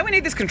 Now we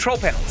need these control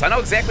panels. I know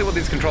exactly what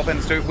these control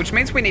panels do, which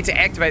means we need to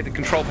activate the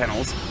control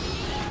panels.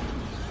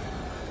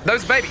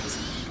 Those babies.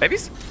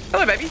 Babies?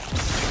 Hello, baby.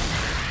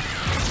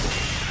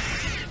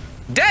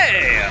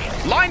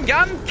 Damn! Line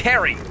gun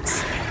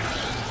carries.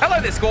 Hello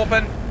there,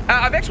 Scorpion.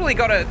 I've actually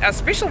got a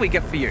special wee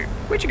gift for you.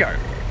 Where'd you go,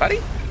 buddy?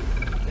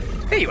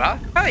 There you are.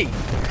 Hey.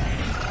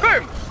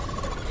 Boom.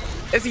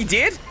 Is he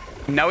dead?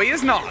 No, he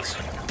is not.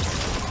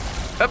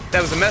 Oh,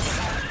 that was a miss.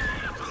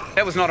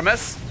 That was not a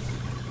miss.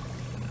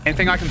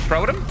 Anything I can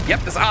throw at him?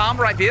 Yep, this arm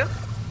right there.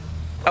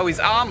 Oh, he's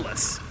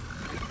armless.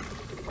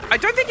 I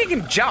don't think he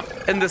can jump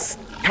in this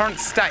current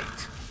state.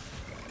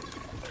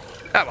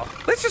 Oh well,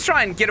 let's just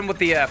try and get him with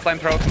the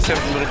flamethrower,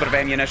 conserve a little bit of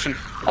ammunition.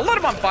 I'll light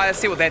him on fire,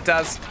 see what that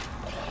does.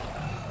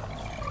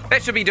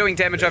 That should be doing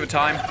damage over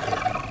time.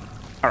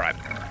 Alright.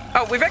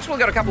 Oh, we've actually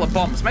got a couple of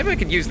bombs. Maybe we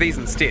could use these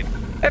instead.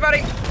 Hey,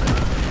 buddy.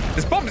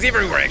 There's bombs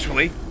everywhere,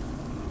 actually.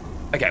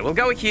 Okay, we'll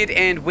go ahead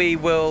and we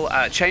will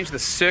change the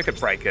circuit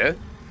breaker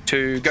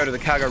to go to the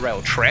cargo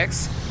rail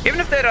tracks.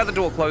 Even if that other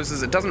door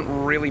closes, it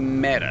doesn't really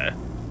matter.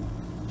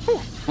 Whew.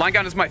 Line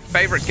gun is my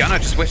favorite gun. I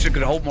just wish it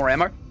could hold more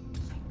ammo.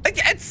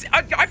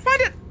 I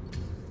find it...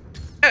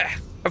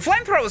 A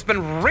flamethrower has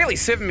been really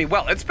serving me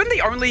well. It's been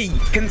the only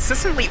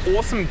consistently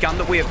awesome gun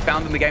that we have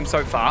found in the game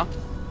so far.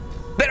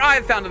 That I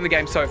have found in the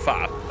game so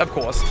far, of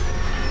course.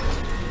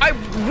 I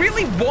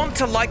really want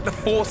to like the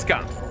force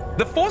gun.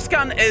 The force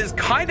gun is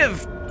kind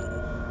of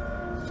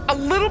a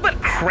little bit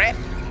crap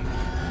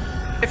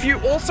if you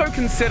also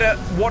consider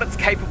what it's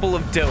capable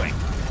of doing.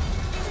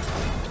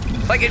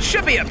 Like, it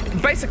should be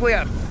basically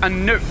a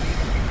nuke,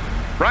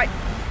 right?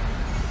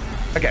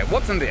 Okay,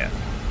 what's in there?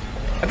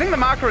 I think the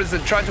marker is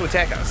trying to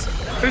attack us.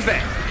 Who's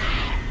there?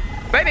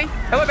 Baby!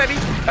 Hello, baby!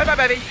 Bye-bye,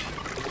 baby!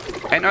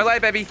 And no lay,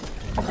 baby!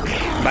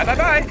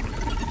 Bye-bye-bye!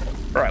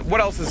 Alright, what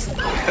else is...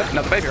 Oh,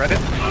 another baby right there.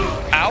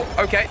 Ow,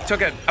 okay,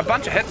 took a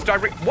bunch of hits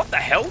direct... What the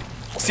hell?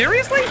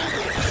 Seriously?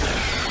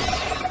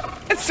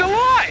 It's still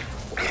alive!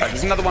 Alright,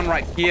 there's another one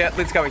right here.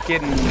 Let's go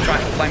ahead and try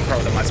and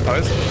flamethrower them, I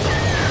suppose.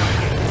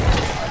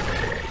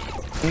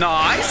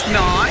 Nice,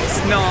 nice,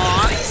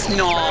 nice,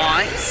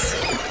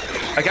 nice.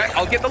 Okay,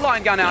 I'll get the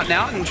line gun out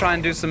now and try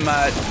and do some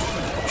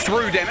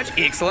through damage.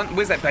 Excellent.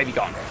 Where's that baby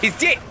gone? He's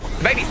dead.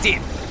 The baby's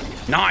dead.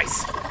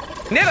 Nice.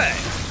 Never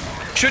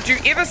should you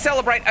ever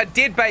celebrate a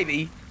dead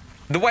baby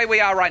the way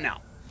we are right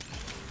now.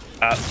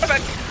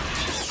 Perfect.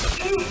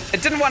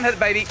 It didn't one hit the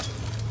baby.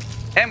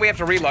 And we have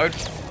to reload.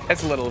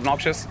 It's a little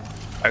obnoxious.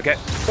 Okay,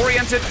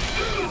 oriented.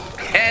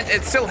 And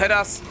it still hit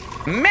us.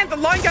 Man, the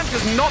line gun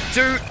does not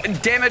do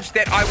damage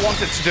that I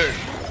want it to do.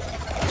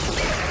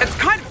 It's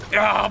kind of...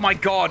 Oh my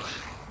god.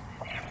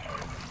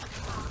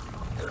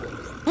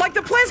 Like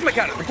the plasma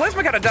cutter. The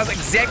plasma cutter does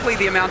exactly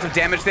the amount of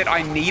damage that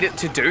I need it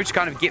to do to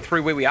kind of get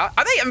through where we are.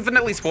 Are they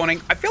infinitely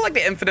spawning? I feel like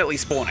they're infinitely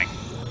spawning.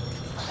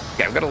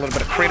 Okay, we've got a little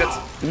bit of credits.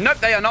 Nope,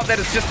 they are not. That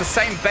is just the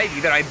same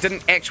baby that I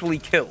didn't actually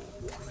kill.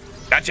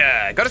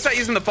 Gotcha. Gotta start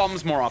using the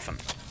bombs more often.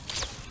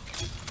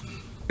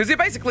 Because they're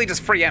basically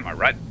just free ammo,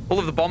 right? All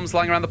of the bombs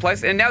lying around the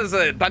place. And now there's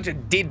a bunch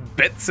of dead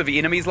bits of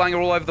enemies lying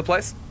all over the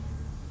place.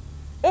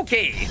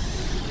 Okay.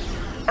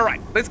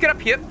 Alright, let's get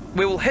up here.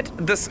 We will hit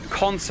this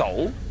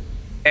console,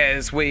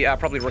 as we are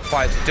probably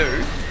required to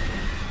do.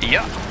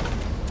 Yeah.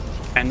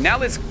 And now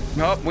let's...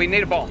 Oh, we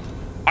need a bomb.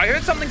 I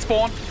heard something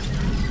spawn.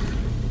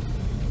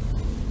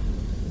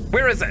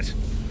 Where is it?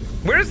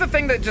 Where is the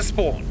thing that just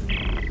spawned?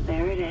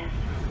 There it is.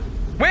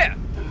 Where?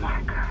 The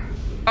marker.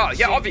 Oh,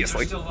 yeah,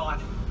 obviously. Still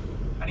on.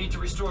 I need to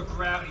restore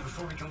gravity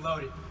before we can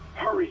load it.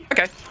 Hurry.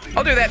 Okay,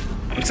 I'll do that.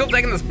 I'm still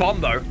taking this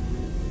bomb, though.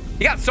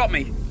 You can't stop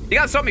me. You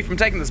can't stop me from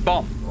taking this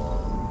bomb.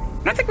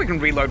 I don't think we can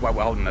reload while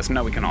we're holding this.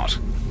 No, we cannot.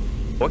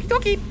 Walkie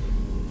talkie.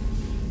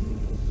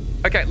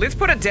 Okay, let's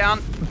put it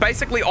down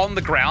basically on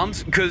the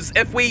ground, because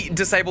if we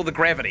disable the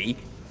gravity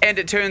and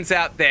it turns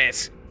out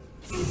that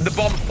the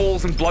bomb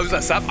falls and blows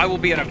us up, I will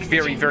be in a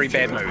very, very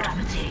bad mood.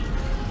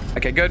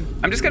 Okay, good.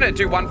 I'm just going to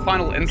do one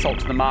final insult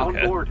to the marker.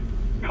 On board.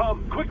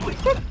 Come, quickly.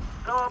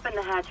 Go open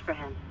the hatch for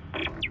him.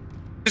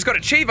 Just got a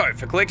Chivo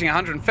for collecting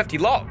 150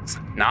 logs.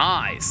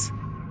 Nice.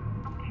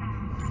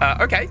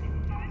 Okay.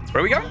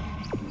 Where are we going?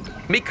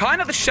 Me kind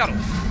of the shuttle.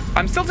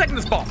 I'm still taking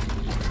this bomb.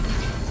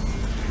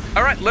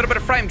 All right, a little bit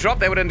of frame drop.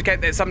 That would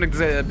indicate that something's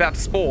about to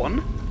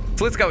spawn.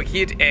 So let's go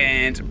ahead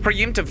and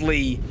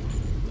preemptively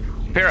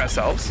prepare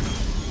ourselves.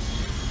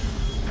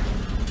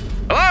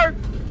 Hello?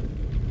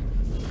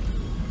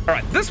 All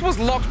right, this was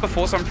locked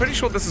before, so I'm pretty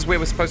sure this is where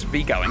we're supposed to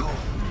be going.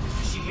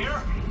 Is she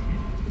here?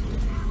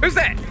 Who's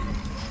that?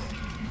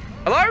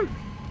 Hello?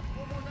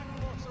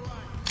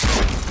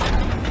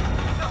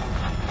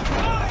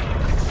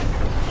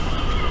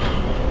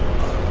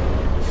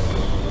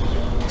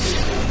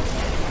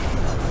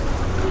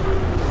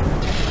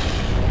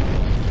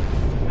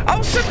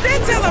 Oh, so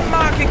that's how the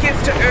marker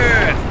gets to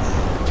Earth.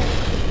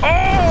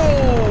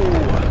 Oh!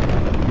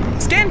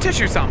 Scan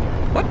tissue sample.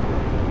 What?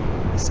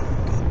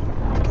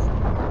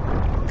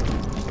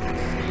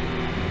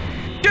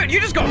 Dude, you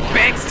just got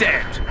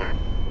backstabbed.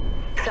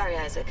 Sorry,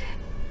 Isaac.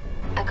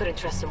 I couldn't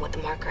trust him with the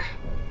marker.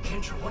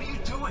 Kendra, what are you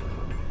doing?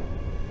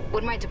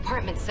 What my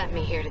department sent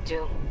me here to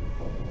do.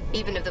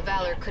 Even if the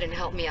Valor couldn't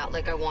help me out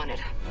like I wanted.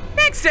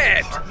 Backstabbed!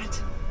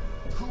 Department?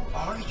 Who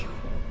are you?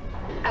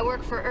 I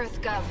work for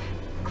EarthGov,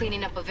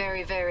 cleaning up a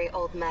very, very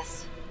old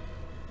mess.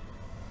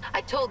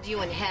 I told you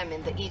and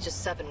him the Aegis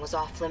 7 was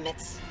off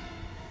limits.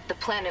 The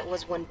planet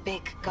was one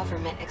big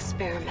government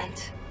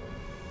experiment.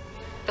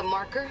 The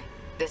marker,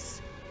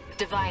 this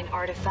divine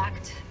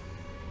artifact,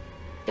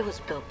 it was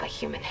built by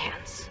human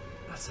hands.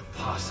 That's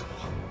impossible.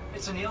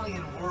 It's an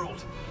alien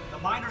world. The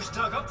miners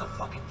dug up the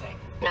fucking thing.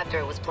 After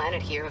it was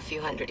planted here a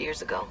few hundred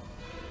years ago.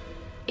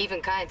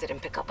 Even Kind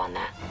didn't pick up on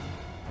that.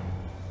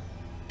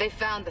 They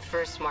found the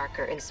first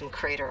marker in some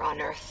crater on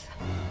Earth.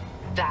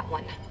 That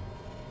one.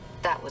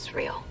 That was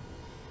real.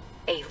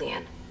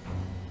 Alien.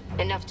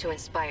 Enough to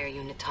inspire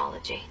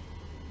unitology.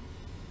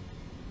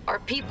 Our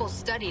people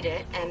studied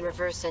it and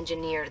reverse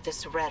engineered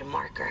this red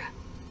marker.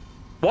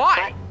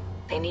 Why?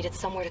 But they needed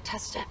somewhere to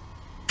test it.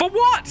 For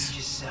what?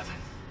 Aegis 7.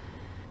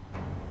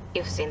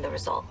 You've seen the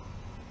result.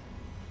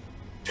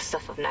 The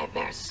stuff of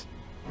nightmares.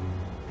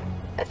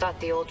 I thought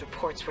the old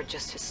reports were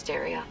just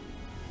hysteria.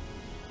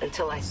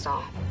 Until I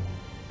saw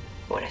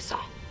what I saw.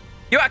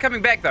 You are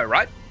coming back though,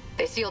 right?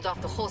 They sealed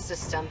off the whole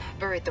system,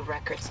 buried the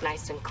records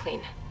nice and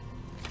clean.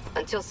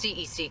 Until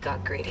CEC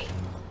got greedy.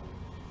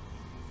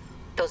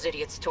 Those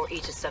idiots tore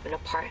Aegis 7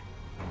 apart.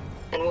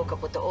 And woke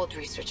up with the old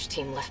research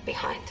team left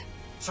behind.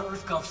 So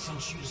EarthGov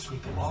sent you to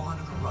sweep it all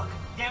under the rug.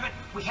 Damn it,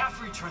 we have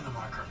to return the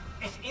marker.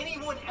 If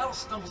anyone else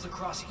stumbles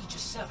across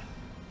Aegis 7.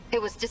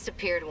 It was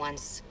disappeared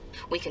once.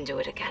 We can do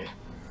it again.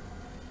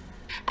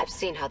 I've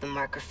seen how the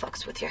marker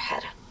fucks with your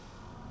head.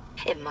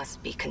 It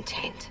must be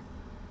contained.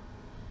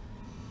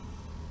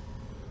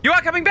 You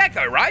are coming back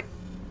though, right?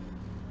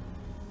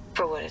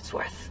 For what it's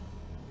worth.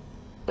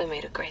 We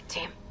made a great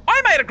team.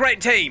 I made a great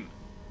team!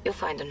 You'll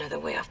find another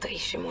way off the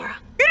Ishimura.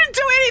 You didn't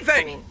do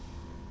anything! I mean,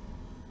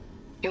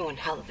 you're one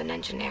hell of an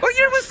engineer. Well,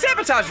 you were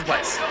sabotage the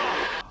place!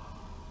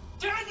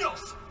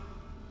 Daniels!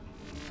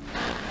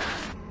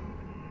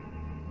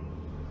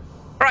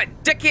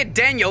 Alright, dickhead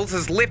Daniels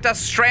has left us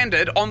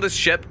stranded on this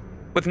ship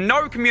with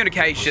no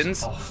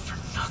communications. All for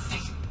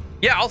nothing.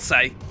 Yeah, I'll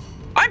say.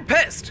 I'm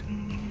pissed!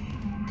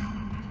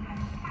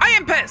 I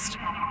am pissed!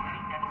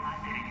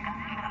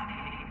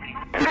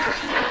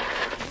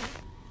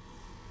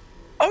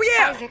 Oh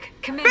yeah! Isaac,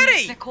 come in. Betty!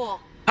 It's Nicole.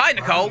 Hi,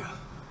 Nicole.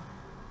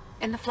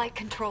 In the flight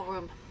control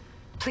room.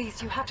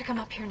 Please, you have to come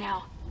up here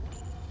now.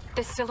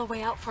 There's still a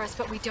way out for us,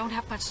 but we don't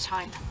have much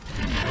time.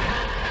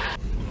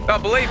 Oh,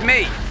 believe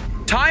me,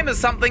 time is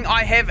something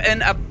I have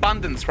in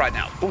abundance right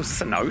now. Oh, is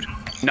this a node?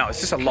 No, it's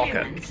just a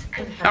locker.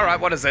 All right,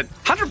 what is it?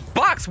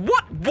 $100?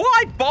 What?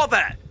 Why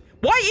bother?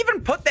 Why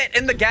even put that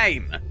in the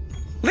game?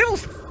 Level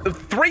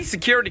 3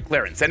 security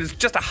clearance, and it's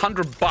just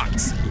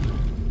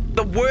 $100.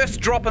 The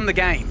worst drop in the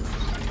game.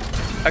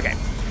 Okay,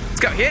 let's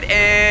go ahead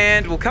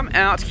and we'll come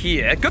out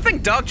here. Good thing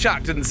Dog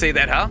Shark didn't see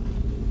that, huh?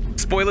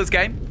 Spoilers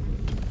game.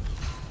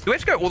 Do we have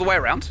to go all the way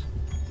around?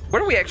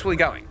 Where are we actually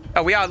going?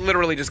 Oh, we are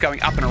literally just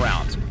going up and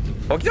around.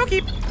 Okie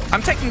dokie.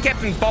 I'm taking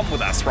Captain Bomb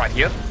with us right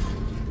here.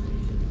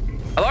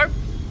 Hello?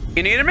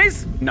 Any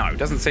enemies? No,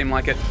 doesn't seem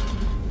like it.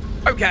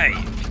 Okay.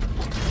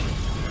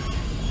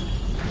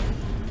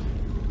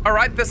 All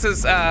right, this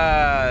is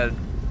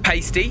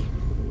pasty.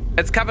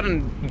 It's covered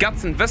in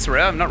guts and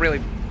viscera. I'm not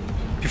really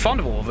too fond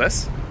of all of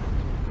this.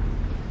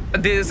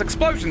 There's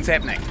explosions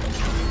happening.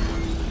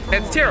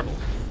 That's terrible.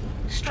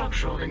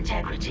 Structural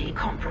integrity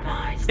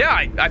compromised.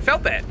 Yeah, I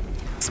felt that.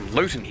 Some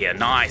loot in here.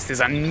 Nice. There's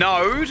a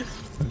node.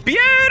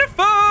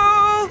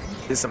 Beautiful.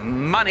 There's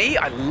some money.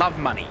 I love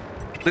money.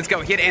 Let's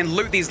go ahead and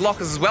loot these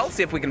lockers as well.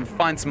 See if we can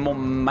find some more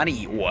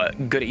money or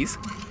goodies.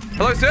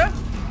 Hello, sir.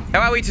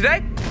 How are we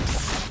today?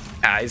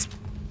 He's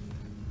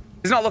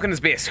not looking his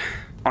best,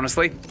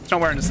 honestly. He's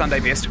not wearing a Sunday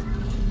best.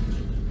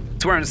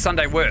 He's wearing a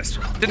Sunday worst.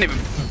 Didn't even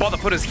bother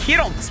put his head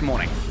on this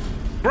morning.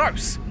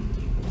 Gross.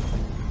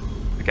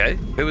 Okay,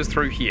 who was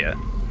through here?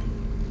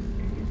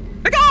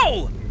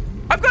 Nicole!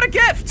 I've got a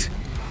gift!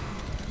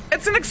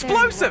 It's an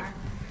explosive!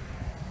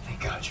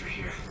 Thank God you're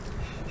here.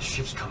 The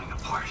ship's coming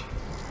apart.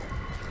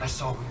 I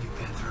saw what you've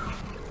been through.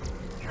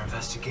 Your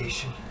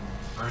investigation,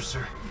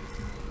 Mercer.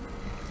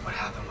 What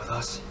happened with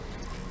us?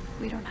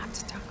 We don't have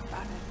to talk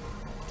about it.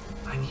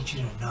 I need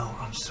you to know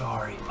I'm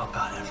sorry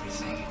about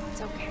everything.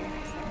 It's okay,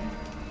 Isaac.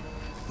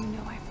 You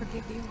know I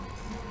forgive you.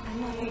 I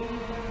love you.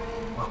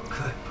 Well,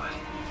 good, but...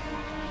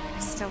 I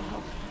still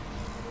hope.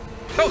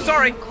 Oh,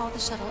 sorry. We'll call the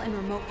shuttle and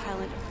remote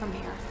pilot it from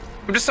here.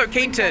 I'm just so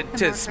keen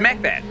to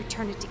smack that.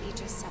 Return it to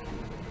Aegis 7.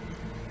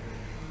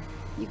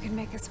 You can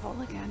make us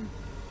whole again.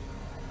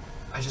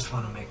 I just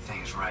want to make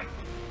things right.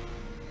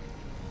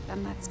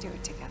 Then let's do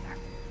it together.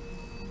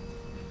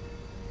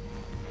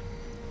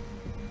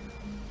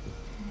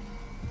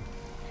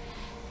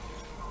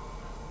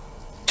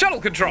 Shuttle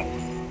control.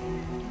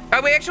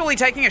 Are we actually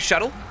taking a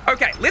shuttle?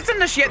 Okay, let's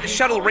initiate the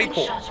shuttle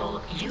recall.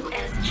 Shuttle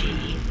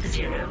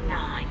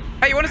USG-09.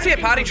 Hey, you want to see a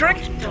party trick?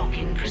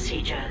 Docking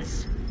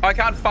procedures. I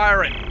can't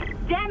fire it.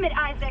 Damn it,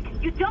 Isaac.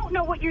 You don't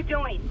know what you're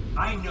doing.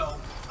 I know.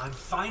 I'm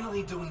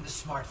finally doing the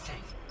smart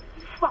thing.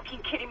 You fucking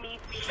kidding me?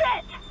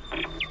 Shit!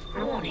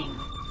 Warning.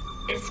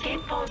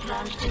 Escape pod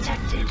launch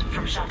detected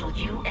from shuttle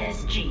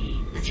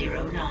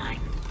USG-09.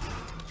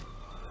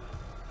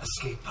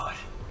 Escape pod.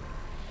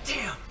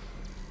 Damn!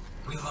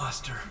 We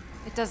lost her.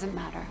 It doesn't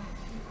matter.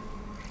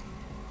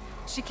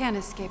 She can't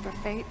escape her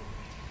fate.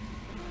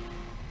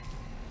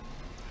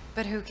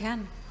 But who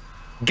can?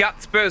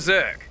 Guts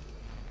Berserk.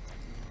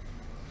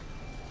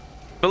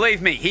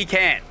 Believe me, he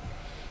can.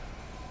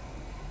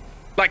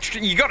 Like,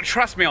 you gotta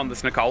trust me on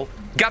this, Nicole.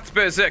 Guts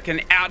Berserk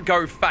can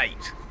outgo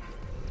fate.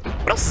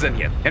 What else is in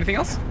here? Anything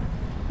else?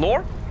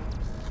 Lore?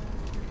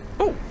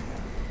 Oh,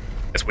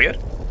 that's weird.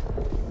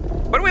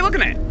 What are we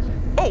looking at?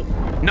 Oh,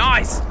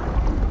 nice.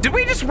 Did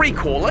we just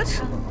recall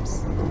it?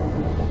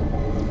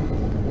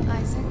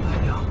 Isaac?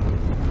 I know.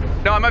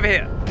 No, I'm over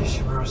here.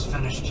 Ishimura's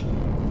finished.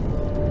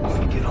 If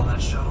we get on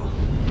that shuttle,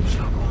 there's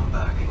no going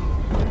back.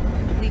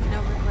 Leave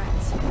no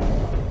regrets.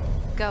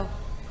 Go.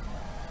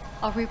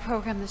 I'll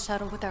reprogram the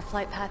shuttle with our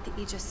flight path to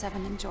Aegis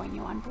 7 and join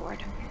you on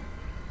board.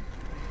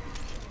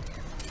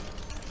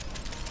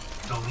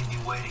 Don't leave me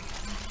waiting.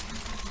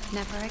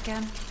 Never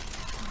again.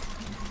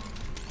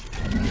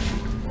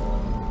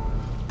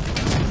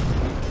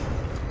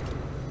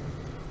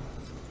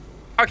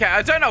 Okay,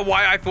 I don't know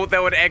why I thought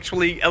that would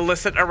actually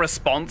elicit a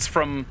response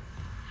from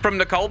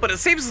Nicole, but it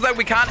seems as though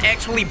we can't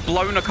actually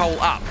blow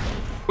Nicole up,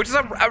 which is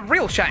a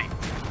real shame.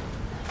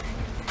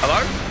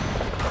 Hello?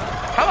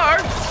 Hello?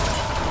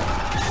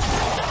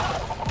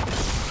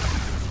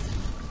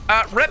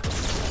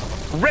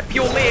 Rip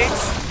your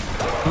legs.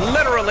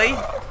 Literally.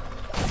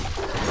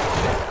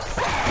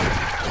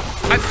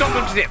 I stomped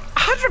him to death.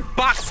 $100?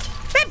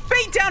 That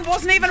beatdown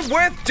wasn't even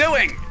worth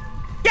doing.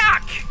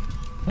 Yuck.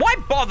 Why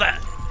bother?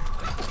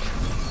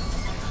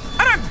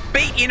 I don't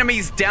beat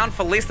enemies down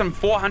for less than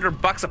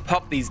 $400 a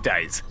pop these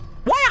days.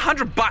 Why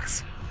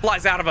 $100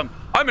 flies out of them?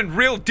 I'm in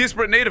real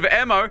desperate need of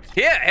ammo.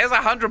 Here, here's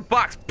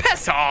 $100.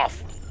 Piss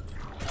off.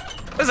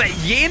 There's a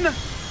yen?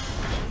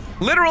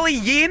 Literally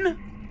yen?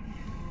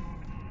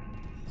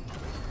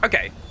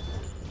 Okay.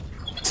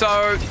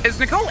 So, is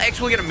Nicole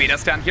actually gonna meet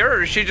us down here,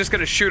 or is she just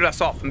gonna shoot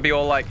us off and be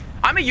all like,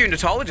 I'm a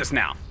unitologist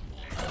now.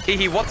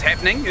 Hehe, what's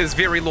happening is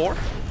very lore.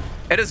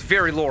 It is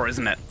very lore,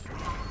 isn't it?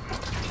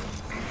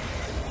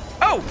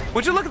 Oh,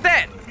 would you look at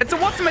that? It's a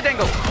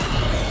what's-a-dingle.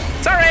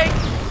 Sorry.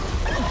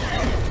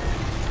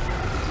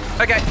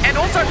 Okay, and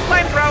also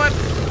flamethrower.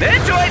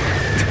 Enjoy.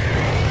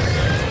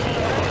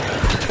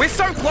 We're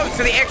so close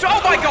to the actual,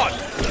 oh my god.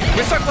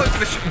 We're so close to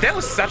the, that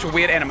was such a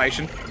weird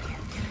animation.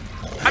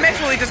 I'm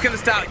actually just gonna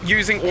start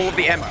using all of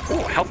the ammo.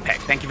 Oh, health pack,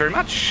 thank you very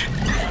much.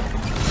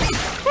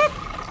 Whoop.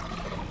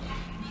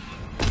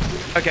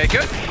 Okay,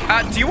 good.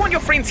 Do you want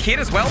your friend's head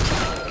as well?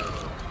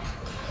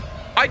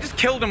 I just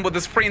killed him with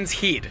his friend's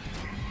head.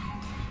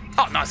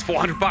 Oh, nice,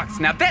 $400.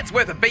 Now that's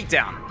worth a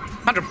beatdown.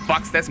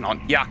 $100, that's not.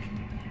 Yuck.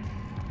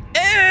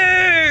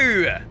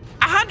 Ew!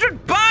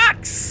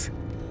 $100!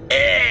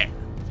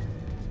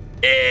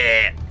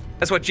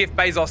 That's what Jeff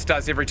Bezos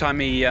does every time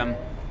he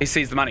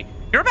sees the money.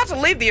 You're about to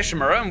leave the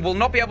Ishimura and will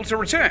not be able to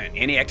return.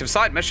 Any active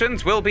side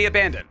missions will be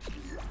abandoned.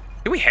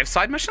 Do we have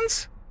side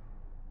missions?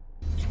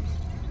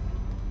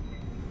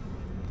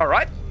 All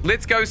right,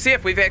 let's go see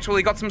if we've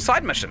actually got some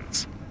side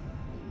missions.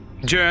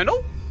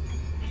 Journal?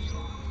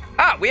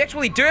 Ah, we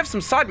actually do have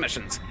some side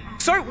missions.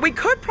 So we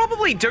could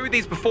probably do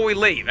these before we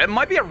leave. It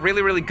might be a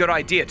really, really good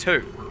idea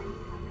too.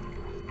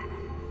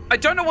 I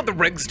don't know what the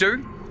rigs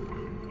do.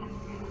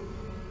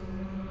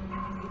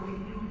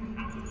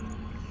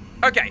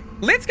 Okay,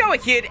 let's go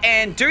ahead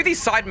and do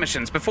these side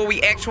missions before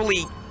we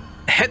actually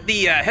hit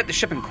the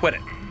ship and quit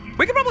it.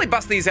 We could probably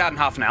bust these out in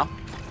half an hour.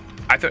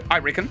 I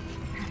reckon.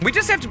 We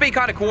just have to be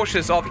kind of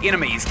cautious of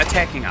enemies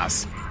attacking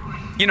us.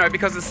 You know,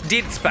 because it's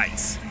dead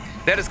space.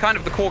 That is kind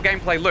of the core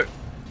gameplay loop.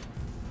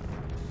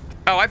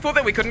 Oh, I thought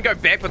that we couldn't go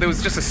back, but there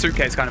was just a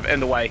suitcase kind of in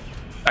the way.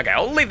 Okay,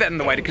 I'll leave that in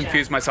the way to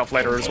confuse myself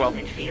later as well.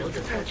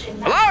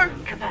 Hello? Am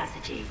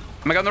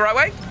I going the right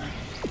way?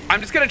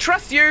 I'm just gonna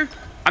trust you.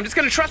 I'm just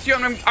gonna trust you,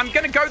 and I'm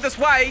gonna go this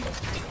way.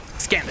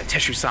 Scan the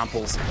tissue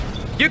samples.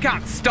 You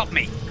can't stop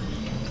me.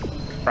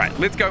 Right,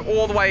 let's go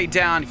all the way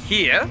down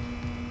here.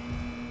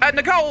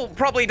 Nicole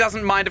probably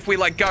doesn't mind if we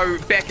like go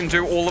back and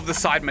do all of the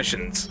side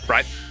missions,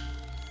 right?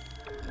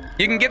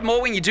 You can get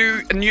more when you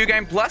do a New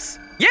Game Plus.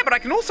 Yeah, but I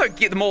can also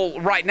get them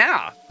all right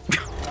now.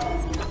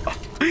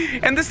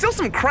 And there's still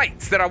some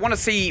crates that I want to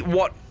see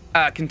what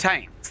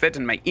contains. That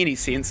didn't make any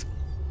sense.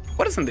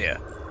 What is in there?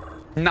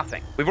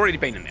 Nothing. We've already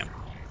been in there.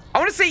 I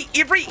want to see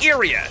every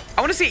area.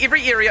 I want to see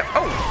every area.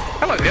 Oh,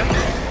 hello there.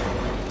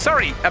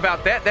 Sorry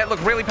about that. That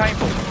looked really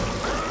painful.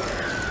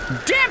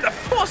 Damn, the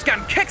force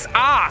gun kicks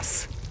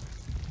ass.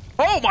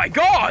 Oh my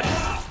god.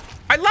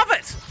 I love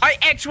it. I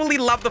actually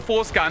love the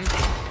force gun.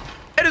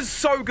 It is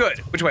so good.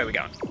 Which way are we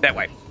going? That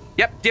way.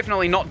 Yep,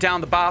 definitely not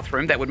down the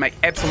bathroom. That would make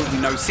absolutely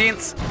no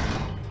sense.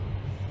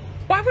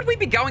 Why would we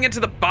be going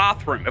into the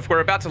bathroom if we're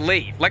about to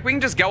leave? Like, we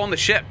can just go on the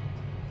ship.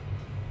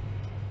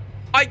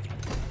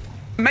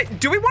 Mate,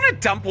 do we want to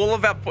dump all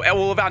of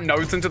our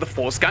nodes into the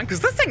force gun? Because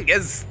this thing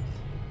is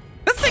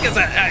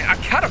a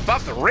cut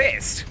above the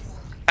rest.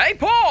 Hey,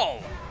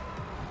 Paul!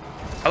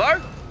 Hello?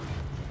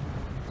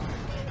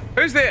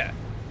 Who's there?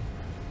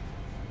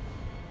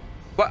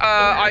 Well,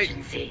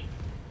 Emergency.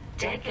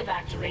 Deck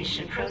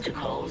evacuation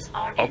protocols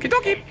are in Okie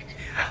dokie. effect.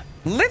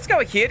 Let's go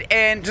ahead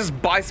and just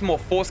buy some more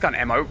force gun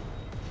ammo.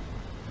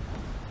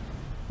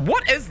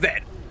 What is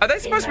that? Are they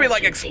supposed to be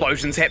like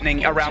explosions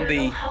happening around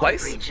the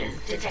place?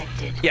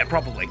 Yeah,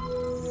 probably.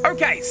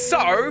 Okay,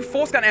 so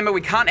force gun ammo we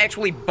can't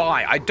actually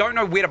buy. I don't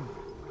know where to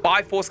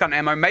buy force gun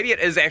ammo. Maybe it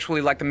is actually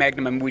like the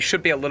Magnum and we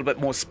should be a little bit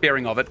more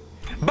sparing of it.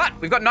 But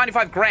we've got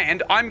 95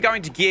 grand. I'm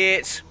going to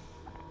get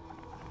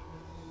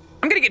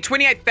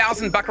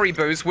 28,000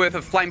 buckaroo-boos worth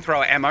of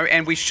flamethrower ammo,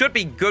 and we should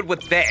be good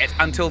with that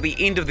until the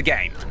end of the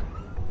game.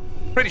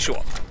 Pretty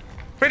sure.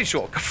 Pretty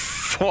sure.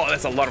 Oh,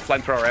 that's a lot of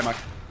flamethrower ammo.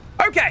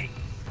 Okay,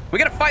 we're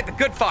gonna fight the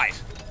good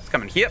fight. Let's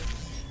come in here.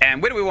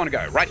 And where do we want to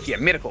go? Right here,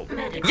 medical.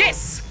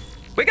 Yes!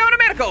 We're going to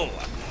medical!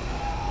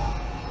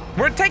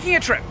 We're taking a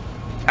trip.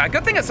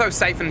 Good thing it's so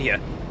safe in here.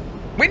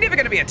 We're never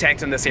going to be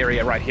attacked in this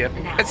area right here.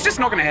 It's just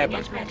not going to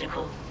happen.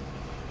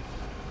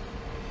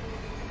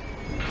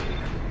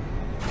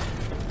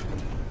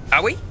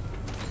 Are we?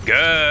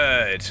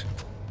 Good.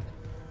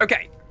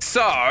 Okay,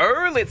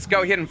 so let's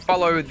go ahead and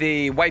follow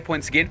the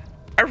waypoints again.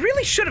 I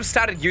really should have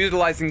started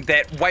utilizing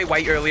that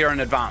way earlier in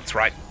advance,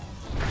 right?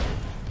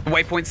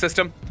 Waypoint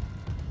system.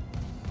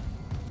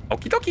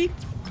 Okie dokie.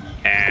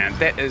 And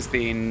that is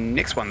the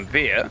next one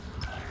there.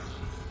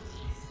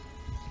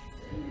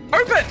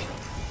 Open!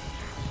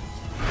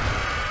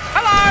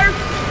 Hello!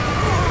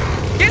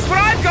 Guess what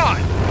I've got?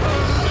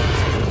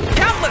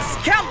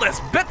 Countless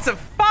bits of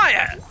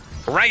fire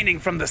raining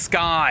from the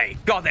sky.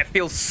 God, that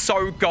feels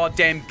so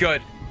goddamn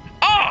good.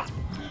 Oh!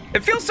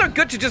 It feels so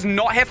good to just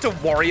not have to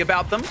worry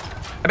about them,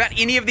 about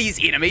any of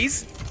these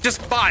enemies.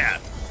 Just fire.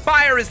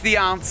 Fire is the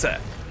answer.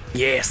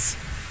 Yes,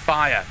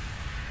 fire.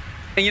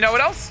 And you know what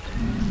else?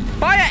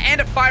 Fire and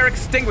a fire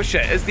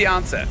extinguisher is the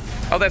answer.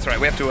 Oh, that's right.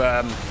 We have to,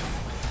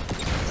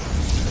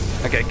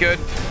 okay, good.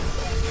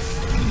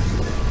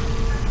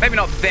 Maybe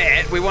not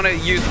that. We want to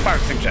use the fire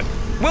extinguisher.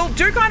 We'll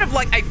do kind of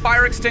like a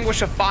fire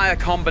extinguisher fire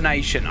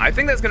combination. I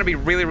think that's going to be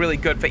really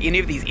good for any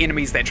of these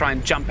enemies that try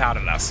and jump out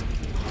at us.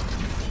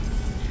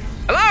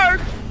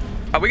 Hello?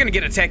 Oh, we're going to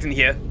get attacked in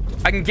here.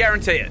 I can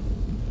guarantee it.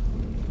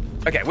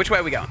 Okay, which way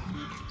are we going?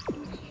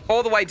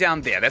 All the way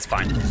down there. That's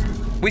fine.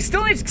 We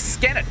still need to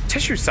scan a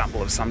tissue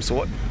sample of some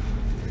sort.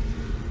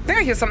 I think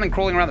I hear something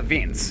crawling around the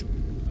vents.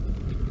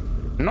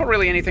 Not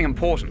really anything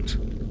important.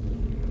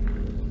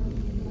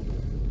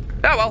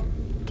 Oh well.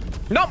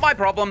 Not my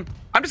problem.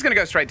 I'm just gonna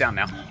go straight down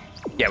now.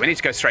 Yeah, we need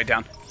to go straight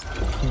down.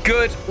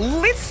 Good.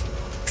 Let's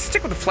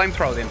stick with the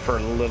flamethrower then for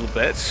a little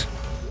bit.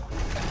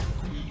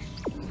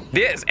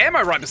 There's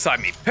ammo right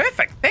beside me.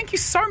 Perfect. Thank you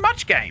so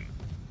much, game.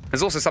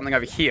 There's also something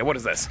over here. What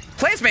is this?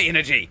 Plasma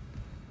energy.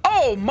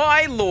 Oh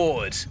my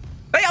lord.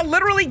 They are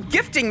literally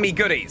gifting me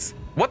goodies.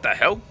 What the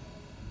hell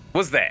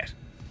was that?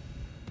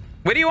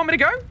 Where do you want me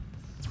to go?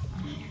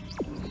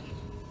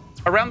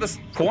 Around this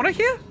corner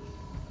here?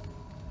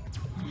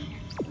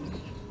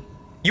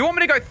 You want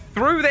me to go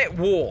through that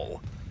wall?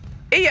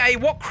 EA,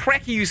 what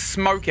crack are you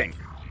smoking?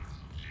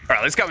 All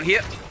right, let's go in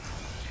here.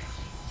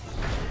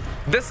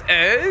 This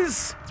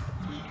is...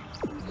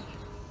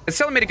 It's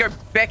telling me to go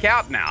back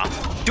out now.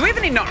 Do we have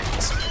any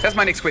nodes? That's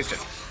my next question.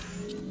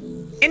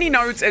 Any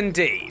nodes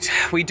indeed.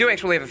 We do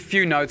actually have a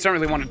few nodes. Don't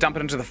really want to dump it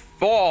into the...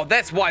 Oh,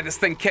 that's why this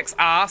thing kicks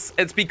ass.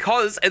 It's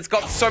because it's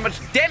got so much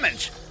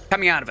damage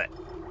coming out of it.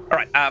 All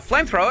right,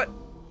 flamethrower.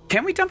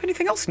 Can we dump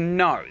anything else?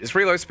 No. It's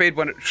reload speed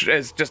when it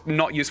is just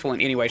not useful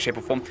in any way, shape,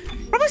 or form.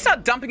 Probably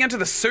start dumping into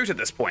the suit at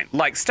this point.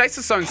 Like,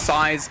 stasis zone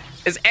size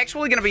is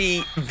actually going to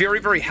be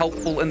very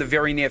helpful in the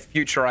very near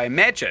future, I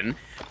imagine.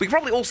 We could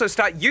probably also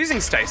start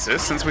using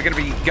stasis since we're going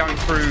to be going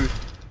through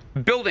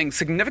buildings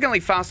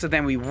significantly faster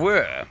than we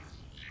were.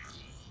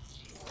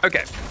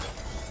 Okay.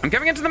 I'm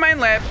coming into the main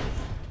lab.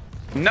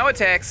 No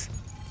attacks.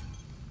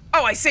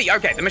 Oh, I see.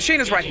 Okay, the machine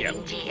is right here.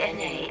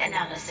 DNA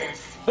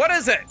analysis. What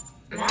is it?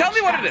 Tell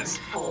me what it is.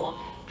 For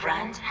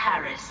Brant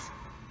Harris,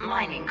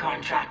 mining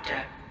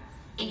contractor,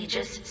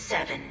 Aegis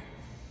 7.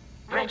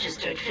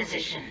 Registered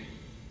physician,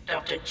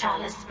 Dr.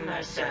 Chalice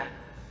Mercer.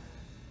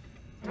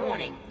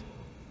 Warning.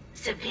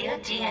 Severe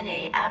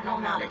DNA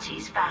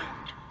abnormalities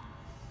found.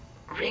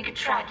 Rig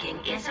tracking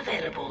is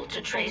available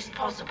to trace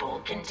possible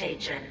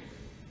contagion.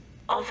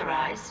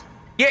 Authorize?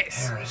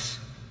 Yes. Harris,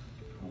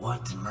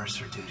 what did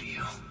Mercer do to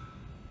you?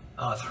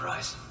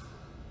 Authorize.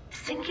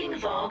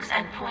 Syncing logs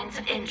and points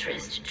of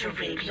interest to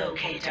Rig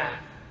Locator.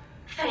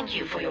 Thank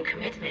you for your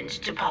commitment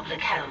to public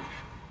health.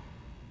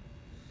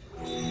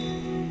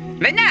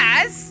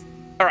 Manaz!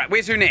 Alright,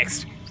 where's who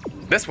next?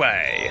 This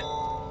way.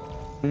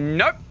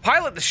 Nope.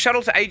 Pilot the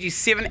shuttle to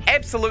AG7?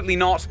 Absolutely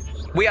not.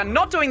 We are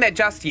not doing that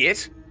just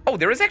yet. Oh,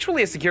 there is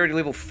actually a security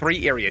level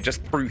 3 area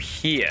just through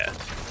here.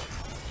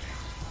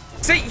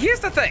 See, here's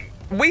the thing.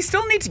 We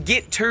still need to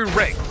get 2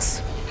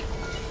 rigs.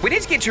 We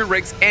need to get 2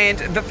 rigs, and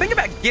the thing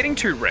about getting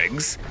 2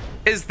 rigs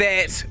is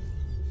that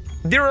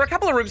there are a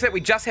couple of rooms that we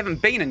just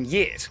haven't been in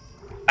yet.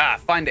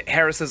 Find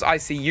Harris's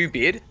ICU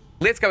bed.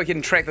 Let's go ahead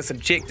and track this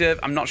objective.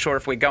 I'm not sure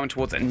if we're going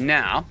towards it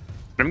now,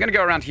 but I'm going to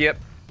go around here.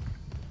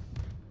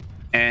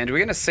 And we're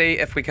going to see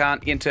if we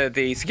can't enter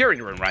the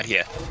security room right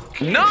here.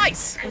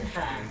 Nice!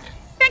 Confirmed.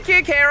 Thank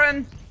you,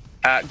 Karen.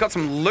 Got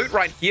some loot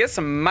right here,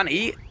 some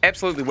money.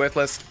 Absolutely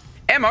worthless.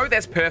 Ammo,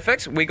 that's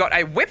perfect. We got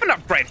a weapon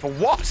upgrade for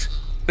what?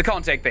 The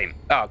contact beam.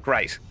 Oh,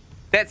 great.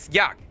 That's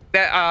yuck.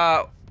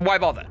 That, why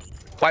bother?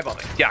 Why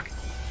bother? Yuck.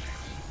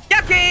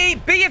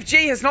 Yucky!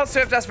 BFG has not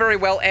served us very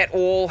well at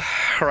all.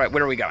 All right,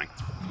 where are we going?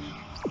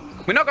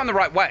 We're not going the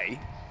right way.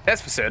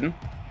 That's for certain.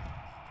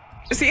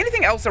 Is there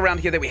anything else around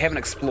here that we haven't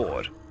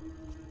explored?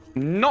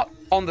 Not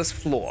on this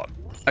floor.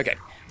 Okay.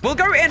 We'll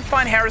go and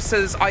find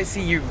Harris's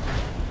ICU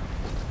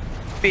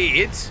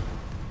bed.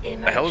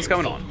 What the hell is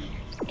going on?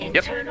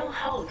 Internal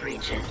hull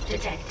breaches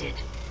detected.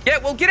 Yeah,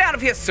 we'll get out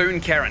of here soon,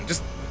 Karen.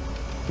 Just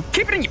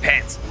keep it in your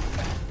pants.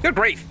 Good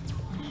grief.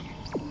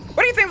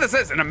 What do you think this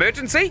is? An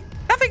emergency?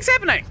 Nothing's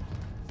happening.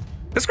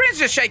 The screen's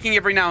just shaking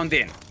every now and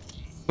then,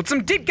 with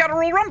some deep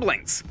guttural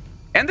rumblings.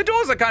 And the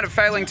doors are kind of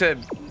failing to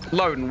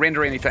load and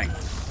render anything.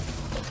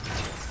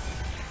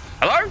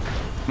 Hello?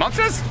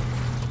 Monsters?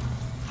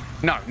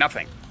 No,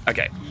 nothing.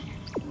 Okay.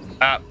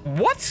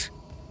 What?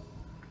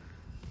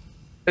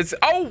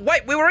 Oh,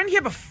 wait, we were in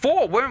here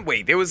before, weren't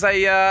we? There was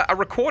a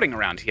recording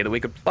around here that we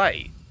could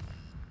play.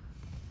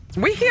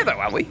 We're here, though,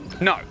 aren't we?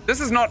 No, this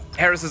is not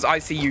Harris's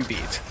ICU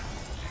bed.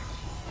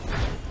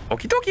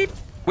 Okie dokie.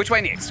 Which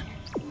way next?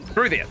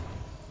 Through there.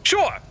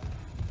 Sure.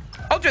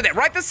 I'll do that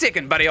right this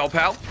second, buddy, old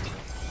pal.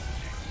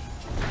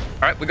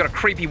 All right, we've got a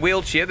creepy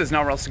wheelchair. There's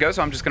nowhere else to go,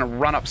 so I'm just going to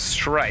run up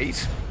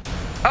straight.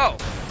 Oh.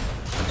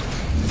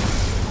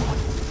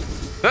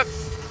 Oop.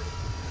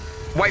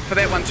 Wait for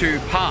that one to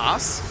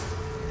pass.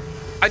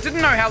 I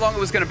didn't know how long it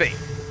was going to be.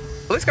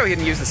 Well, let's go ahead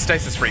and use the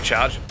stasis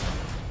recharge.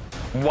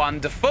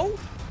 Wonderful.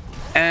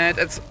 And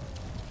it's...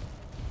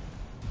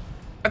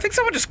 I think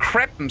someone just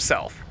crapped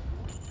himself.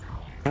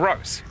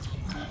 Gross.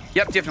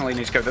 Yep, definitely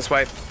need to go this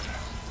way.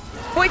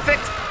 Fully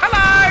fixed.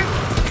 Hello!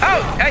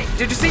 Oh, hey,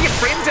 did you see your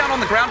friend down on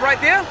the ground right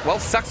there? Well,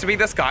 sucks to be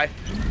this guy.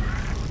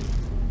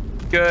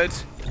 Good.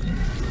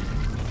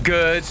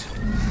 Good.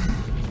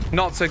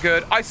 Not so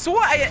good. I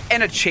saw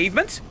an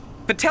achievement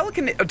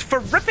for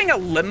ripping a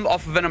limb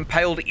off of an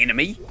impaled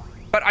enemy,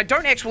 but I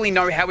don't actually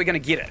know how we're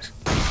going to get it.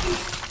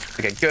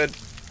 Okay, good.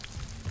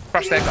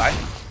 Crush that guy.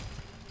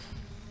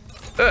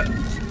 Ugh.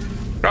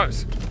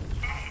 Gross.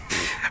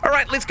 All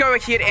right, let's go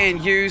ahead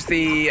and use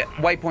the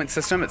waypoint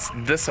system. It's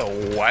this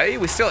away.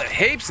 We still have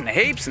heaps and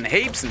heaps and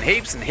heaps and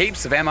heaps and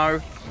heaps of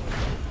ammo.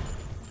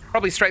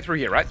 Probably straight through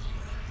here, right?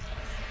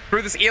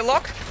 Through this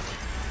airlock.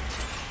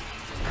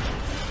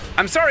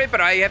 I'm sorry, but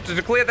I have to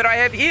declare that I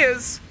have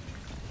ears.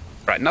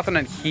 Right, nothing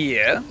in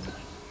here.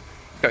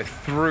 Go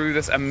through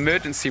this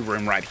emergency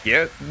room right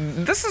here.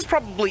 This is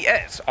probably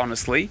it,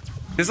 honestly.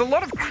 There's a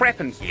lot of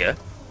crap in here.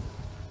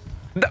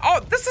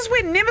 Oh, this is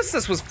where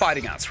Nemesis was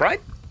fighting us,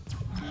 right?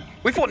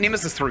 We fought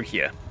Nemesis through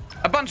here.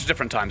 A bunch of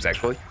different times,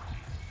 actually.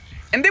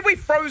 And then we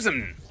froze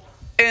him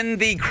in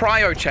the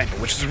cryo chamber,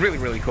 which is really,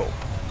 really cool.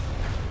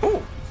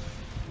 Ooh.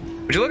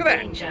 Would you look at that?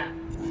 Danger.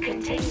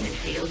 Containment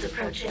field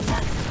approaching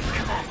maximum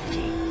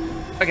capacity.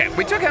 Okay,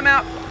 we took him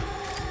out.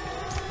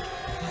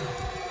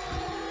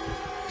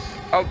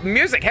 Oh,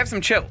 music, have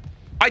some chill.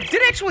 I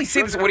did actually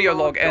see this audio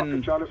log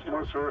in...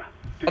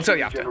 I'll tell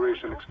you after.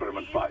 Generation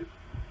Experiment 5.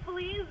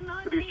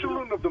 The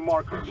children of the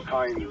marker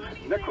kind's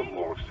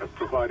necromorphs have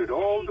provided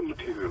all the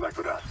material I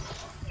could ask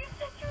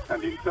for.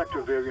 And the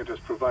infector variant has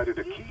provided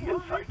a key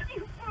insight.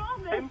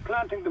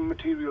 Implanting the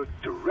material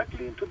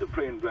directly into the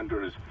brain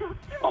renders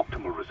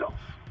optimal results.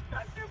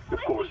 Of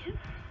course,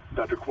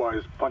 that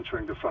requires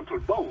puncturing the frontal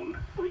bone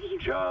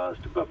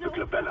just above the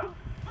glabella.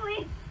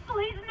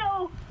 Please,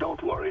 no.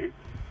 Don't worry.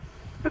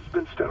 It's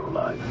been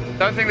sterilized.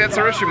 Don't think that's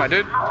our issue, my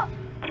dude.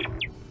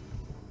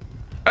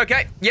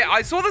 Okay, yeah,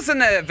 I saw this in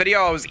the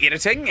video I was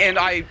editing, and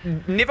I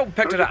never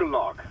picked it up.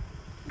 Log,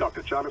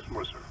 Dr. Charles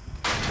Mercer.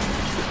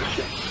 It's a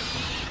shame.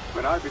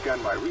 When I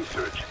began my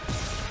research,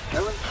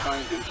 Karen's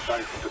kind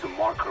insights into the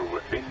marker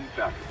were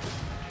invaluable.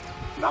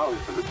 Now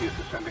his abilities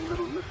are sending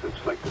little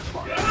missives like this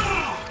one.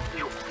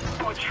 You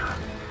butcher!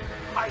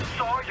 I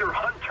saw your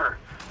hunter.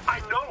 I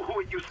know who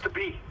it used to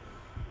be.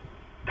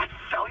 That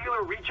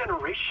cellular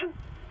regeneration?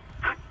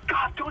 Good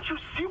God, don't you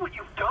see what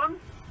you've done?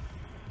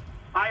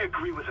 I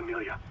agree with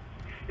Amelia.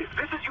 If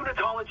this is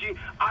unitology,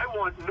 I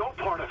want no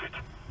part of it.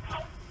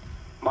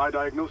 My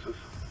diagnosis?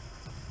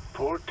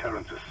 Poor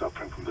Terrence is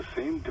suffering from the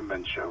same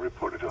dementia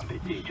reported on the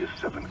Aegis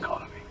 7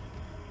 colony.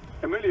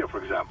 Amelia,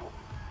 for example.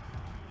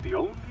 The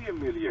only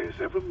Amelia is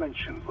ever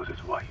mentioned was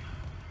his wife.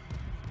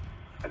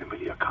 And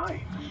Amelia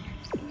Kine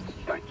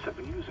died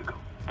 7 years ago.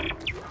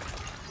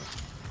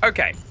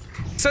 Okay,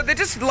 so they're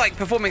just like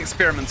performing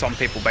experiments on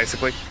people,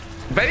 basically.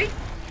 Baby?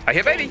 I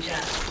hear baby.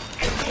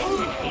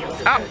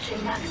 Oh,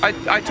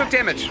 I took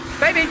damage.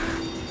 Baby!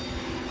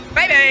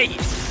 Baby!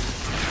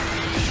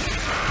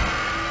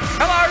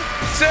 Hello,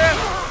 sir.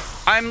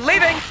 I'm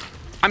leaving.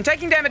 I'm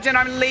taking damage and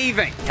I'm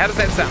leaving. How does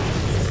that sound?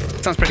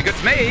 Sounds pretty good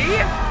to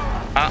me.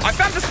 I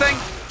found this thing.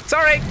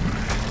 Sorry.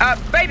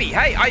 Baby,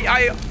 hey,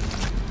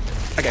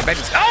 Okay,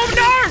 baby's... Oh,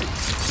 no!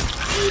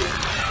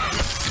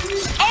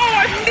 Oh,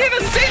 I've never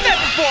seen that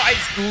before. I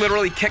just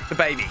literally kicked the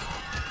baby.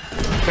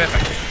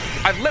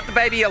 Perfect. I've lit the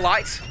baby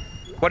alight.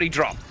 What'd he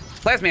drop?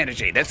 Plasma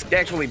energy. That's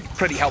actually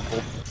pretty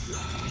helpful.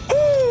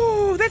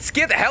 Ooh, that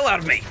scared the hell out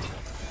of me.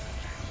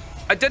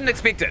 I didn't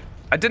expect it.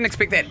 I didn't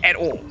expect that at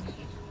all.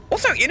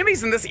 Also,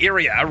 enemies in this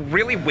area are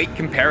really weak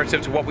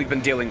comparative to what we've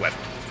been dealing with.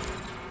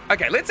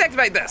 Okay, let's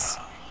activate this.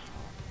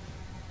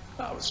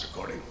 I was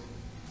recording.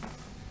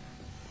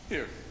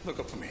 Here, look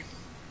up for me.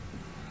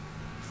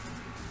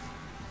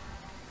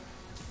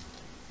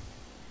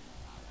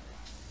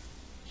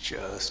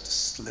 Just a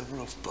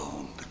sliver of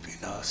bone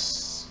between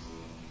us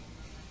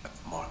and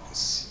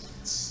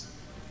Marcus.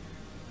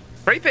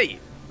 Creepy.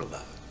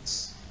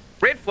 Relax.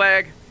 Red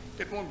flag.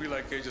 It won't be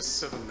like ages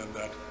 7 and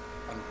that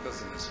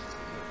unpleasantness with the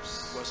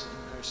nurse. Wasn't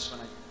the nurse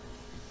when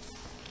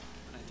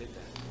I did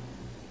that.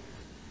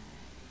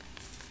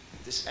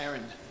 This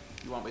errand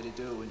you want me to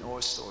do in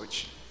ore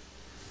storage.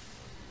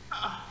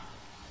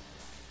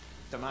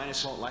 The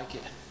miners won't like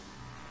it.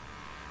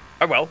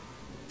 Oh well.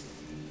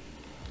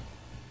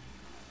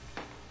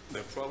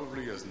 They're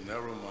probably as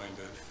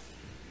narrow-minded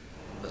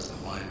as the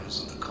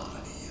miners in the colony,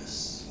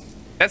 yes.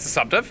 That's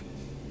assumptive.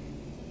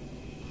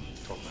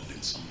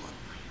 Tormenting someone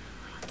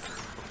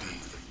or being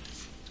very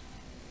different.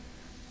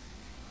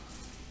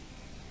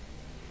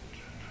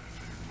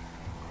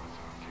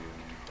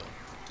 But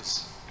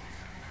this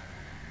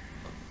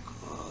a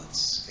good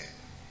scare.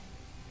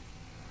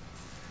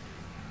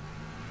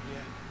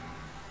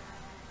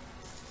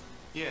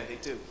 Yeah, they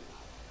do.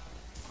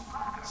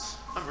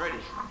 I'm ready.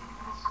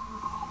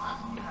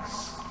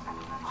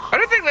 I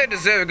don't think they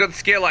deserve a good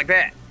scare like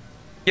that.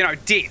 You know,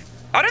 death.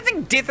 I don't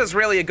think death is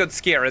really a good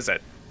scare, is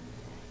it?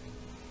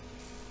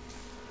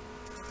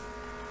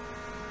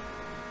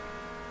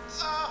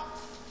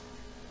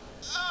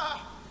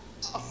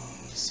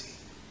 Easy.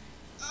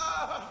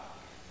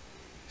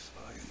 If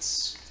I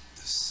insert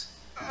this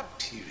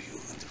material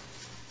in the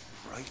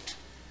right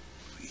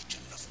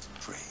region of the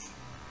brain.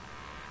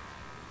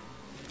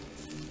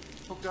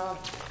 Oh God.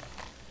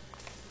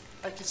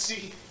 I can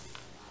see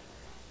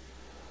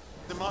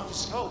the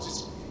Marcus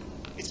codes.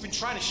 It's been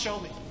trying to show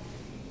me.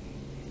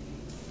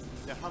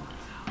 They're hungry.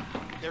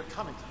 They're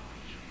coming.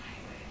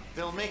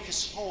 They'll make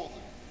us whole.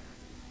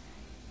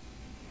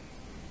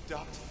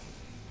 Doctor,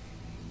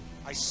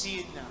 I see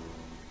it now.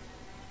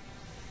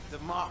 The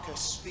marker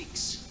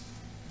speaks,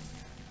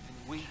 and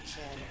we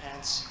can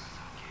answer.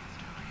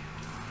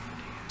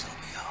 Tell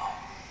me how.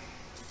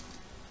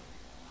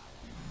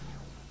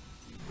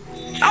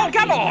 Oh,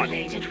 come on!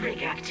 Related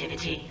rig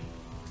activity.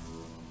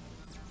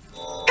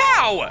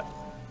 How?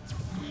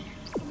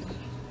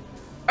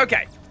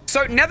 Okay,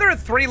 so now there are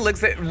 3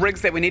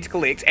 rigs that we need to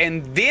collect,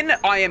 and then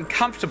I am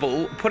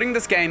comfortable putting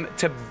this game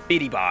to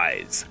Betty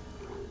buys.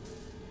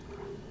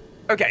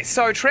 Okay,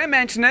 so tram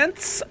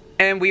maintenance,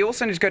 and we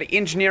also need to go to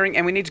engineering,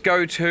 and we need to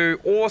go to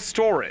ore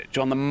storage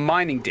on the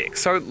mining deck.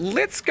 So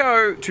let's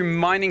go to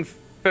mining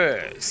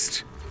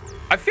first.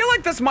 I feel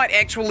like this might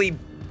actually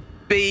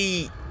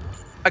be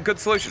a good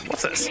solution.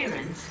 What's this?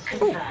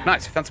 Ooh,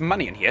 nice. Found some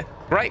money in here.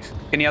 Great.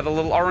 Any other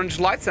little orange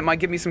lights that might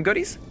give me some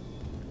goodies?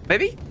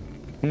 Maybe?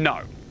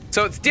 No.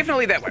 So it's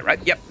definitely that way, right?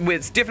 Yep,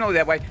 it's definitely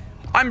that way.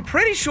 I'm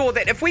pretty sure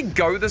that if we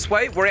go this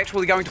way, we're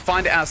actually going to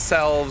find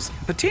ourselves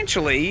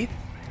potentially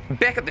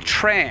back at the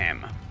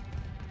tram.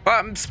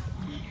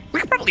 We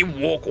could probably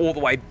walk all the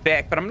way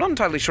back, but I'm not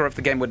entirely sure if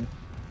the game would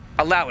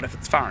allow it if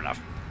it's far enough.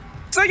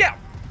 So yeah,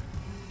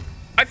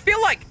 I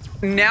feel like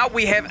now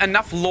we have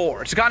enough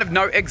lore to kind of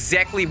know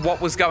exactly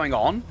what was going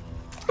on.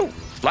 Ooh,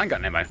 line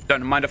gun ammo.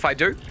 Don't mind if I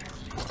do.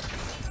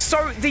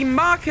 So the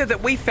marker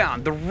that we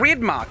found, the red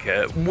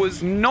marker,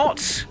 was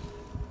not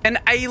an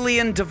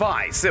alien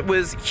device. It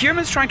was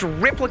humans trying to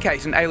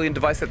replicate an alien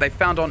device that they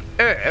found on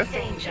Earth.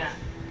 Danger.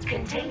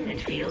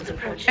 Containment fields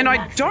approaching. And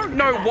I don't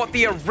know what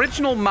the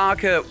original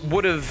marker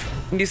would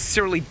have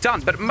necessarily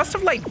done, but it must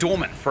have laid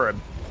dormant for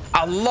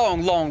a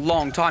long, long,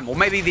 long time. Or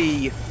maybe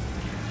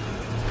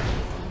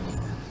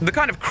the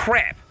kind of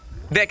crap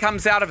that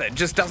comes out of it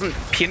just doesn't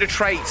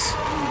penetrate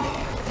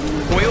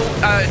oil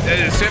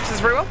surfaces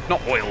very well.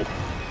 Not oil.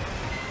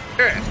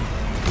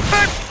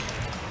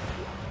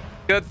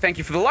 Good, thank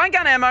you for the line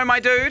gun ammo, my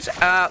dude.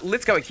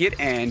 Let's go ahead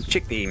and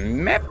check the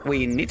map.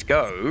 We need to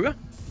go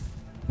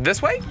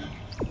this way?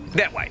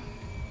 That way.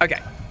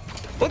 Okay,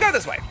 we'll go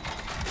this way.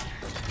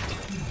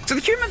 So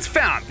the humans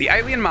found the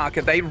alien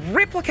marker, they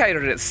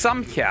replicated it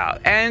somehow,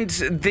 and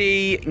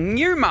the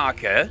new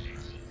marker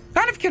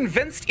kind of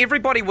convinced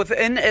everybody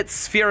within its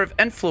sphere of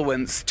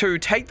influence to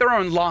take their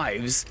own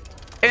lives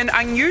in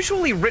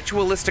unusually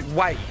ritualistic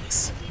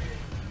ways,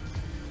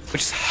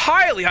 which is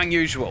highly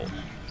unusual.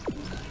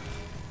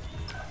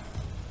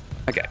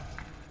 Okay.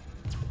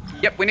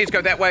 Yep, we need to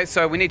go that way,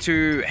 so we need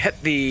to hit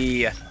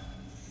the...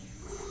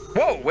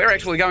 Whoa, we're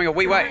actually going a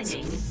wee ways.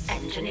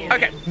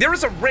 Okay, there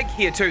is a rig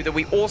here too that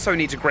we also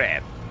need to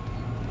grab.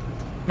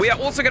 We are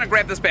also going to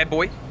grab this bad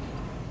boy.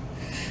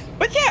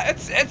 But yeah,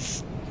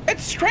 it's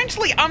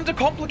strangely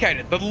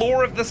undercomplicated, the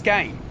lore of this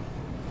game.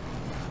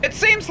 It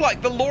seems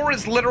like the lore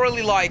is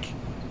literally like,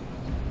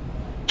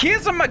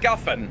 here's a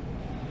MacGuffin.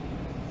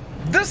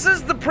 This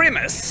is the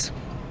premise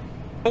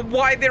of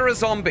why there are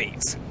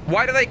zombies.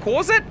 Why do they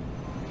cause it?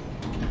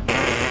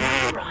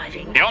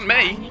 Beyond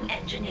me.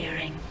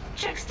 Engineering.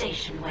 Check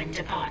station when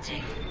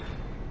departing.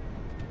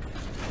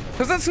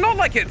 Because it's not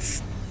like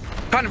it's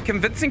kind of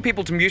convincing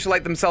people to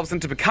mutilate themselves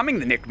into becoming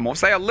the necromorphs.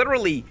 They are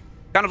literally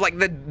kind of like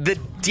the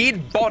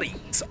dead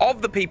bodies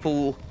of the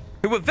people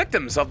who were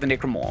victims of the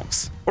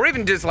necromorphs. Or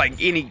even just like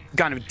any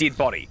kind of dead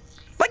body.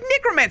 Like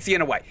necromancy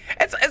in a way.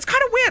 It's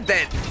kind of weird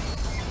that...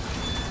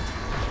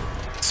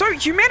 So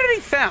humanity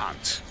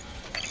found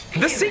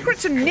the secret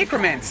to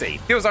necromancy.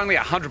 There was only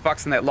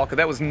 $100 in that locker.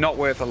 That was not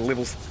worth a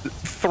level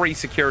 3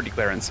 security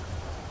clearance.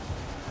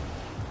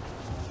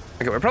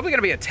 Okay, we're probably going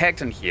to be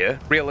attacked in here,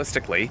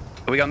 realistically.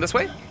 Are we going this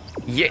way?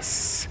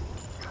 Yes.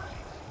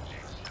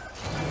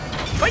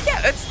 But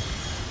yeah, it's...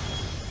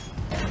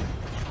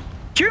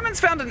 Humans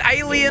found an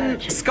alien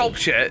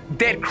sculpture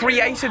that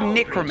created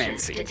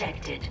necromancy.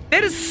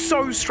 That is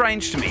so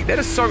strange to me. That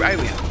is so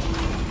alien.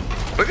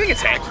 We're being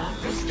attacked.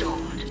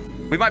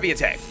 We might be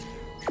attacked.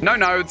 No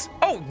nodes.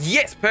 Oh,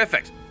 yes,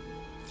 perfect.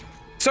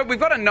 So we've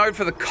got a node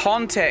for the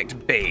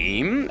contact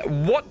beam.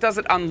 What does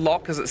it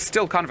unlock? Because it's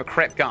still kind of a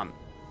crap gun.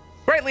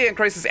 Greatly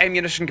increases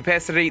ammunition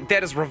capacity.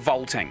 That is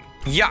revolting.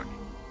 Yuck.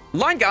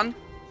 Line gun.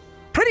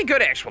 Pretty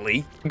good,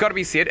 actually. Gotta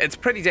be said. It's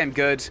pretty damn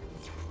good.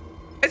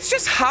 It's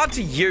just hard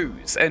to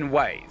use in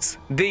ways.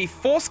 The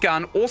force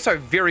gun, also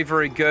very,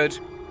 very good.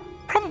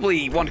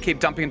 Probably want to keep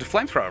dumping into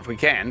flamethrower if we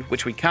can,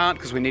 which we can't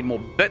because we need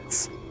more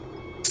bits.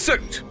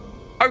 Suit.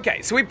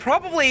 Okay, so we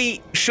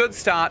probably should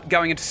start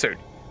going into suit.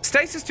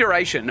 Stasis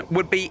duration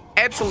would be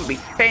absolutely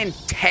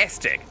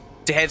fantastic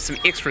to have some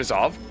extras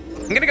of.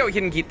 I'm going to go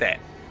ahead and get that.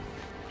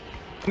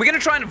 We're going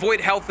to try and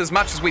avoid health as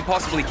much as we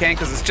possibly can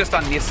because it's just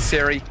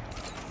unnecessary.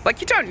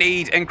 Like, you don't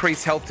need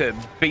increased health to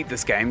beat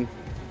this game.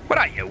 What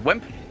are you,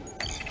 wimp?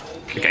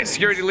 Okay,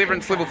 security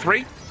leverance level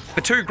 3.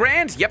 For $2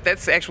 grand? Yep,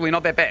 that's actually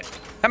not that bad.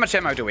 How much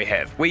ammo do we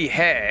have? We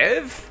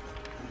have...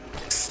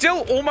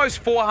 still almost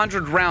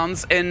 400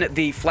 rounds in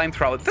the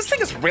flamethrower. This thing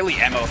is really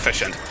ammo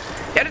efficient.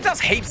 And it does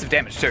heaps of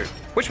damage too.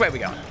 Which way are we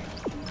going?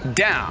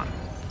 Down.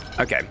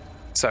 Okay,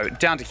 so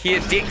down to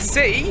here. Deck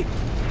C.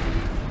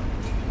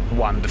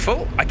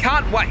 Wonderful. I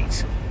can't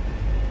wait.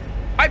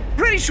 I'm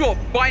pretty sure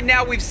by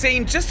now we've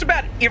seen just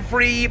about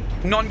every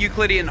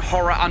non-Euclidean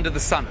horror under the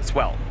sun as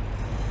well.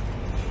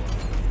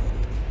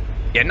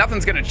 Yeah,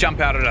 nothing's gonna jump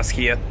out at us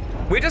here.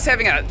 We're just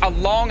having a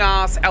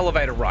long-ass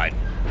elevator ride.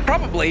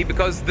 Probably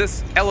because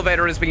this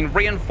elevator has been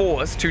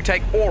reinforced to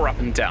take ore up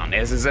and down,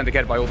 as is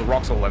indicated by all the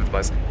rocks all over the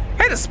place.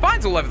 Hey, the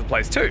spines all over the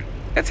place too.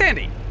 That's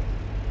handy.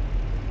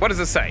 What does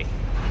this say?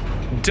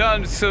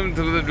 Done some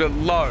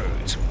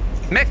load.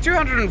 Max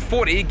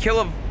 240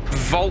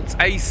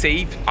 kilovolts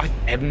AC. I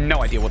have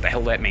no idea what the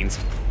hell that means.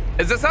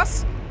 Is this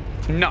us?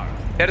 No,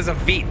 that is a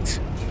vent.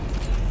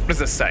 What does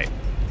this say?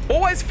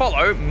 Always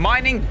follow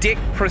mining deck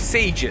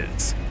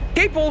procedures.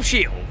 Keep all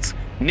shields.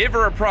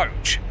 Never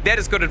approach. That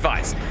is good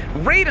advice.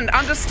 Read and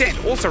understand.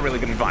 Also really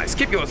good advice.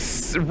 Keep your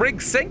rig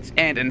synced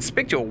and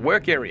inspect your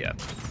work area.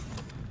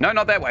 No,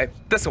 not that way.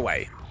 This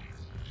way.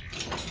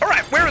 All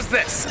right, where is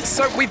this?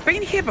 So we've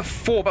been here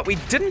before, but we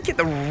didn't get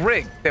the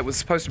rig that was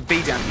supposed to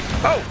be down here.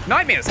 Oh,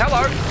 Nightmares,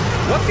 hello.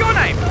 What's your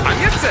name? I'm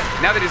Ynsin.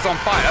 Now that he's on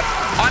fire,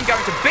 I'm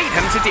going to beat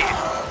him to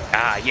death.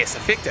 Ah, yes,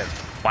 effective.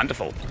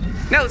 Wonderful.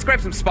 Now let's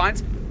grab some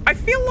spines. I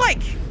feel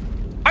like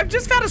I've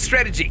just found a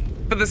strategy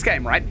for this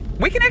game, right?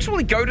 We can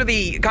actually go to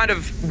the kind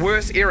of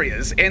worse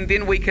areas and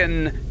then we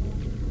can...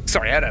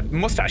 Sorry, I had a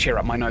mustache hair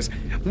up my nose.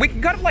 We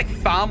can kind of like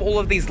farm all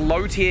of these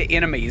low tier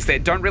enemies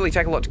that don't really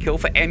take a lot to kill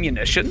for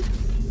ammunition,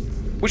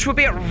 which would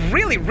be a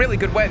really, really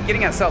good way of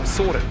getting ourselves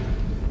sorted.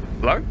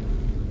 Hello?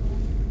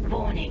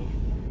 Warning.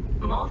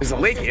 There's a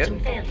leg here.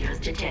 Failures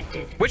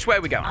detected. Which way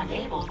are we going?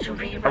 Unable to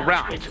reroute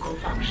Around. critical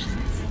functions.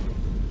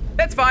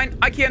 That's fine.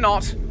 I care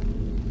not.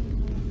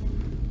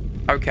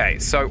 Okay,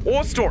 so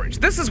ore storage.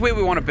 This is where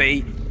we want to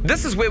be.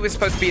 This is where we're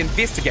supposed to be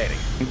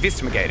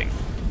investigating.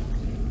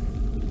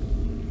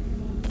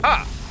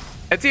 Ah,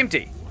 it's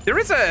empty. There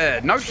is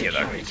a note here,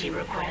 though. Security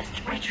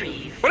request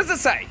retrieved. What does it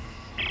say?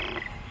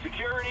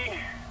 Security,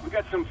 we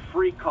got some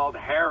freak called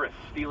Harris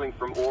stealing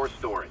from ore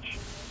storage.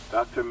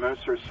 Dr.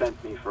 Mercer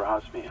sent me for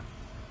osmium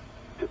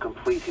to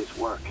complete his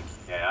work.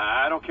 Yeah,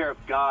 I don't care if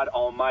God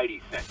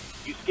Almighty sent.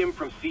 You skim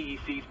from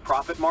CEC's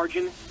profit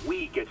margin,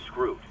 we get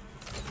screwed.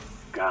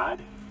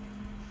 God?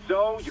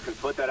 So, you can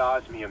put that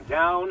osmium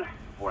down,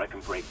 or I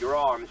can break your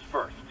arms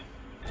first.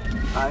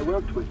 I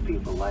worked with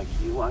people like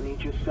you on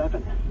Aegis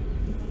 7.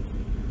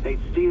 They'd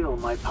steal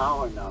my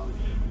power nodes.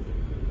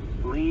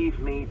 Leave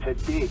me to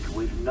dig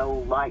with no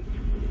light.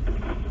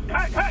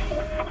 Hey,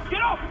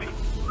 get off me!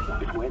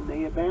 When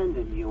they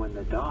abandon you in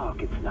the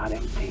dark, it's not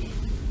empty.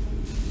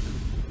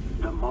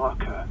 The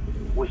marker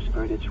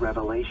whispered its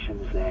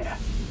revelations there.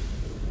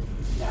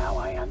 Now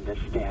I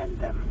understand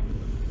them.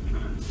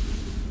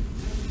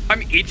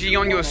 I'm edgy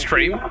on your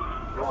stream.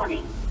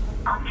 Warning.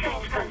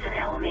 Untrained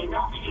personnel may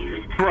not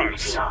use...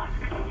 Gross.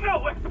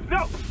 No,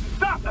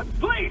 stop,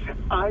 please!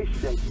 I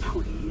said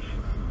please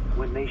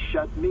when they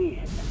shut me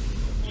in.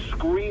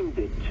 Screamed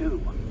it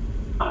too.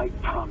 I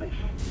promise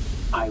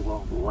I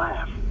won't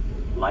laugh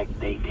like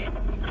they did.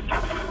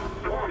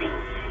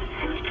 Warning.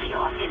 Suit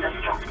kiosk is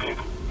obstructed.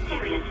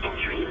 Serious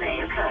injury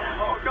may occur.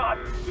 Oh, God!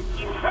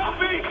 Help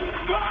me!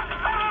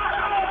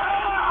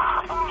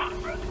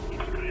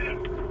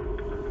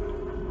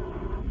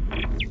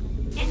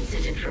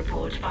 Incident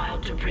report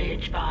filed to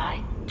Bridge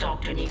by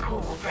Dr.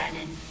 Nicole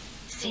Brennan.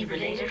 See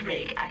related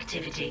rig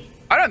activity.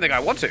 I don't think I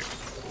want to.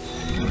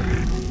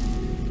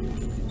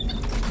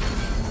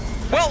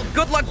 Well,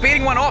 good luck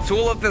beating one off to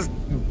all of this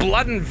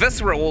blood and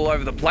viscera all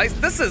over the place.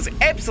 This is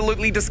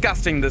absolutely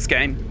disgusting, this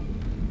game.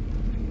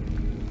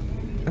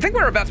 I think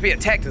we're about to be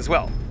attacked as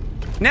well.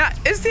 Now,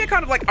 is there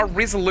kind of like a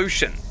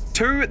resolution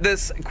to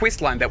this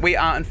quest line that we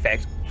are in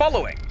fact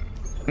following?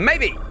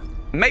 Maybe,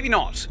 maybe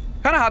not.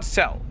 Kind of hard to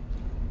tell.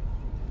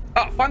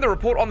 Oh, find the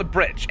report on the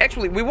bridge.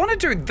 Actually, we want to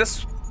do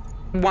this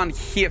one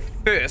here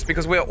first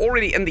because we're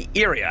already in the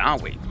area,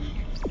 aren't we?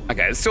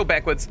 Okay, it's still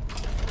backwards.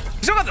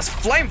 We still got this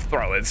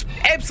flamethrower. It's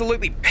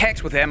absolutely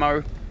packed with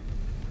ammo.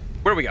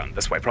 Where are we going?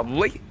 This way,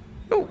 probably.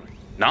 Oh,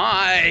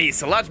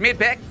 nice. A large med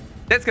pack.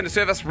 That's going to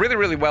serve us really,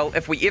 really well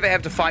if we ever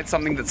have to fight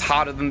something that's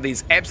harder than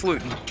these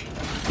absolute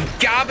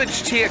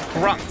garbage tier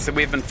grunts that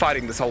we've been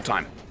fighting this whole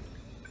time.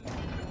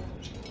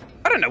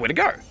 I don't know where to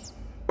go.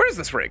 Where is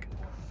this rig?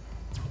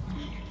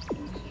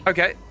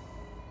 Okay.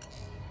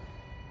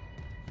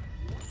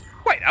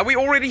 Wait, are we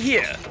already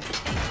here?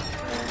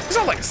 It's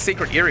not like a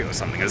secret area or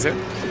something, is it?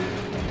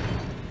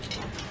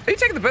 Are you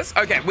taking the piss?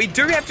 Okay, we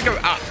do have to go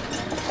up.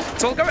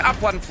 So we'll go up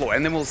one floor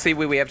and then we'll see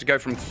where we have to go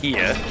from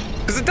here.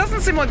 Because it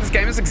doesn't seem like this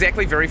game is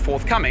exactly very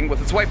forthcoming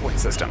with its waypoint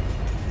system.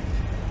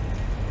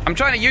 I'm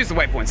trying to use the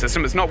waypoint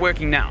system, it's not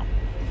working now.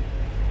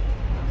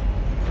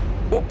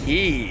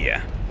 Okay,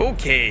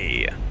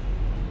 okay.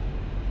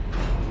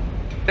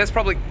 That's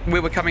probably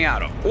where we're coming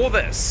out of. Or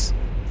this.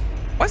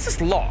 Why is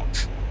this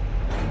locked?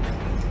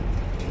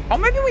 Oh,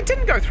 maybe we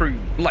didn't go through,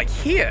 like,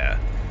 here.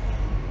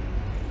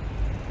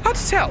 Hard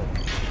to tell.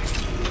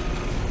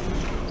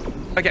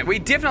 Okay, we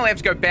definitely have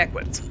to go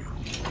backwards.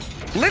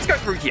 Let's go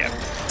through here.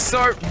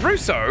 So,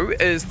 Russo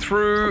is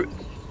through...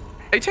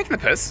 Are you taking the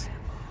piss?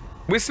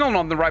 We're still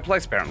not in the right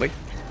place, apparently.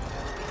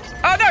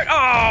 Oh, no!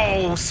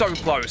 Oh, so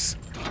close.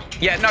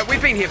 Yeah, no,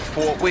 we've been here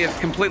before. We have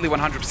completely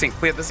 100%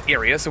 cleared this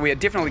area, so we are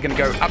definitely going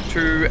to go up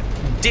to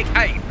Deck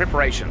A,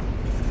 preparation.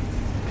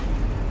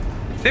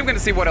 Then we're going to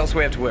see what else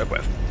we have to work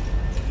with.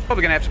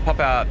 Probably going to have to pop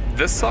out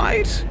this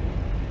side.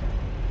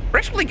 We're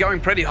actually going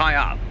pretty high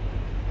up.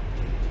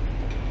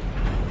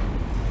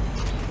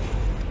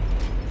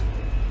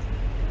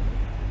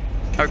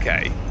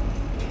 Okay.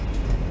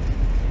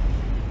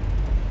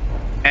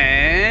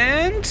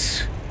 And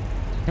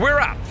we're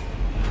up.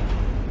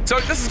 So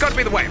this has got to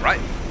be the way,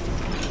 right?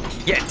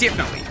 Yeah,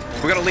 definitely.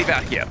 We're going to leave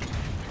out here.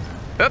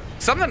 Oop,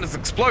 something is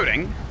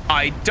exploding.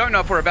 I don't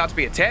know if we're about to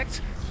be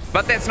attacked,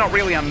 but that's not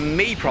really a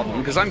me problem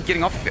because I'm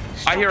getting off of it.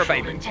 I hear a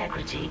baby.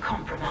 Integrity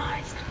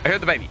compromised. I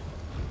heard the baby.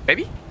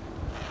 Baby?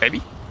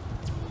 Baby?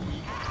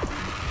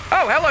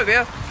 Oh, hello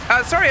there.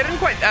 Sorry, I didn't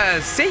quite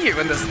see you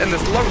in this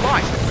low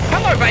light.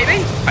 Hello,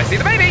 baby. I see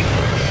the baby.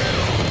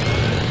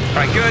 All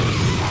right, good.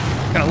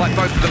 Gonna light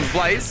both of them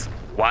blaze.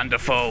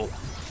 Wonderful.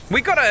 We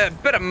got a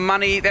bit of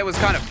money. That was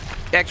kind of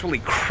actually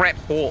crap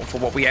all for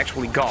what we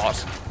actually got.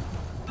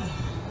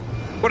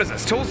 What is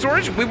this? Tool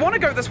storage? We want to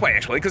go this way,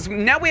 actually, because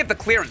now we have the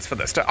clearance for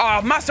this.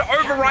 Oh, master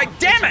override,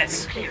 damn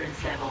it!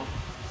 Clearance level.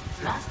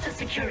 Master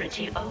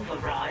security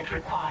override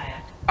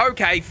required.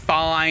 Okay,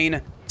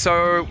 fine.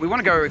 So we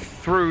want to go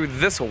through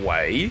this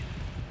way.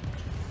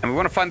 And we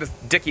want to find this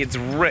dickhead's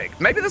rig.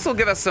 Maybe this will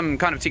give us some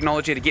kind of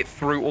technology to get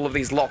through all of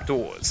these locked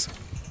doors.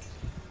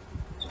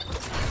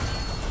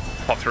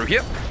 Pop through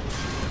here.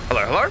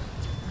 Hello, hello.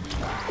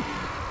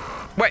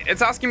 Wait,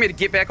 it's asking me to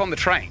get back on the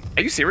train.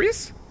 Are you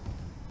serious?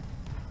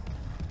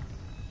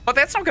 Oh,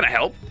 that's not going to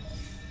help.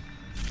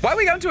 Why are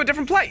we going to a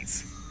different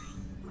place?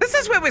 This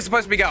is where we're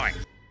supposed to be going.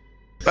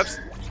 Oops.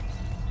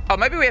 Oh,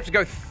 maybe we have to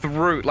go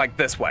through, like,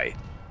 this way.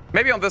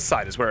 Maybe on this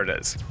side is where it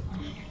is.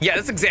 Yeah,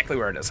 that's exactly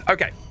where it is.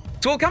 Okay.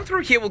 So we'll come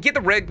through here, we'll get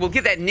the rig, we'll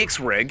get that next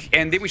rig,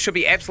 and then we should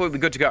be absolutely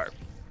good to go.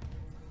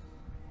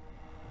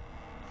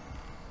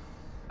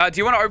 Do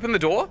you want to open the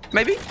door,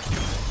 maybe?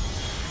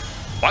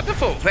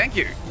 Wonderful, thank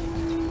you.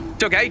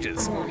 Took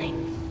ages.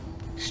 Warning.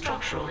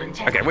 Structural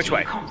integrity. Okay, which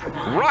way?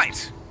 Compromised.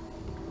 Right.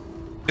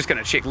 Just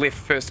gonna check left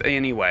first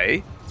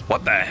anyway.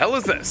 What the hell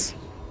is this?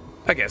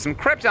 Okay, some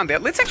crap down there.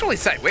 Let's actually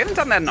say, we haven't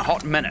done that in a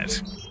hot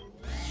minute.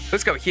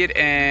 Let's go ahead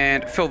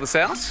and fill this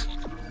out.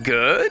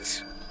 Good.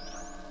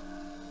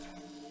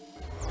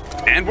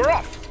 And we're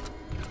off.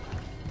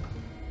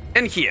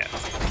 In here,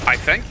 I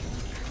think.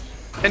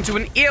 Into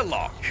an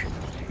airlock.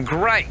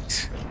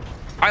 Great.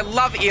 I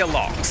love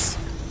airlocks.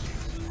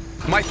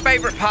 My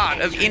favorite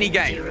part of any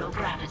game. Zero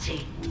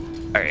gravity.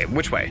 Okay,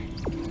 which way?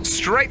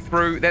 Straight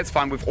through, that's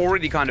fine. We've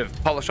already kind of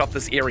polished off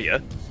this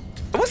area.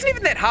 It wasn't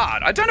even that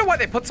hard. I don't know why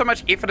they put so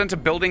much effort into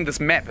building this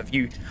map if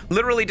you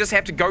literally just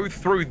have to go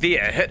through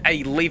there, hit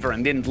a lever,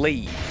 and then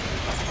leave.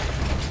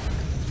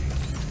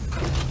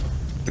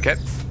 Okay,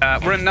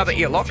 we're in another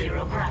airlock.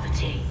 Zero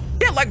gravity.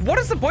 Yeah, like, what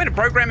is the point of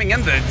programming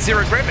in the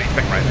zero gravity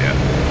thing right there?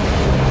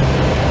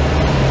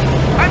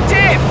 I'm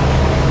dead!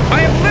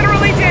 I am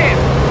literally dead!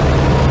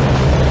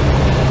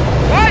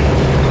 What?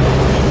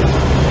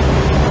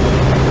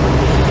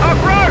 Oh,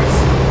 gross!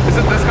 Is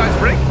it this guy's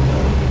rig?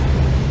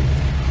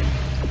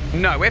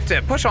 No, we have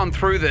to push on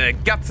through the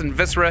guts and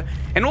viscera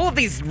and all of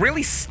these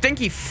really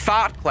stinky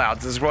fart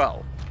clouds as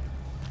well.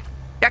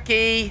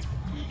 Yucky.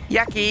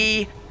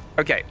 Yucky.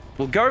 Okay,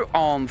 we'll go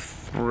on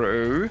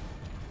through.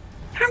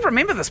 I don't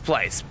remember this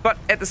place, but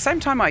at the same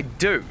time I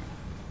do.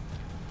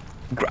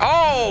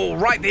 Oh,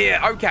 right there.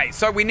 Okay,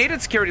 so we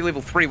needed security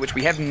level 3, which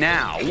we have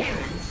now.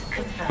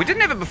 We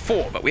didn't have it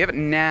before, but we have it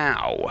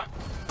now.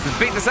 Let's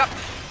beat this up.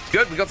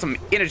 Good, we got some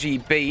energy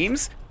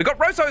beams. We got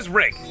Roso's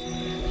rig.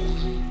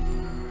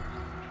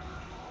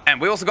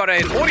 And we also got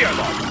an audio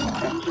log.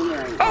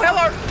 Oh,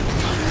 hello.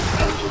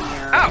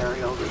 Oh.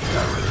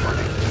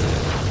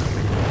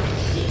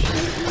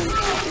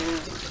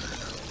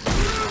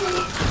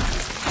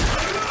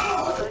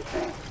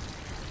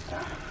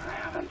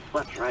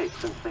 Slept right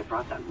since they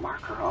brought that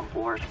marker on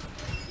board.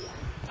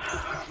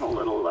 I'm a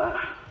little,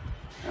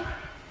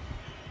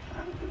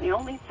 the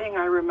only thing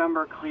I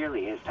remember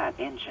clearly is that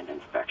engine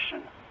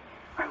inspection.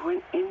 I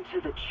went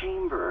into the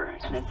chamber,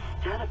 and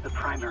instead of the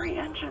primary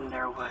engine,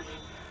 there was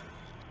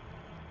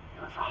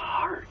a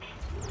heart.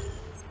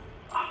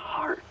 A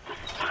heart the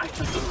size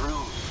of the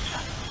room,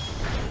 just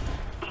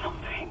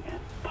pumping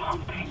and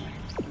pumping.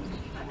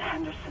 And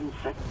Henderson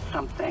said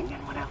something,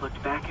 and when I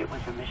looked back, it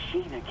was a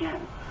machine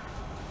again.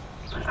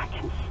 But I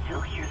can still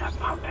hear that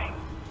pumping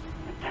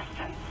in the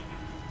distance.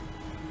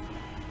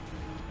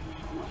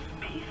 It's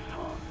almost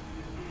peaceful.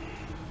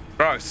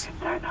 Gross. Could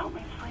that help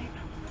me sleep?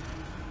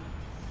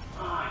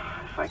 Oh,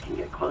 if I can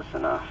get close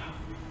enough.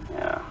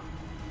 Yeah.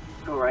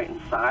 Go right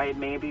inside,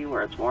 maybe,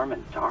 where it's warm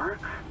and dark.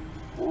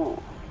 Ooh,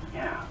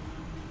 yeah.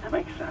 That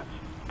makes sense.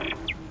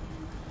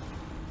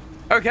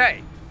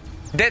 Okay.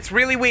 That's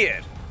really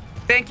weird.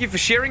 Thank you for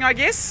sharing, I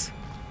guess.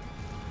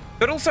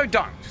 But also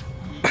don't.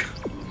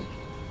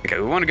 Okay,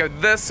 we want to go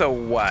this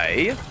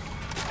away.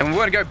 And we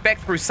want to go back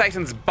through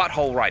Satan's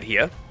butthole right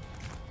here.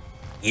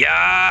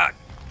 Yuck!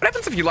 What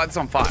happens if you light this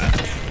on fire?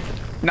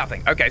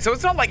 Nothing. Okay, so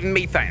it's not like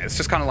methane. It's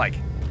just kind of like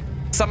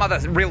some other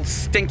real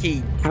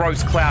stinky,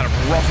 gross cloud of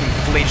rotten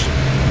flesh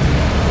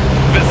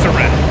and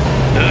viscera.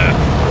 Ugh.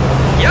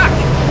 Yuck!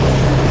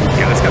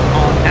 Okay, let's go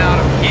on out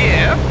of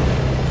here.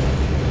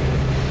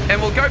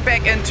 And we'll go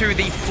back into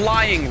the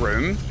flying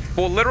room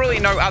for literally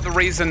no other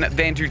reason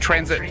than to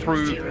transit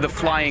through the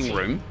flying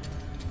room.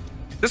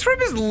 This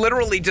room is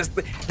literally just...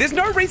 There's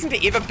no reason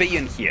to ever be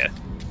in here.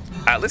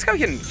 Let's go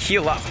ahead and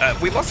heal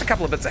up. We lost a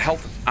couple of bits of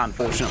health,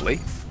 unfortunately.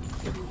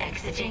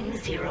 Exiting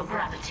zero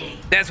gravity.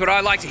 That's what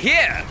I like to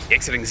hear.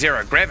 Exiting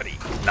zero gravity.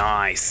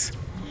 Nice.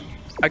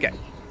 Okay.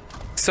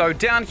 So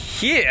down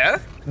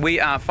here, we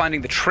are finding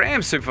the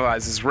tram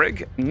supervisor's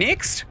rig.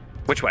 Next.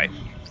 Which way?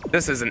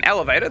 This is an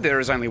elevator. There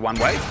is only one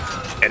way.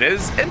 It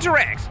is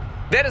interact.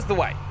 That is the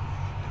way.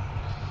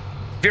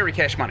 Very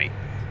cash money.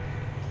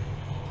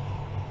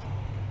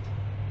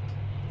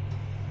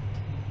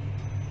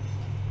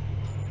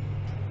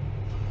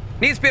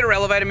 Needs better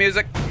elevator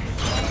music.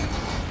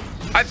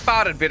 I've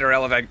farted better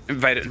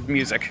elevator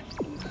music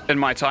in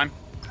my time.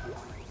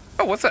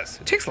 Oh, what's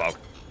this? A text log.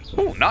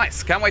 Oh,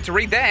 nice. Can't wait to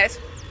read that.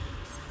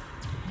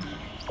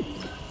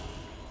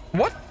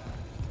 What?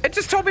 It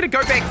just told me to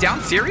go back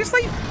down?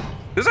 Seriously?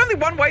 There's only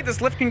one way this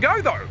lift can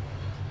go, though.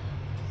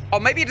 Oh,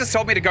 maybe it just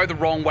told me to go the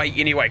wrong way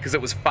anyway, because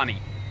it was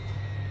funny.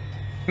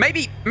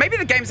 Maybe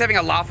the game's having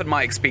a laugh at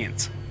my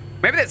expense.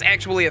 Maybe that's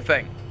actually a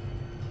thing.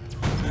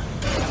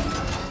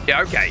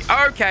 Yeah, okay.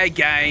 Okay,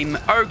 game.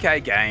 Okay,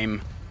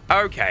 game.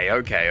 Okay,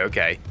 okay,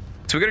 okay.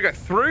 So we're gonna go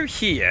through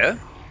here.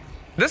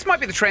 This might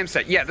be the tram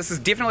station. Yeah, this is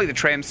definitely the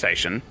tram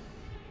station.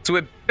 So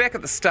we're back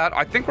at the start.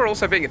 I think we're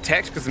also being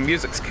attacked because the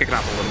music's kicking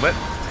up a little bit.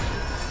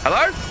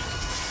 Hello?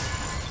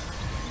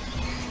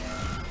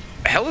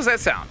 The hell does that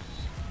sound?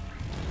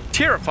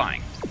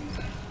 Terrifying.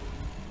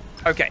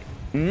 Okay,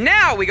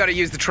 now we gotta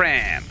use the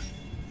tram.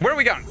 Where are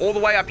we going? All the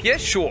way up here?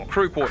 Sure,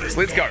 crew quarters.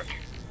 Let's go.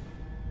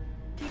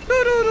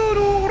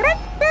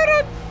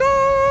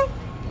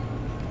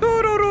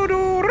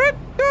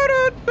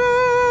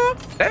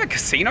 They have a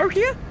casino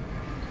here?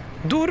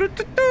 I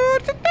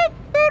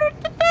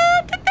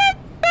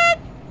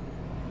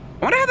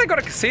wonder how they got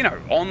a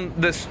casino on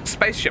this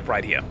spaceship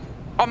right here.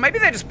 Oh, maybe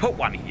they just put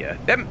one here.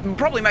 That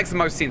probably makes the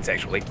most sense,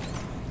 actually.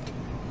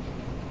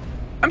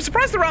 I'm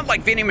surprised there aren't,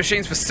 like, vending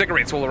machines for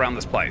cigarettes all around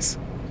this place.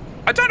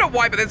 I don't know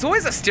why, but there's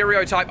always a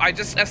stereotype I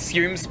just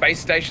assume space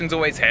stations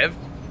always have.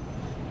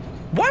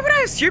 Why would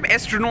I assume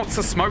astronauts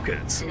are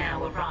smokers?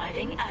 Now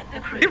arriving at the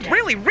crew They're deck.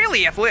 really,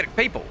 really athletic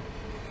people.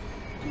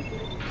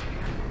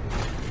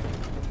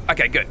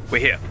 Okay, good. We're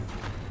here.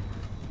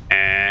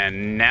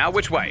 And now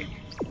which way?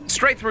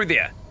 Straight through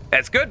there.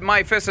 That's good.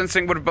 My first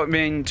instinct would have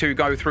been to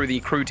go through the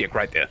crew deck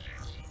right there.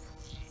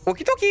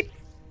 Okie dokie.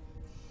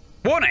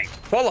 Warning.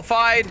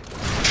 Qualified.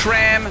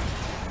 Tram.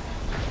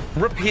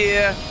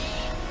 Repair.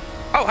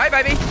 Oh, hey,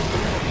 baby.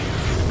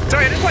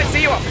 Sorry, I didn't quite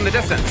see you up from the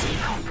distance.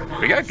 There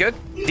we go. Good.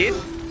 Dead.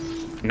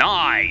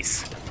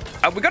 Nice.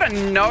 We got a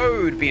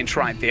node being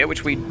tried there,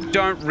 which we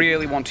don't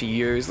really want to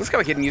use. Let's go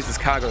ahead and use this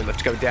cargo lift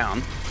to go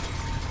down.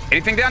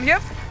 Anything down here?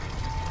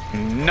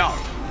 No.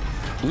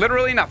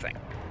 Literally nothing.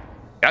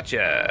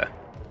 Gotcha.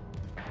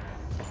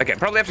 Okay,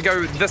 probably have to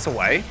go this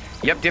way.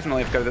 Yep,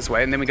 definitely have to go this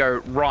way. And then we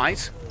go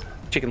right.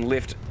 Chicken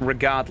left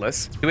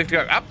regardless. Do we have to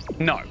go up?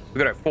 No, we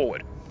gotta go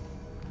forward.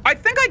 I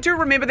think I do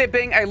remember there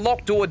being a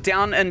locked door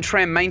down in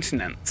tram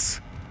maintenance.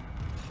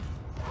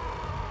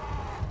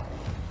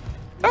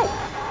 Oh,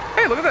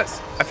 hey, look at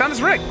this. I found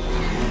this rig.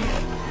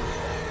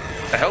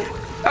 The hell?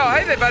 Oh,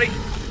 hey there, buddy.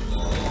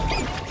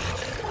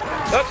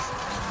 Oops.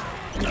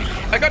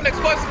 I got an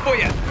explosive for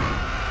you.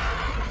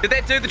 Did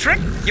that do the trick?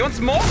 You want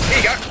some more? Here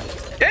you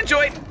go.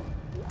 Enjoy.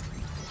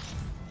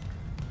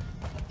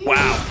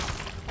 Wow.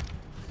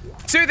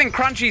 Soothing,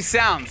 crunchy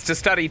sounds to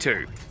study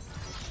to.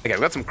 Okay,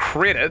 we got some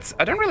credits.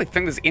 I don't really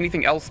think there's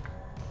anything else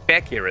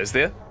back here, is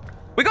there?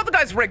 We got the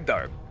guy's rig,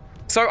 though.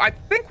 So I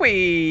think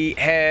we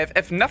have,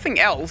 if nothing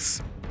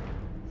else,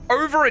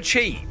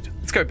 overachieved.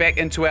 Let's go back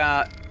into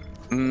our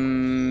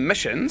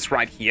missions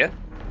right here.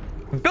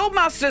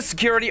 Buildmaster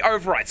security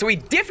override. So we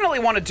definitely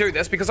want to do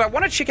this because I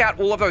want to check out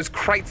all of those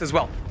crates as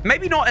well.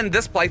 Maybe not in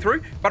this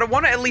playthrough, but I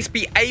want to at least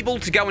be able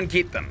to go and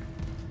get them.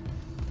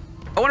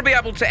 I want to be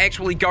able to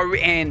actually go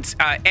and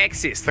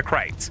access the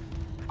crates.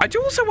 I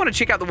do also want to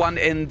check out the one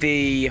in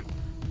the...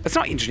 It's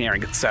not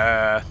engineering, it's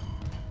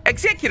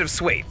executive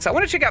suites. I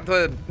want to check out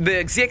the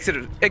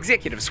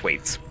executive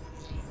suites.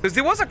 Because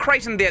there was a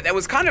crate in there that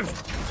was kind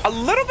of a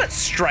little bit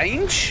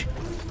strange.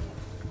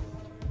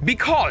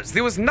 Because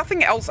there was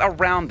nothing else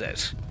around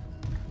it.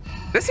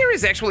 This area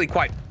is actually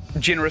quite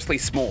generously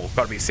small,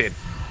 gotta be said.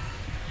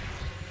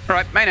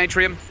 Alright, main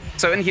atrium.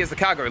 So in here's the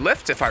cargo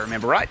lift, if I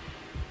remember right.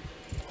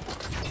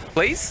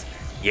 Please?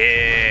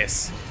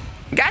 Yes.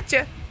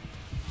 Gotcha.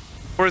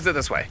 Or is it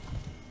this way?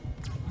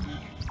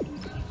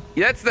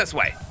 Yeah, it's this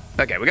way.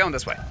 Okay, we're going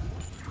this way.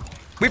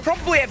 We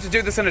probably have to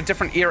do this in a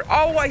different area.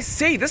 Oh, I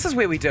see. This is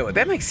where we do it.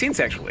 That makes sense,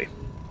 actually.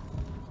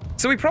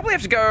 So we probably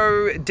have to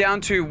go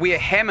down to where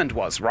Hammond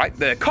was, right?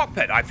 The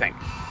cockpit, I think.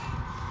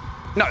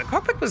 No, the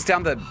cockpit was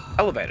down the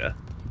elevator.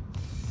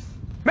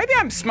 Maybe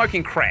I'm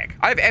smoking crack.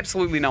 I have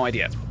absolutely no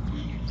idea.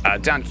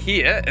 Down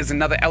here is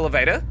another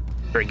elevator.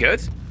 Very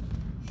good.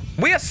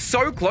 We are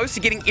so close to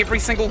getting every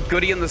single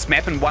goodie in this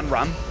map in one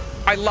run.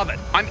 I love it.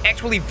 I'm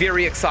actually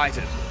very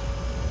excited.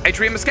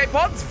 Atrium escape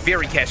pods,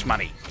 very cash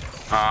money.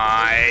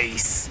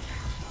 Nice.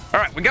 All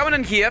right, we're going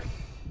in here.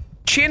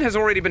 Chen has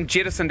already been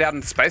jettisoned out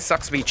into space.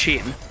 Sucks to be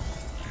Chen.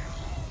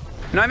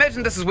 Now I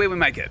imagine this is where we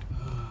make it.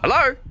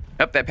 Hello?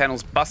 Oh, that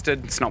panel's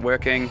busted. It's not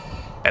working.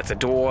 That's a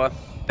door.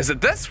 Is it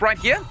this right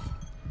here?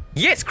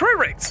 Yes, crew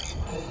rigs.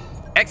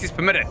 Access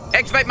permitted.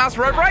 Activate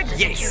master override?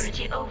 Yes.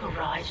 Security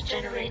override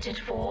generated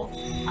for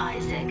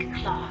Isaac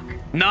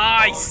Clarke.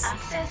 Nice. All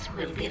access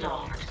will be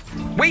locked.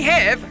 We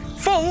have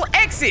full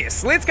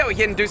access. Let's go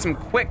ahead and do some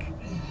quick...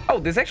 Oh,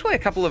 there's actually a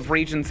couple of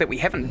regions that we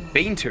haven't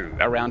been to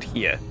around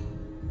here.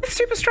 It's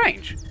super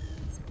strange.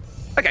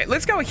 Okay,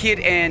 let's go ahead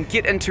and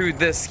get into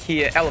this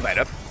here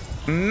elevator.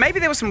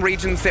 Maybe there were some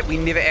regions that we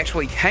never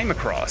actually came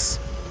across.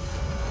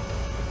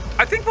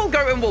 I think we'll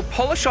go and we'll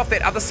polish off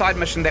that other side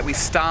mission that we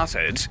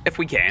started, if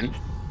we can.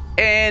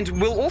 And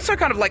we'll also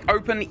kind of like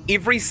open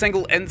every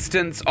single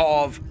instance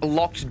of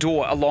locked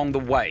door along the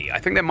way. I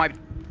think that might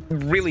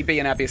really be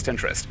in our best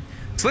interest.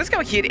 So let's go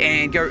ahead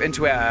and go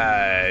into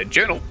our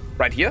journal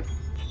right here.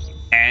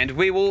 And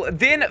we will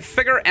then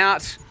figure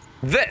out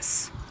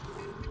this.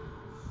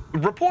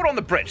 Report on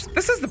the bridge.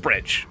 This is the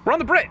bridge. We're on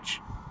the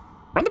bridge.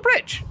 We're on the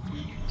bridge.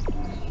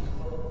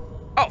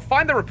 Oh,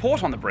 find the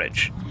report on the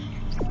bridge.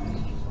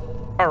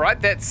 All right,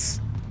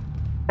 that's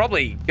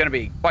probably going to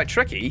be quite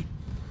tricky.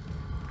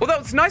 Although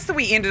it's nice that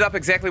we ended up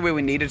exactly where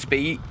we needed to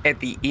be at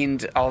the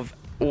end of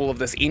all of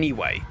this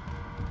anyway.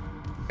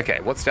 Okay,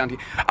 what's down here?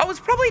 Oh, it's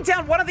probably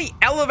down one of the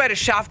elevator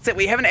shafts that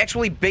we haven't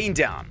actually been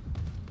down.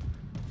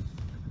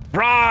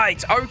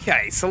 Right,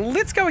 okay, so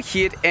let's go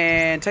ahead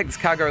and take this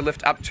cargo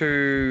lift up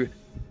to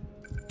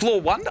floor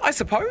 1, I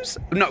suppose?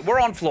 No, we're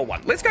on floor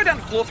 1. Let's go down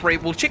to floor 3,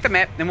 we'll check the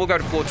map, then we'll go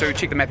to floor 2,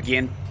 check the map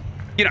again.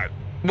 You know,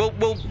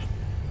 we'll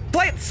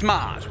play it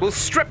smart. We'll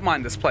strip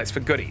mine this place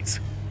for goodies.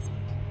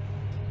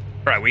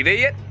 All right, are we there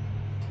yet?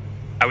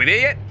 Are we there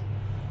yet?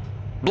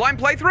 Blind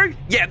playthrough?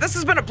 Yeah, this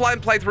has been a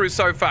blind playthrough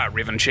so far,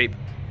 Rev and Sheep.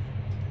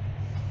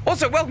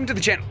 Also, welcome to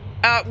the channel.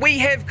 We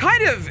have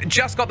kind of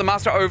just got the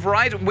master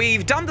override.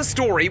 We've done the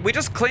story. We're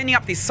just cleaning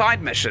up these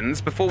side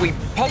missions before we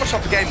polish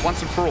off the game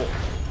once and for all.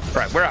 All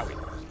right, where are we?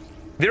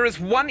 There is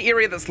one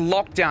area that's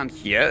locked down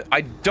here.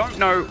 I don't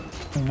know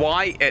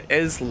why it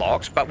is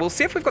locked, but we'll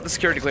see if we've got the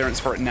security clearance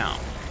for it now.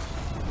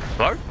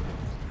 Hello?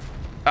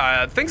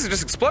 Things are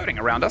just exploding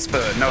around us for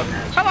no...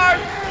 Hello!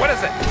 What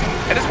is it?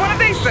 It is one of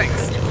these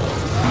things.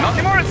 Not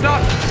anymore, it's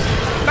not.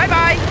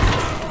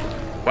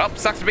 Bye-bye. Well,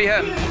 sucks to be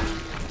him.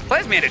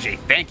 Plasma energy.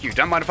 Thank you.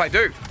 Don't mind if I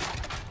do.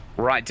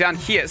 Right, down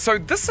here. So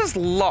this is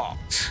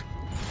locked.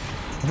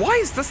 Why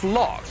is this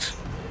locked?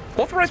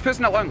 Authorized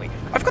personnel only.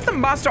 I've got the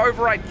master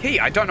override key.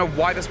 I don't know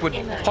why this would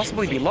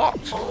possibly be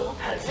locked.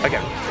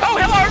 Okay. Oh,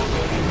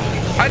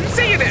 hello! I didn't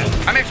see you there.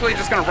 I'm actually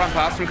just going to run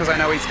past him because I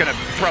know he's going to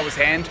throw his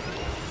hand.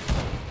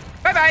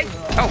 Bye-bye.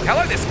 Oh,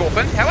 hello there,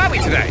 Scorpion. How are we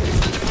today?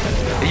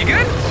 Are you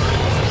good?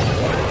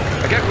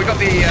 Okay, we got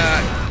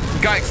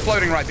the guy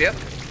exploding right there.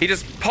 He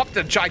just popped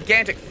a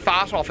gigantic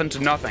fart off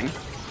into nothing.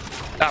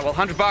 Well,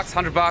 $100,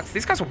 $100.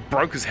 These guys were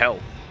broke as hell.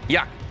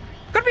 Yuck.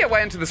 Gotta be a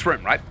way into this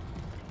room, right?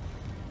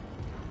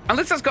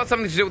 Unless it's got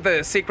something to do with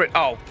the secret...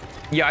 Oh,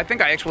 yeah, I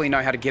think I actually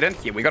know how to get in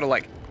here. We gotta,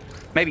 like,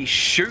 maybe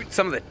shoot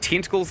some of the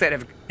tentacles that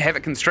have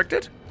it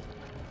constricted.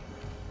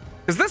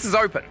 Because this is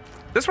open.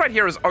 This right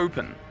here is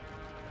open.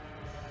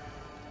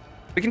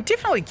 We can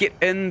definitely get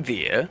in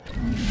there.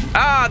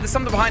 Ah, there's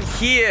something behind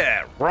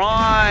here.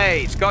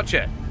 Right,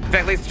 gotcha. In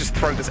fact, let's just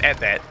throw this at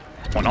that.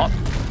 Or not.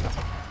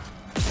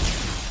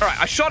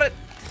 Alright, I shot it.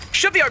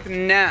 Should be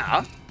open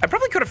now. I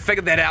probably could have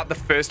figured that out the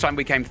first time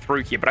we came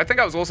through here, but I think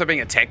I was also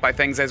being attacked by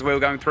things as we were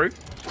going through.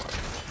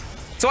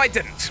 So I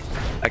didn't.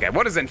 Okay,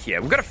 what is in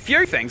here? We've got a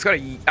few things. Got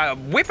a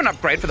weapon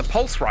upgrade for the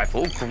pulse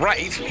rifle.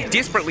 Great.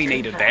 Desperately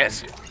needed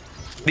that.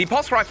 The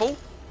pulse rifle,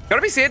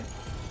 gotta be said,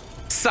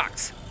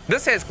 sucks.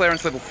 This has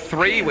clearance level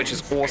 3, which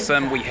is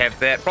awesome. We have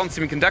that. Bronze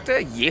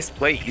semiconductor, yes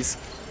please.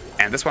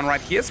 And this one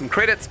right here, some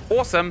credits,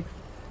 awesome.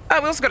 We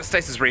also got a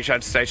stasis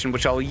recharge station,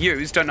 which I'll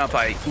use. Don't know if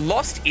I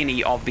lost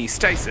any of the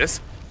stasis,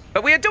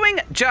 but we are doing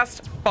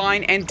just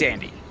fine and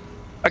dandy.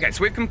 Okay,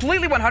 so we've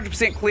completely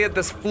 100% cleared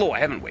this floor,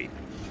 haven't we?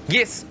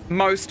 Yes,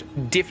 most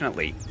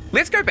definitely.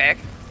 Let's go back,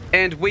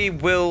 and we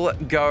will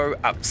go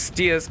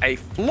upstairs a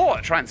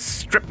floor. Try and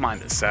strip mine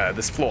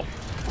this floor.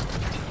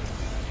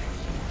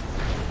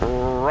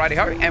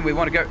 Righty-ho, and we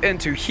want to go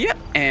into here,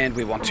 and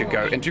we want to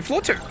go into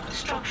floor 2.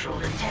 Structural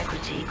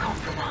integrity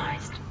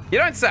compromised. You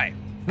don't say.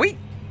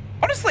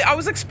 Honestly, I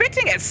was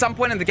expecting at some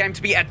point in the game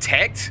to be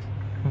attacked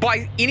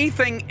by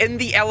anything in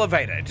the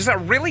elevator. Just a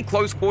really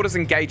close quarters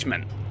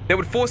engagement that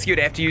would force you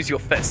to have to use your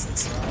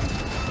fists.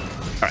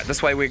 All right,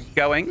 this way we're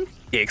going.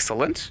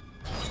 Excellent.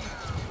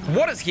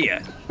 What is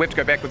here? We have to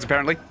go backwards,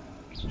 apparently.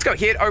 Let's go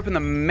ahead, open the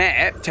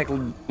map, take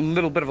a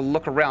little bit of a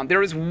look around.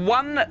 There is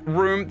one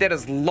room that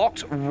is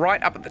locked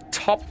right up at the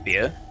top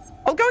there.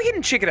 I'll go ahead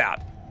and check it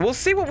out. We'll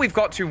see what we've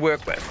got to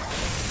work with.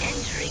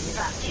 Entering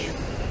vacuum.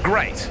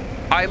 Great.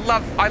 I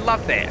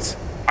love that.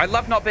 I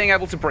love not being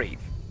able to breathe.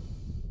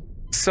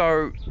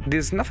 So,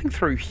 there's nothing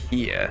through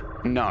here.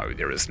 No,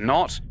 there is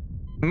not.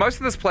 Most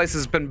of this place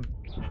has been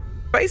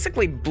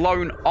basically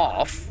blown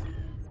off.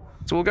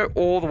 So we'll go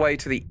all the way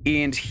to the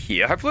end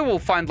here. Hopefully we'll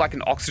find like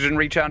an oxygen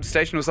recharge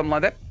station or something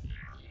like that.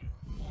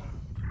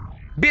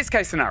 Best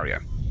case scenario.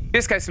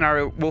 Best case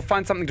scenario, we'll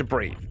find something to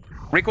breathe.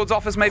 Records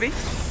office, maybe?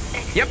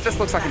 Yep, this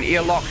looks like an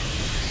airlock.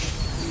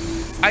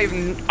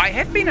 I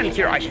have been in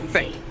here, I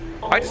think.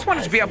 I just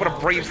wanted to be able to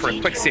breathe for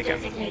a quick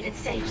second.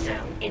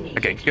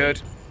 Okay,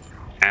 good.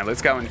 And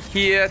let's go in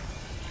here.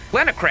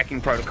 Planet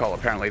cracking protocol,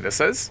 apparently this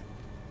is.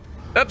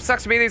 Oops,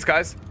 sucks to be these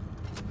guys.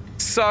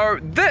 So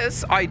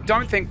this, I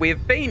don't think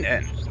we've been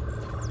in.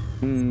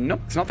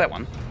 Nope, it's not that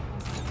one.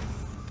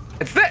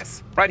 It's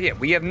this, right here.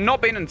 We have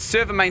not been in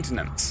server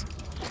maintenance.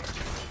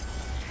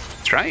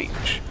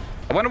 Strange.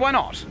 I wonder why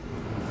not.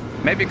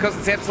 Maybe because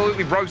it's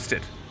absolutely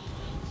roasted.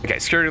 Okay,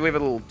 security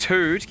level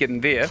 2 to get in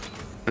there.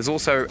 There's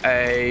also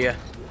a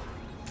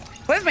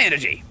plasma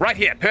energy right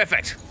here.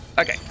 Perfect.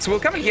 Okay, so we'll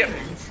come in here.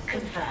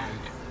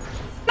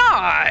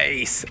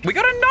 Nice. We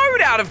got a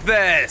node out of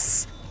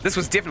this. This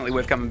was definitely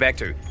worth coming back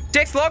to.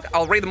 Text log,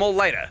 I'll read them all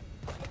later.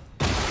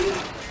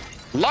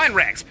 Line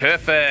racks,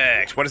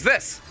 perfect. What is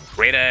this?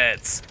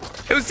 Credits.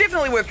 It was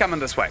definitely worth coming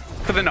this way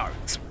for the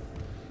nodes.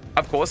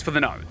 Of course, for the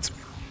nodes.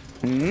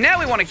 Now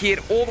we want to head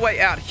all the way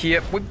out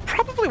here. We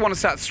probably want to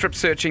start strip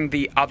searching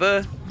the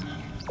other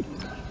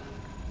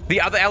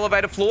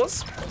elevator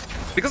floors,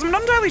 because I'm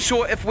not entirely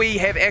sure if we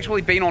have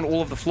actually been on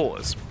all of the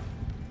floors.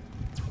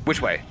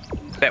 Which way?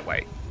 That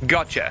way.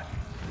 Gotcha.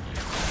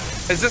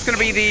 Is this going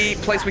to be the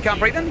place we can't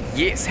breathe in?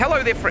 Yes.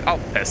 Hello there, friend. Oh,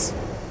 piss.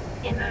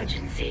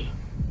 Emergency.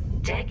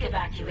 Deck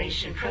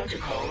evacuation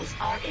protocols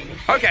are in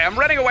effect. Okay, I'm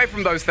running away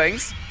from those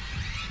things.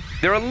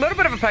 They're a little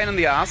bit of a pain in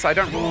the ass. I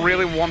don't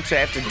really want to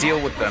have to deal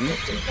with them.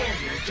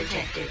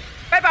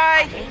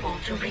 Bye-bye.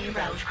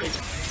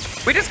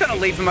 We're just going to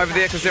leave them over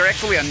there because they're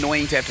actually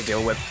annoying to have to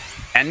deal with.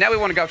 And now we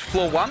want to go to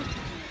floor 1.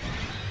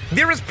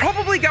 There is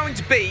probably going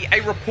to be a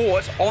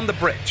report on the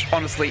bridge,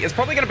 honestly. It's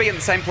probably going to be in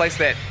the same place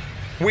that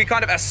we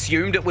kind of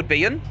assumed it would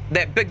be in.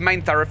 That big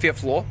main thoroughfare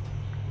floor.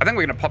 I think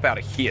we're going to pop out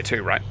of here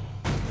too, right?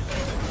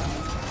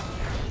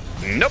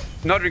 Nope,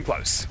 not even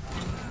close.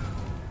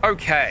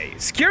 Okay,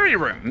 security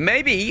room.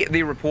 Maybe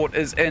the report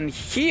is in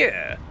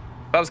here.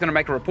 If I was going to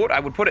make a report, I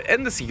would put it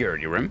in the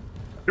security room.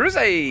 There is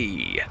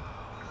a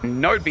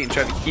node bench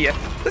over here.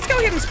 Let's go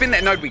ahead and spin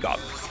that node we got.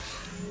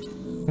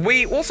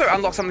 We also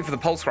unlocked something for the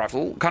pulse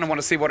rifle. Kind of want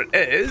to see what it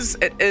is.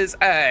 It is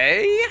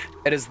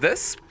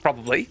this,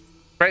 probably.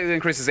 Greatly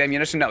increases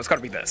ammunition. No, it's got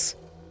to be this.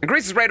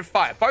 Increases rate of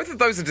fire. Both of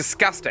those are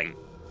disgusting.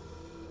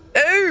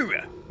 Ooh,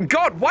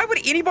 God, why would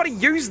anybody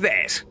use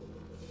that?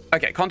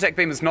 Okay, contact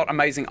beam is not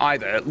amazing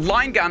either.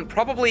 Line gun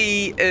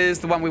probably is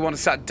the one we want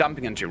to start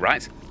dumping into,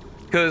 right?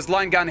 Because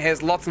line gun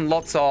has lots and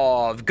lots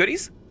of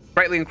goodies.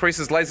 Greatly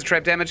increases laser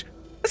trap damage.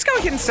 Let's go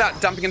ahead and start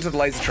dumping into the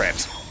laser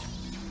traps.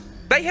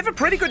 They have a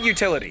pretty good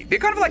utility. They're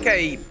kind of like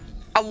a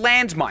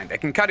landmine that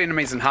can cut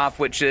enemies in half,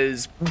 which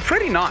is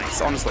pretty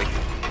nice, honestly.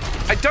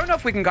 I don't know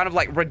if we can kind of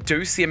like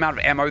reduce the amount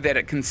of ammo that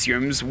it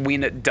consumes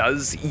when it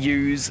does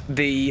use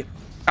the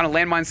kind of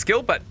landmine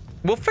skill, but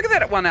we'll figure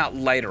that one out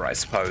later, I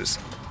suppose.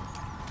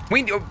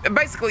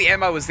 Basically,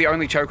 ammo is the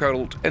only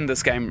chokehold in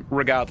this game,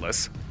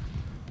 regardless.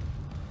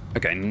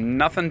 Okay,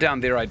 nothing down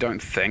there, I don't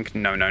think.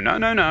 No, no, no,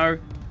 no, no.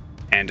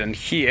 And in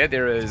here,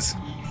 there is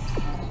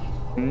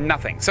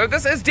nothing. So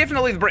this is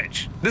definitely the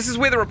bridge. This is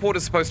where the report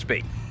is supposed to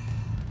be.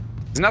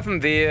 There's nothing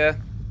there.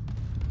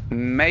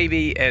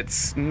 Maybe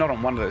it's not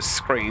on one of those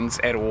screens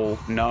at all.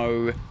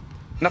 No.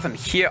 Nothing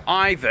here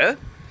either.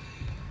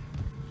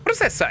 What does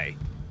that say?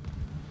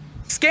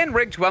 Scan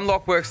rig to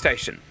unlock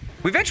workstation.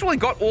 We've actually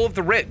got all of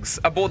the rigs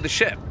aboard the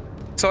ship.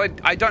 So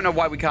I don't know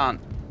why we can't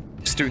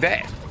just do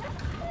that.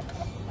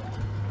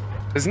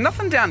 There's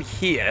nothing down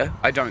here,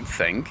 I don't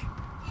think.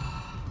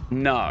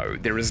 No,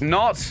 there is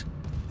not.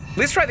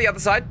 Let's try the other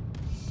side.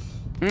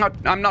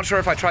 I'm not sure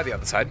if I try the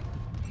other side.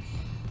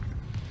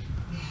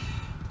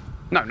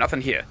 No, nothing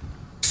here.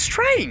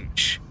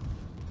 Strange.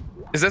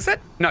 Is this it?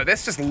 No,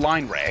 that's just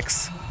line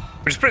racks,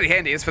 which is pretty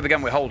handy. It's for the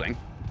gun we're holding.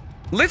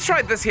 Let's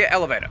try this here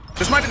elevator.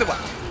 This might be the one.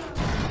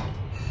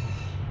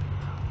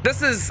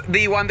 This is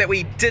the one that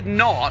we did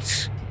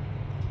not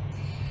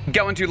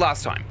go into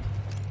last time.